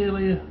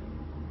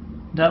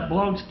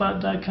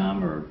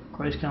daffodilia.blogspot.com or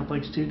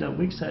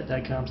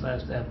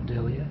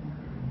christcomplex2.wixsite.com/daffodilia.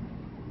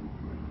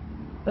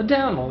 A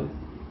download.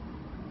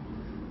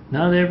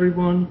 Not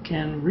everyone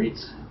can read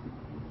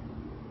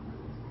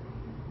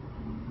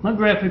my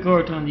graphic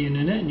art on the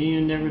internet, and you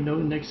never know,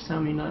 next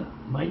time you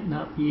might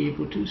not be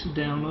able to. So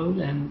download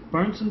and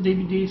burn some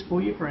DVDs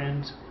for your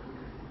friends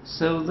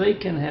so they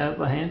can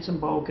have a handsome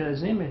bald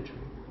guy's image.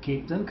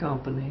 Keep them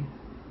company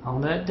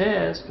on that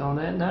desk, on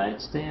that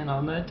nightstand,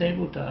 on that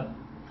tabletop.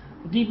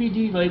 The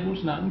DVD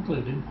label's not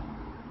included.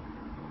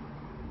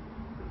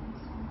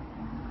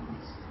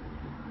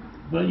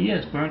 But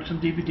yes, burn some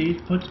DVDs,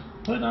 put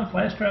on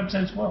flash drives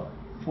as well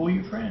for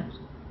your friends.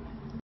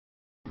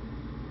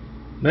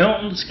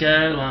 MELTON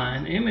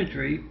skyline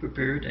imagery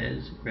prepared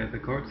as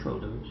graphic art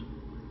photos.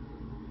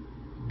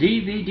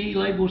 DVD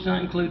labels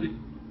not included.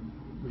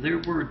 Their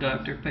Word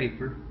Doctor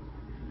paper.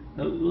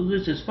 Well,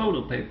 this is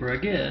photo paper, I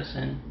guess,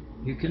 and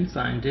you can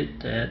find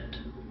it at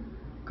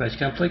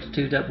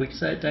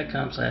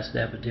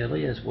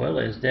christcomplex2.wixsite.com/daffodilia, as well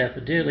as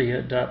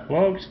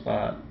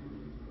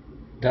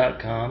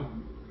daffodilia.blogspot.com.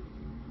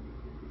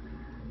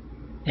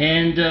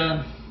 and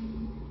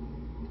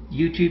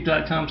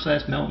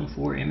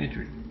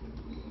youtube.com/MELTON4imagery.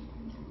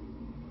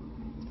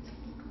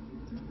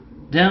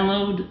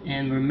 Download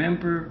and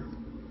remember,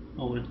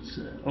 it's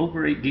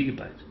over 8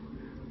 gigabytes.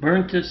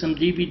 Burn to some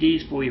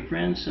DVDs for your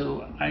friends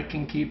so I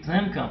can keep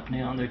them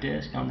company on their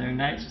desk, on their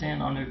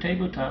nightstand, on their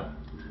tabletop.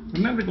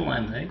 Remember the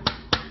laminate.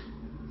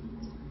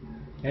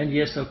 And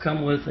yes, they'll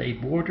come with a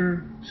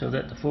border so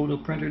that the photo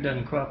printer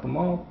doesn't crop them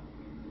off.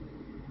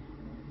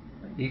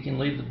 You can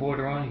leave the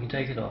border on, you can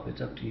take it off,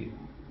 it's up to you.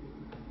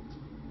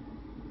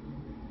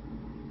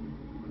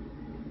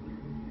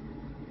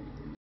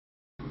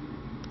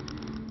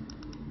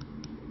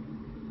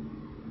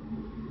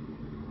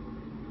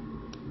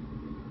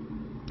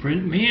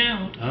 Print me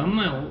out, I'm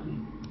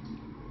MELTON.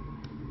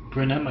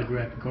 Print out my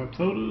graphic art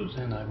photos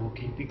and I will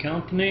keep you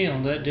company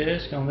on that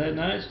desk, on that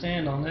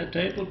nightstand, on that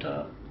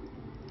tabletop.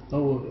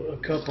 Oh, a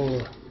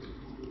couple of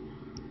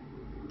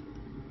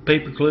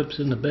paper clips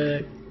in the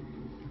back,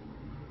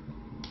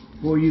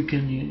 or you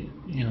can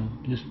you know,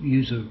 just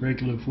use a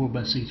regular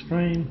 4x6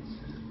 frame.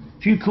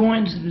 A few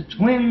coins if it's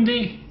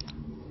windy,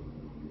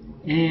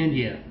 and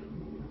yeah,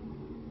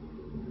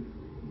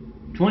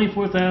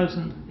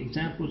 24,000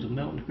 examples of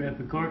Melton's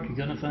graphic art. You're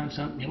gonna find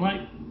something you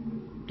like.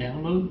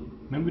 Download.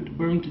 Remember to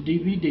burn to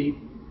DVD.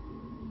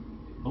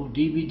 Oh,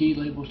 DVD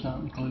labels not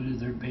included.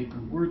 They're paper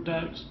Word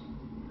docs.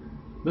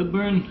 But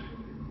burn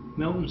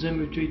Melton's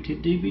imagery to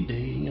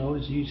DVD. You can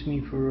always use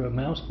me for a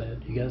mouse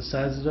pad. You gotta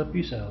size it up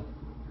yourself.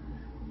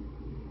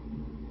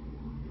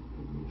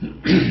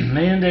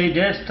 And a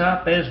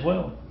desktop as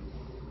well.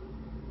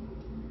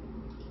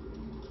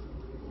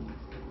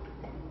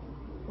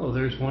 Oh,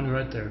 there's one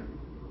right there.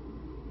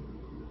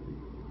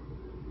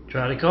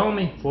 Try to call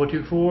me,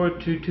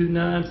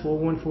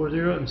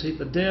 424-229-4140, and see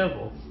the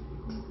devil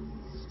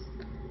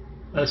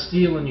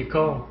stealing your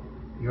call,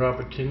 your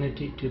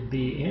opportunity to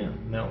be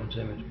in Melton's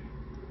imagery.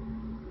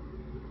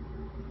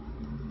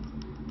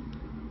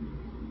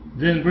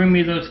 Then bring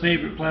me those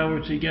favorite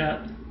flowers you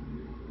got,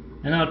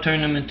 and I'll turn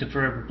them into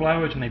forever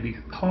flowers. Maybe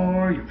your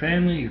car, your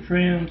family, your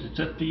friends. It's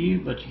up to you,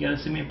 but you gotta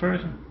see me in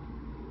person.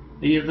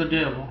 Be the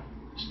devil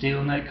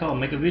stealing that call.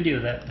 Make a video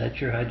of that.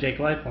 That's your HIGHJACK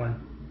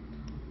lifeline.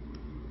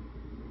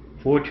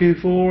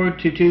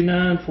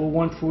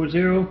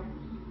 424-229-4140.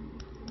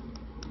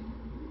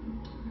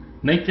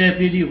 Make that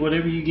video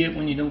whatever you get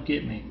when you don't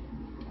get me.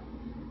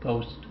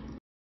 Post.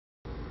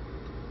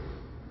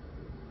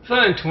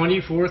 Find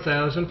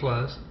 24,000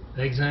 plus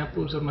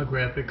examples of my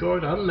graphic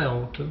art on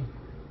Melton.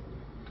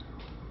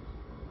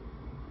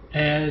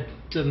 Add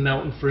the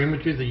Melton for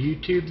imagery, the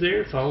YouTube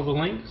there. Follow the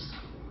links.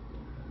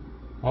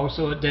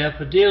 Also at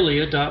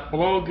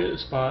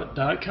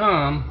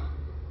daffodillia.blogspot.com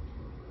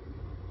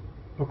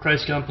or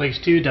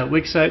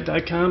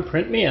ChristComplex2.wixsite.com.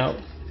 Print me out.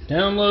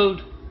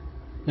 Download.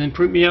 Then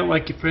print me out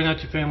like you print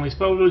out your family's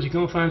photos. You're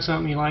going to find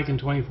something you like in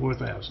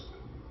 24,000.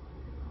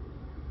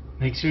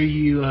 Make sure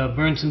you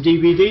burn some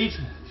DVDs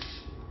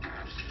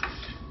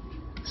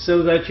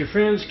so that your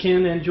friends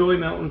can enjoy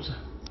Melton's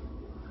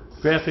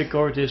graphic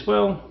art as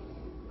well.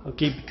 I'll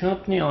keep you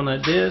company on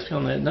that desk,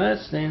 on that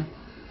nightstand,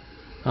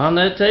 on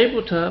that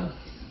tabletop.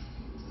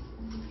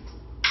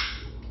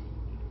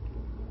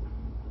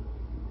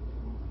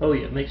 Oh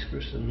yeah, it makes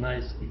for some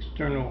nice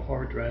external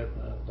hard drive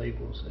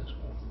labels as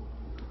well.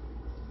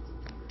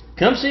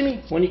 Come see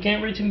me when you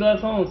can't reach me by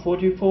phone,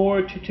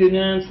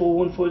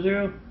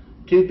 424-229-4140,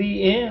 to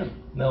be in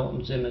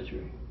Melton's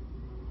imagery.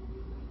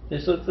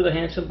 Just look for the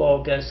handsome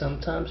bald guy,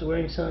 sometimes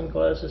wearing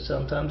sunglasses,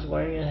 sometimes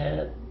wearing a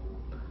hat,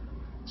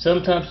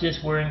 sometimes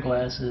just wearing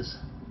glasses.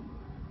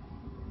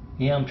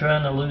 Yeah, I'm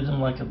trying to lose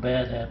them like a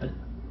bad habit.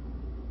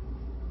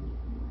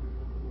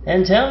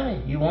 And tell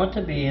me, you want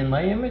to be in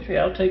my imagery?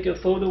 I'll take a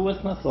photo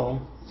with my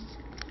phone.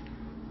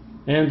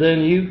 And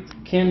then you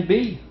can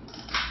be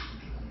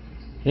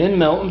in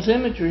Melton's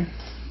imagery.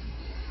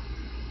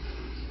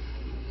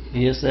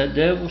 Yes, that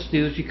devil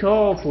steals your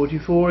call,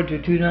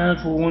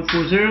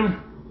 424-229-4140.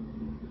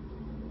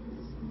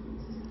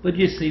 But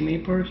you see me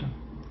in person.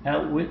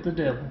 Outwit the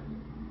devil.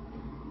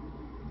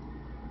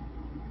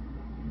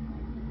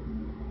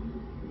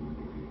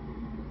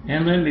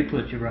 And let me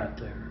put you right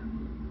there.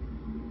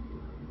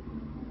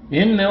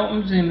 In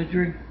Melton's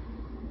imagery.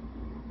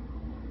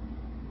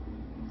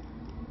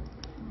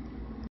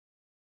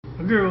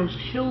 Girls,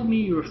 show me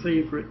your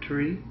favorite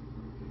tree.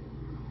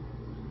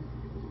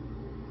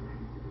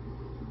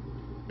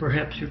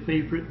 Perhaps your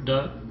favorite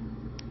duck.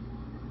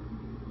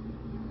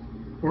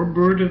 Or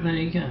bird of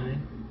any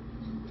kind.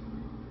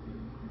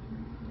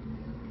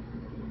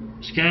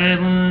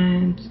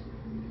 Skylines.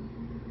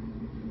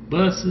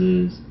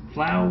 Buses.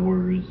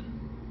 Flowers.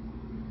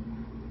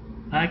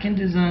 I can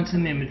design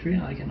some imagery.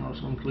 I can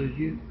also include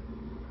you.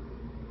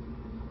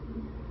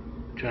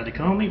 Try to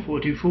call me,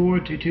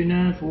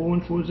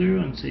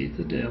 424-229-4140, and see if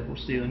the devil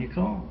stealing your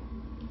call.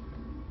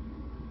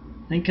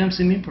 Then come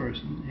see me in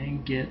person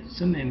and get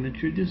some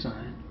imagery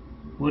design.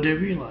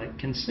 Whatever you like,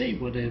 can say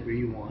whatever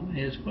you want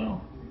as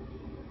well.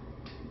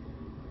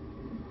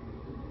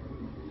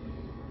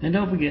 And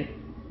don't forget,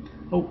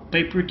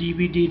 paper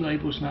DVD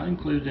labels not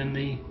included in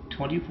the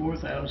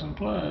 24,000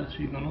 plus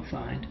you're going to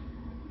find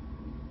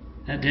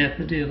at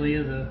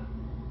Daffodillia, the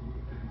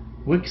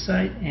Wix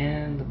site,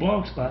 and the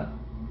Blogspot.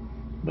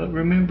 But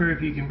remember,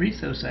 if you can reach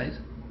those sites,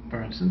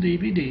 burn some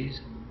DVDs,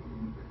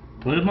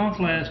 put them on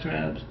flash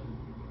drives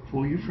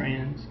for your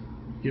friends,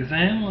 your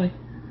family,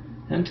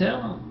 and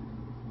tell them.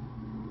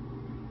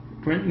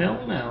 Print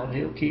Melton out,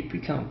 he'll keep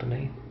you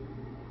company.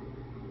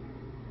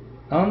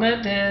 On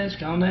that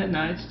desk, on that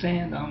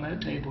nightstand, on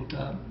that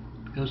tabletop.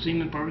 Go see him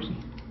in person.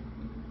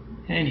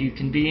 And you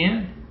can be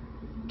in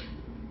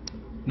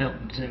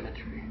Melton's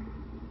imagery.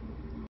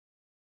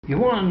 You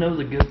want to know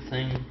the good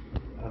thing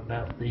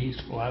about these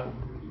flowers?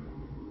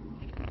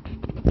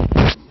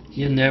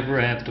 You never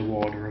have to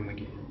water them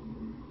again.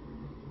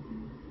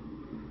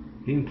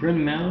 You can print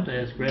them out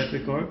as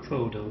graphic art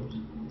photos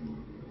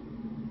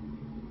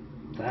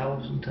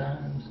 1,000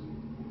 times.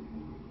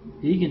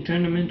 You can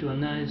turn them into a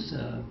nice,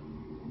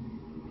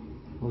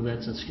 well,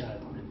 that's a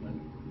skyline.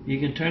 You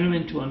can turn them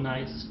into a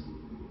nice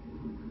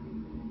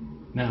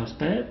mouse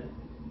pad,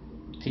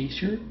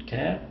 t-shirt,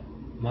 cap,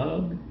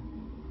 mug.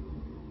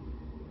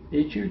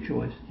 It's your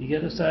choice. You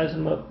got to size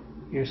them up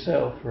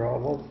yourself for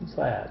all of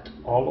that.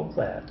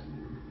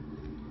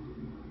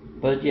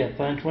 But yeah,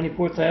 find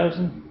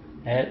 24,000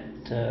 at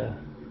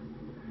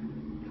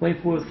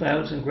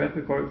 24,000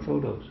 graphic art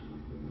photos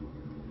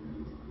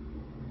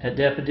at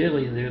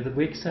Daffodilia. They're the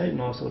website,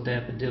 and also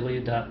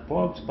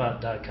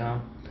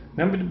daffodilia.blogspot.com.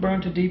 Remember to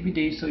burn to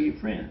DVD so your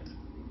friends.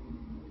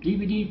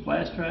 DVD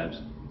flash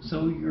drives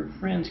so your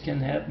friends can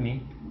have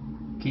me.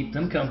 Keep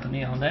them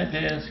company on that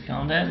desk,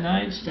 on that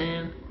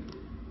nightstand,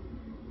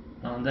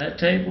 on that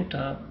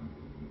tabletop.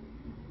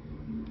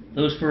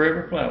 Those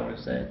forever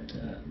flowers that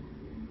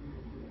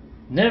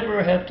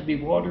never have to be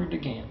watered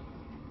again.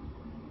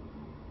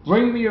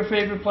 Bring me your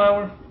favorite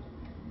flower,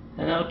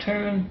 and I'll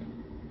turn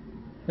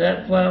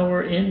that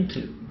flower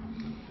into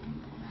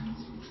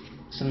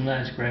some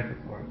nice graphic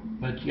art.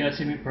 But you gotta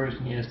see me in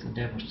person. Yes, the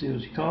devil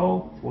steals your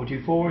call.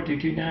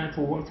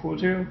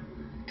 424-229-4140.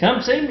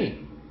 Come see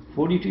me.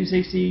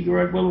 4260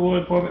 Garage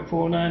Boulevard, Apartment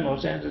 409,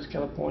 Los Angeles,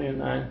 California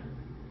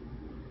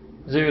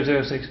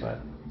 90065.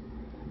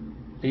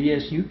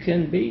 Yes, you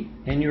can be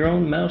in your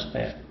own mouse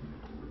pad.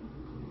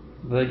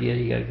 But yeah,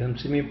 you gotta come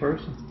see me in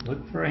person.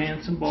 Look for a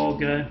handsome bald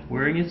guy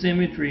wearing his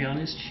imagery on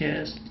his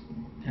chest,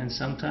 and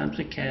sometimes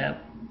a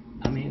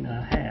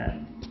hat,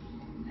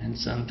 and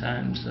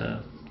sometimes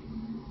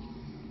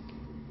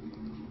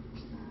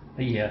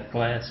yeah,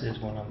 glasses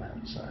when I'm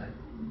outside.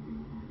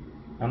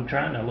 I'm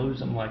trying to lose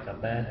them like a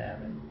bad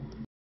habit.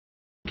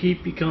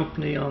 Keep you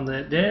company on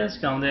that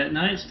desk, on that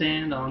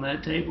nightstand, on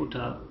that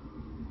tabletop.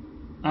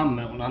 I'm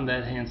Melton. I'm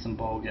that handsome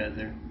bald guy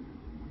there.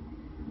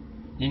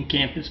 In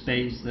Campus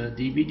Space, the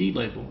DVD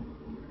label.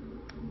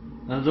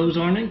 Those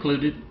aren't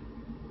included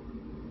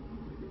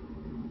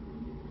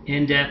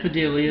in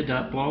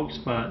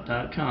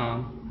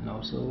daffodilia.blogspot.com, and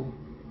also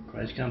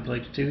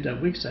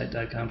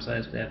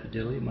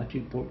ChristComplex2.wixsite.com/daffodilia, my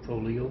two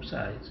portfolio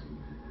sites.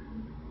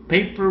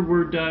 Paper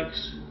Word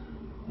docs,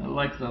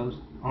 like those,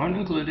 aren't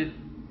included,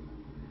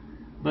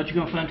 but you're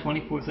going to find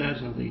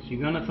 24,000 of these. You're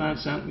going to find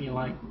something you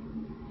like,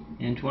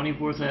 and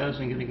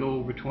 24,000 going to go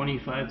over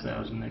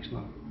 25,000 next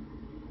month.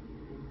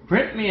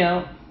 Print me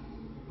out,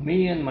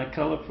 me and my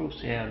colorful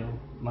shadow,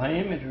 my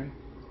imagery.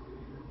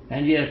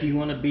 And yeah, if you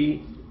want to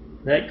be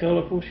that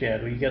colorful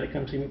shadow, you got to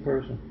come see me in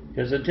person.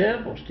 Because the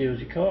devil steals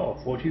your call.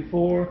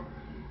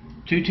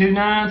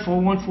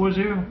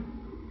 424-229-4140.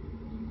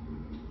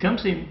 Come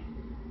see me.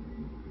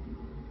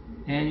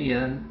 And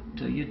yeah,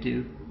 until you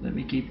do, let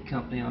me keep you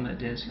company on that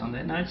desk, on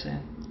that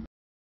nightstand.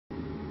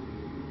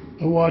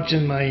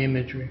 Watching my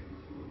imagery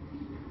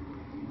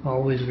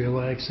always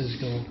relaxes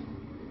gold.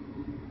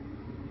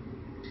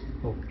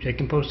 Oh, check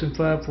and post in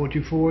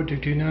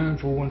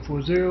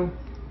 424-229-4140.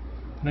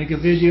 Make a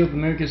video of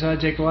America's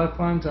Hijacked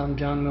Lifelines. I'm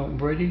John Melton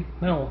Brady.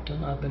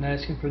 Melton. I've been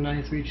asking for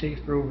 93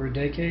 checks for over a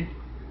decade,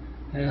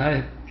 and I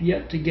have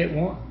yet to get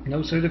one.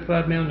 No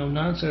certified mail, no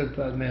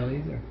non-certified mail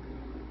either.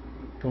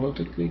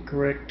 Politically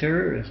correct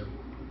terrorism.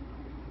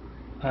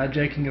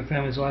 Hijacking your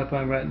family's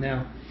lifeline right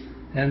now.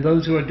 And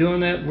those who are doing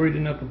that, worried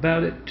enough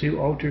about it to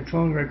alter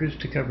phone records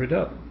to cover it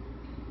up.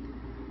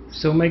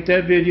 So make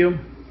that video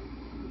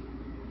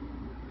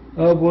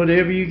of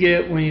whatever you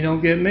get when you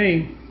don't get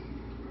me,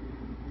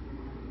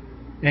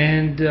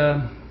 and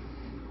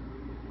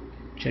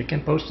check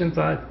and post in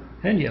 5.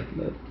 And yeah,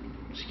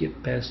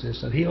 skip past this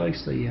stuff. He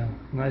likes the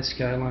nice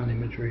skyline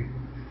imagery.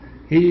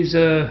 He's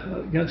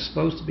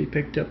supposed to be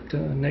picked up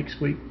next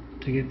week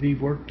to get the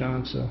work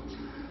done, so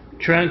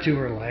trying to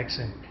relax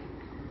him.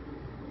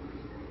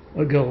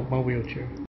 I'll go with my wheelchair.